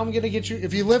don't know how I'm going to get you.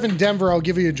 If you live in Denver, I'll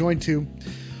give you a joint too.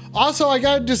 Also, I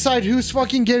got to decide who's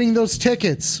fucking getting those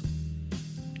tickets.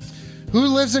 Who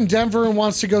lives in Denver and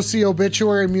wants to go see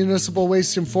Obituary, Municipal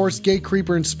Waste and Force, Gate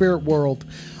Creeper, and Spirit World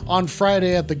on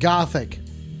Friday at the Gothic?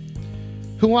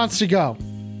 Who wants to go?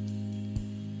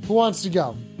 Who wants to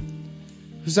go?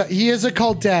 He is a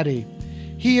cult daddy.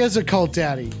 He is a cult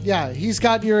daddy. Yeah, he's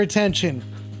got your attention.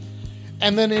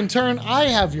 And then in turn, I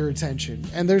have your attention.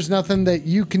 And there's nothing that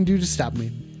you can do to stop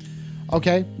me.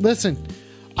 Okay? Listen,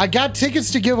 I got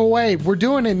tickets to give away. We're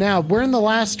doing it now. We're in the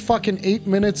last fucking 8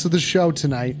 minutes of the show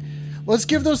tonight. Let's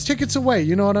give those tickets away.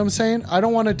 You know what I'm saying? I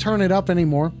don't want to turn it up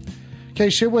anymore.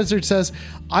 Okay, Shit Wizard says,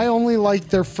 I only like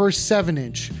their first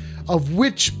 7-inch. Of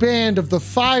which band of the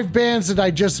 5 bands that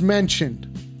I just mentioned?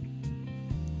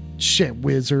 Shit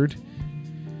Wizard.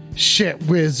 Shit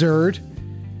Wizard.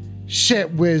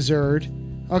 Shit Wizard.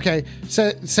 Okay,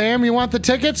 Sam, you want the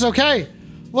tickets? Okay.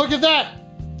 Look at that.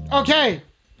 Okay.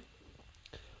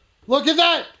 Look at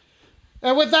that.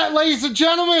 And with that, ladies and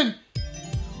gentlemen,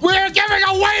 we're giving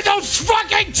away those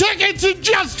fucking tickets. It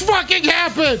just fucking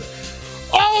happened.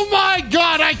 Oh my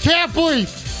god, I can't believe.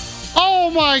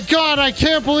 Oh my god, I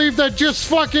can't believe that just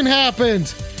fucking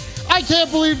happened. I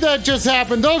can't believe that just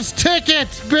happened. Those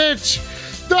tickets, bitch.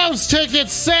 Those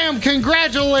tickets, Sam,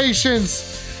 congratulations.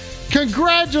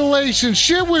 Congratulations.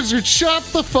 Shit Wizard, shut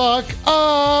the fuck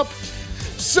up.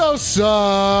 So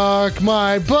suck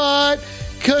my butt.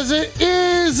 Cause it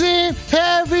isn't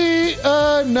heavy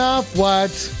enough.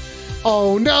 What?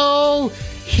 Oh no.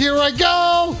 Here I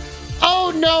go.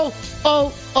 Oh no.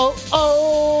 Oh, oh,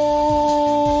 oh.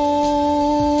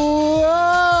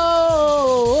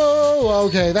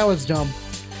 Okay, that was dumb.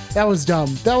 That was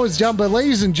dumb. That was dumb. But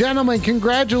ladies and gentlemen,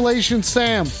 congratulations,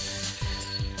 Sam.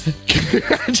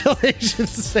 Congratulations,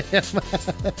 Sam.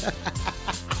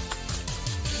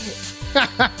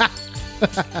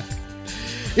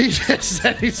 He just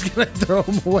said he's gonna throw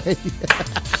him away.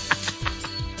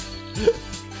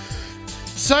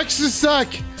 Sucks to suck.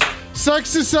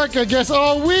 Sucks to suck, I guess.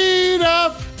 Oh, weed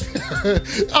up.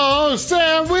 Oh,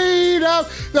 Sam, weed up.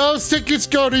 Those tickets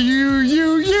go to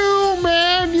you,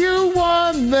 man. You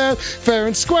won them fair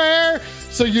and square.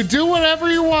 So you do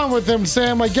whatever you want with them,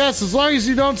 Sam, I guess, as long as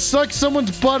you don't suck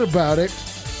someone's butt about it.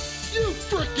 You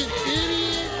freaking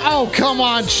idiot. Oh, come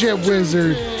on, Shit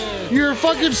Wizard. You're a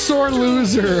fucking sore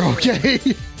loser, okay?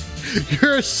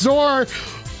 You're a sore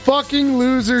fucking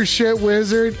loser, Shit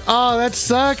Wizard. Oh, that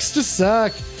sucks to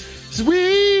suck.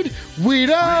 Weed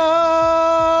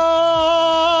up.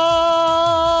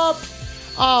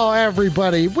 Oh,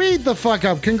 everybody, weed the fuck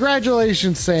up.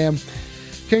 Congratulations, Sam.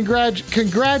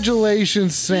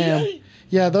 Congratulations, Sam.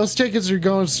 Yeah, those tickets are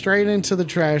going straight into the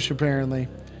trash, apparently.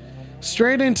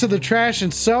 Straight into the trash,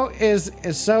 and so is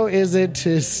it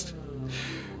just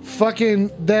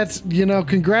fucking, that's, you know,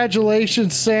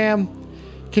 congratulations, Sam.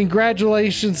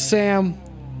 Congratulations, Sam,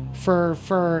 for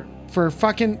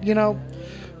fucking, you know,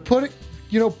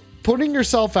 putting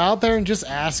yourself out there and just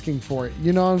asking for it.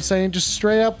 You know what I'm saying? Just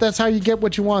straight up, that's how you get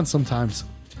what you want sometimes.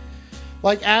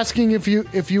 Like asking if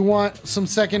you want some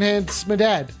secondhand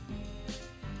Smedad.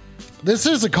 This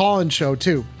is a call-in show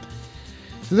too.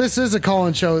 This is a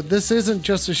call-in show. This isn't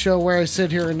just a show where I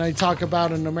sit here and I talk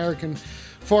about an American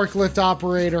forklift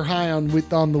operator high on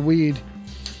the weed.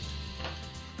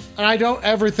 And I don't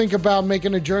ever think about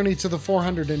making a journey to the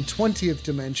 420th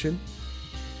dimension.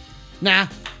 Nah.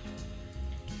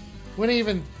 Wouldn't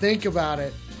even think about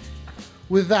it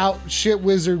without Shit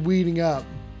Wizard weeding up.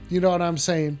 You know what I'm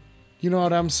saying? You know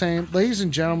what I'm saying? Ladies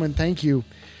and gentlemen, thank you.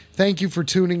 Thank you for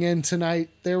tuning in tonight.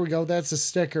 There we go. That's a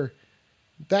sticker.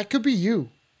 That could be you.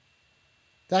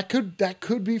 That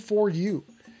could be for you.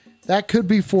 That could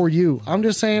be for you. I'm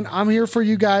just saying, I'm here for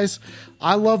you guys.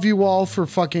 I love you all for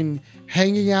fucking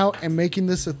hanging out and making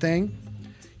this a thing.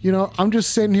 You know, I'm just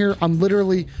sitting here. I'm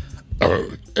literally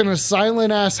in a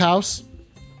silent ass house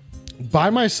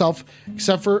by myself,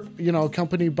 except for, you know,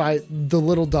 accompanied by the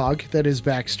little dog that is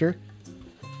Baxter.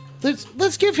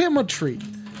 Let's give him a treat.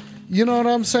 You know what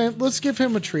I'm saying? Let's give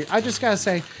him a treat. I just gotta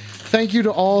say thank you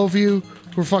to all of you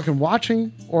who are fucking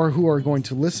watching or who are going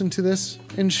to listen to this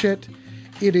and shit.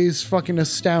 It is fucking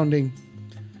astounding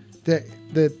that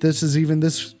this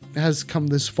has come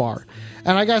this far.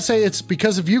 And I gotta say, it's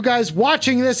because of you guys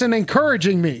watching this and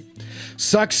encouraging me.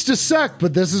 Sucks to suck,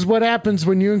 but this is what happens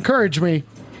when you encourage me.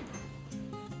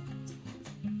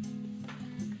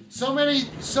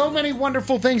 So many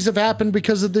wonderful things have happened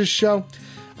because of this show.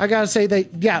 I gotta say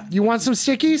you want some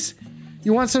stickies?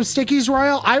 You want some stickies,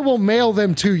 Royal? I will mail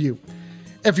them to you.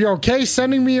 If you're okay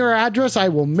sending me your address, I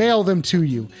will mail them to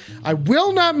you. I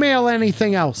will not mail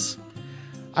anything else.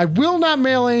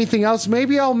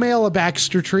 Maybe I'll mail a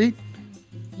Baxter treat.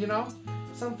 You know?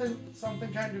 Something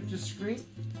kind of discreet.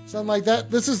 Something like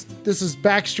that. This is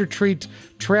Baxter treat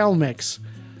trail mix.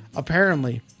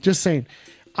 Apparently. Just saying.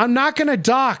 I'm not gonna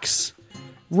dox.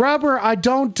 Rubber, I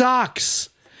don't dox.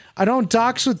 I don't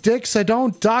dox with dicks. I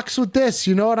don't dox with this.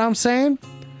 You know what I'm saying?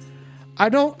 I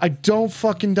don't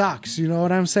fucking dox. You know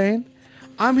what I'm saying?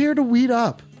 I'm here to weed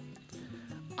up.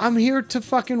 I'm here to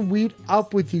fucking weed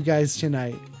up with you guys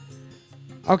tonight.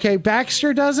 Okay,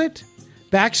 Baxter does it.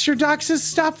 Baxter doxes.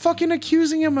 Stop fucking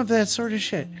accusing him of that sort of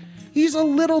shit. He's a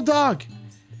little dog.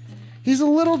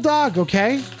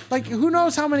 Okay? Like, who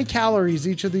knows how many calories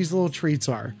each of these little treats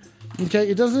are? Okay,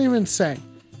 it doesn't even say.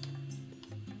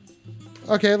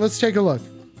 Okay, let's take a look.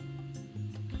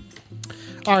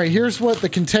 All right, here's what the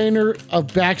container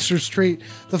of Baxter's treat.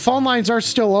 The phone lines are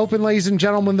still open, ladies and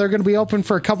gentlemen. They're going to be open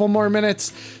for a couple more minutes.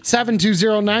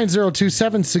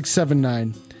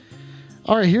 720-902-7679.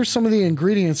 All right, here's some of the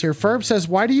ingredients here. Ferb says,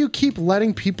 why do you keep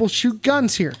letting people shoot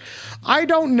guns here? I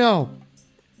don't know.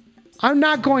 I'm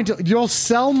not going to. You'll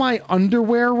sell my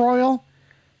underwear, Royal?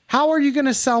 How are you going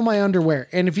to sell my underwear?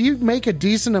 And if you make a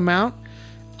decent amount,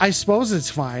 I suppose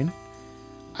it's fine.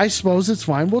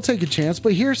 We'll take a chance.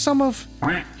 But here's some of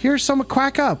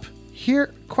Quack Up.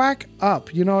 Quack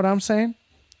Up. You know what I'm saying?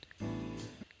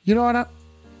 You know what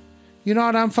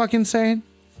I'm fucking saying?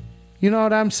 You know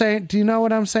what I'm saying? Do you know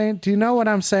what I'm saying? Do you know what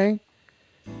I'm saying?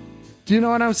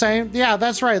 Yeah,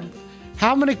 that's right.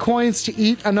 How many coins to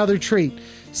eat another treat?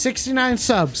 69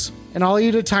 subs, and I'll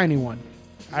eat a tiny one.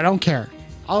 I don't care.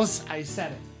 I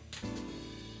said it.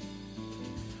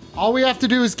 All we have to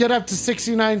do is get up to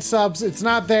 69 subs. It's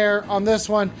not there on this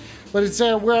one, but it's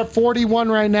there. We're at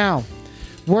 41 right now.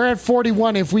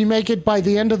 If we make it by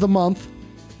the end of the month.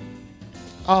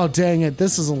 Oh, dang it.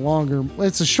 This is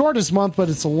it's the shortest month, but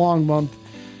it's a long month.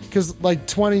 Because like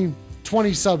 20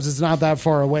 subs is not that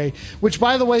far away. Which,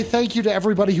 by the way, thank you to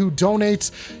everybody who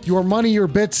donates your money, your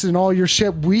bits, and all your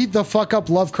shit. Weed the fuck up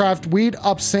Lovecraft. Weed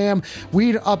up Sam.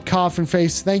 Weed up Coffin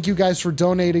Face. Thank you guys for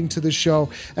donating to the show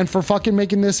and for fucking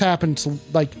making this happen. So,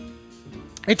 like,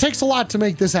 it takes a lot to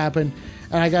make this happen.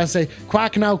 And I gotta say,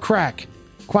 quack no crack.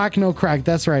 Quack no crack.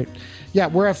 That's right. Yeah,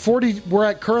 we're at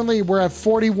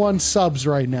 41 subs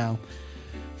right now.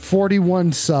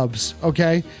 41 subs,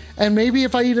 okay? And maybe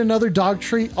if I eat another dog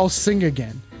treat, I'll sing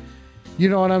again. You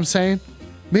know what I'm saying?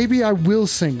 Maybe I will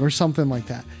sing or something like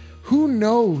that. Who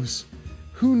knows?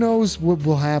 Who knows what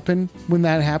will happen when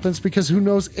that happens? Because who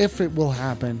knows if it will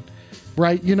happen,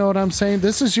 right? You know what I'm saying?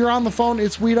 This is You're on the Phone.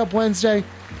 It's Weed Up Wednesday.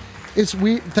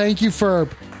 Thank you,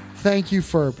 Ferb.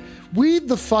 Weed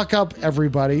the fuck up,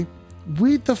 everybody.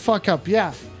 Weed the fuck up.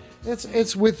 Yeah.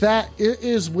 It's with that. It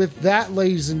is with that,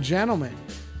 ladies and gentlemen.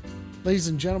 Ladies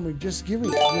and gentlemen, just give me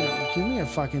a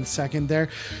fucking second there.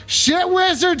 Shit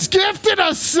Wizards gifted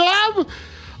a sub?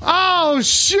 Oh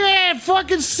shit,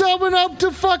 fucking subbing up to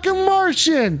fucking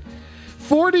Martian.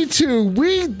 42.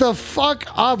 Weed the fuck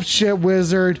up, Shit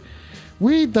Wizard.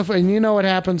 And you know what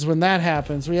happens when that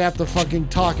happens. We have to fucking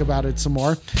talk about it some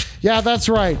more. Yeah, that's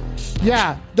right.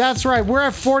 Yeah, that's right. We're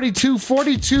at 42.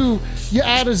 42, you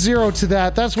add a 0 to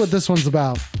that. That's what this one's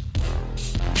about.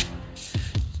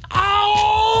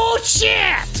 Oh,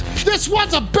 shit! This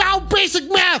one's about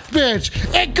basic math, bitch.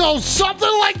 It goes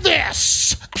something like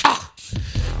this.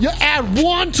 You add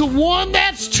 1 to 1,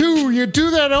 that's 2. You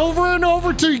do that over and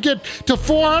over till you get to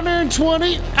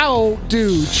 420. Oh,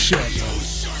 dude, shit.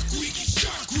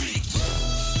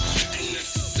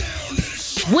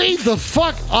 Weed the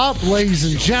fuck up, ladies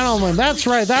and gentlemen. That's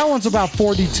right. That one's about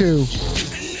 42.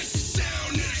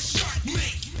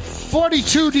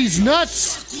 42, these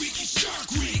nuts.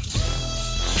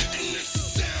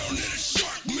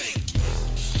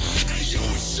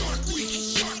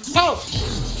 Oh!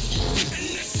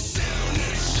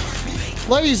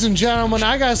 Ladies and gentlemen,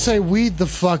 I gotta say, weed the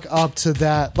fuck up to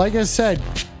that. Like I said,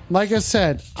 I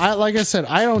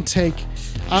don't take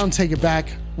it back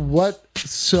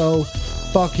whatso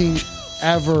fucking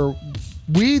ever.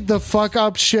 Weed the fuck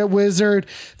up, shit wizard.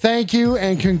 Thank you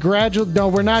and congratulations. No,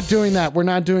 we're not doing that. We're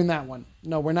not doing that one.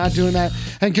 No, we're not doing that.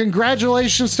 And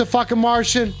congratulations to fucking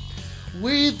Martian.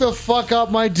 Weed the fuck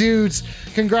up, my dudes.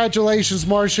 Congratulations,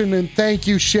 Martian, and thank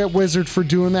you, shit wizard, for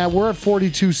doing that. We're at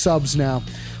 42 subs now.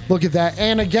 Look at that.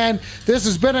 And again, this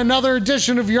has been another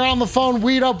edition of You're on the Phone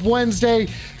Weed Up Wednesday.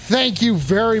 Thank you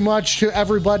very much to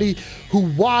everybody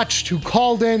who watched, who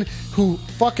called in, who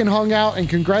fucking hung out, and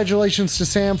congratulations to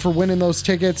Sam for winning those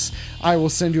tickets. I will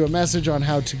send you a message on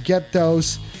how to get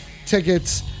those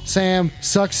tickets. Sam,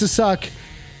 sucks to suck.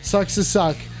 Sucks to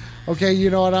suck. Okay, you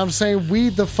know what I'm saying?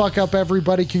 Weed the fuck up,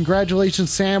 everybody.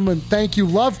 Congratulations, Sam, and thank you,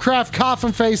 Lovecraft,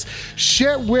 Coffin Face,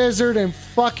 Shit Wizard, and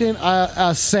fucking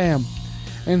Sam.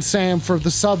 And Sam for the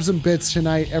subs and bits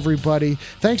tonight, everybody.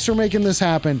 Thanks for making this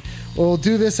happen. We'll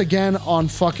do this again on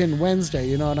fucking Wednesday.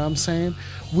 You know what I'm saying?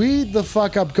 Weed the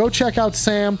fuck up. Go check out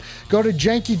Sam. Go to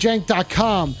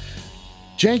jankyjank.com.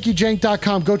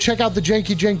 jankyjank.com. Go check out the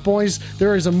Janky Jank Boys.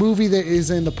 There is a movie that is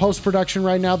in the post-production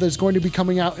right now that's going to be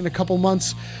coming out in a couple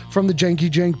months from the Janky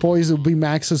Jank Boys. It will be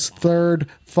Max's third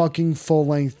fucking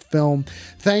full-length film.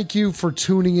 Thank you for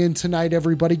tuning in tonight,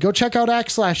 everybody. Go check out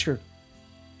Axe Slasher.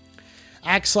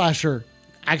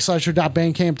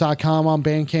 axslasher.bandcamp.com on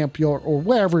Bandcamp or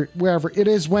wherever. It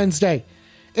is Wednesday.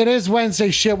 It is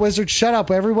Wednesday, shit wizard. Shut up.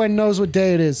 Everyone knows what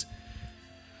day it is.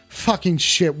 Fucking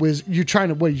shit wizard. You trying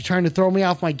to throw me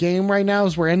off my game right now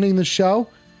as we're ending the show?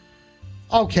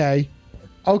 Okay.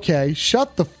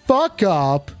 Shut the fuck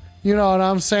up. You know what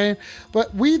I'm saying?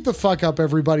 But weed the fuck up,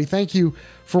 everybody. Thank you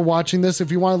for watching this. If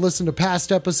you want to listen to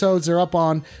past episodes, they're up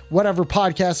on whatever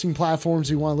podcasting platforms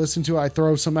you want to listen to. I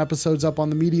throw some episodes up on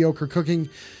the Mediocre Cooking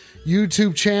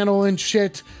YouTube channel and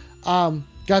shit.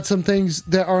 Got some things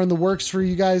that are in the works for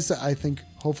you guys that I think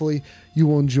hopefully you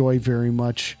will enjoy very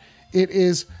much. It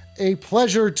is a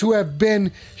pleasure to have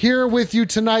been here with you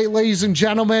tonight, ladies and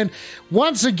gentlemen.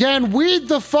 Once again, weed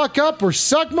the fuck up or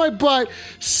suck my butt.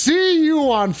 See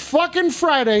you on fucking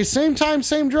Friday. Same time,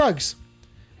 same drugs.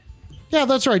 Yeah,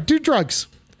 that's right. Do drugs.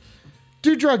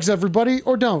 Do drugs, everybody,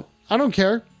 or don't. I don't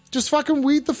care. Just fucking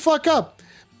weed the fuck up.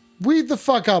 Weed the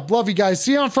fuck up. Love you guys.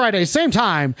 See you on Friday. Same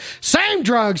time, same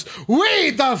drugs.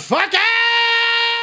 Weed the fuck up!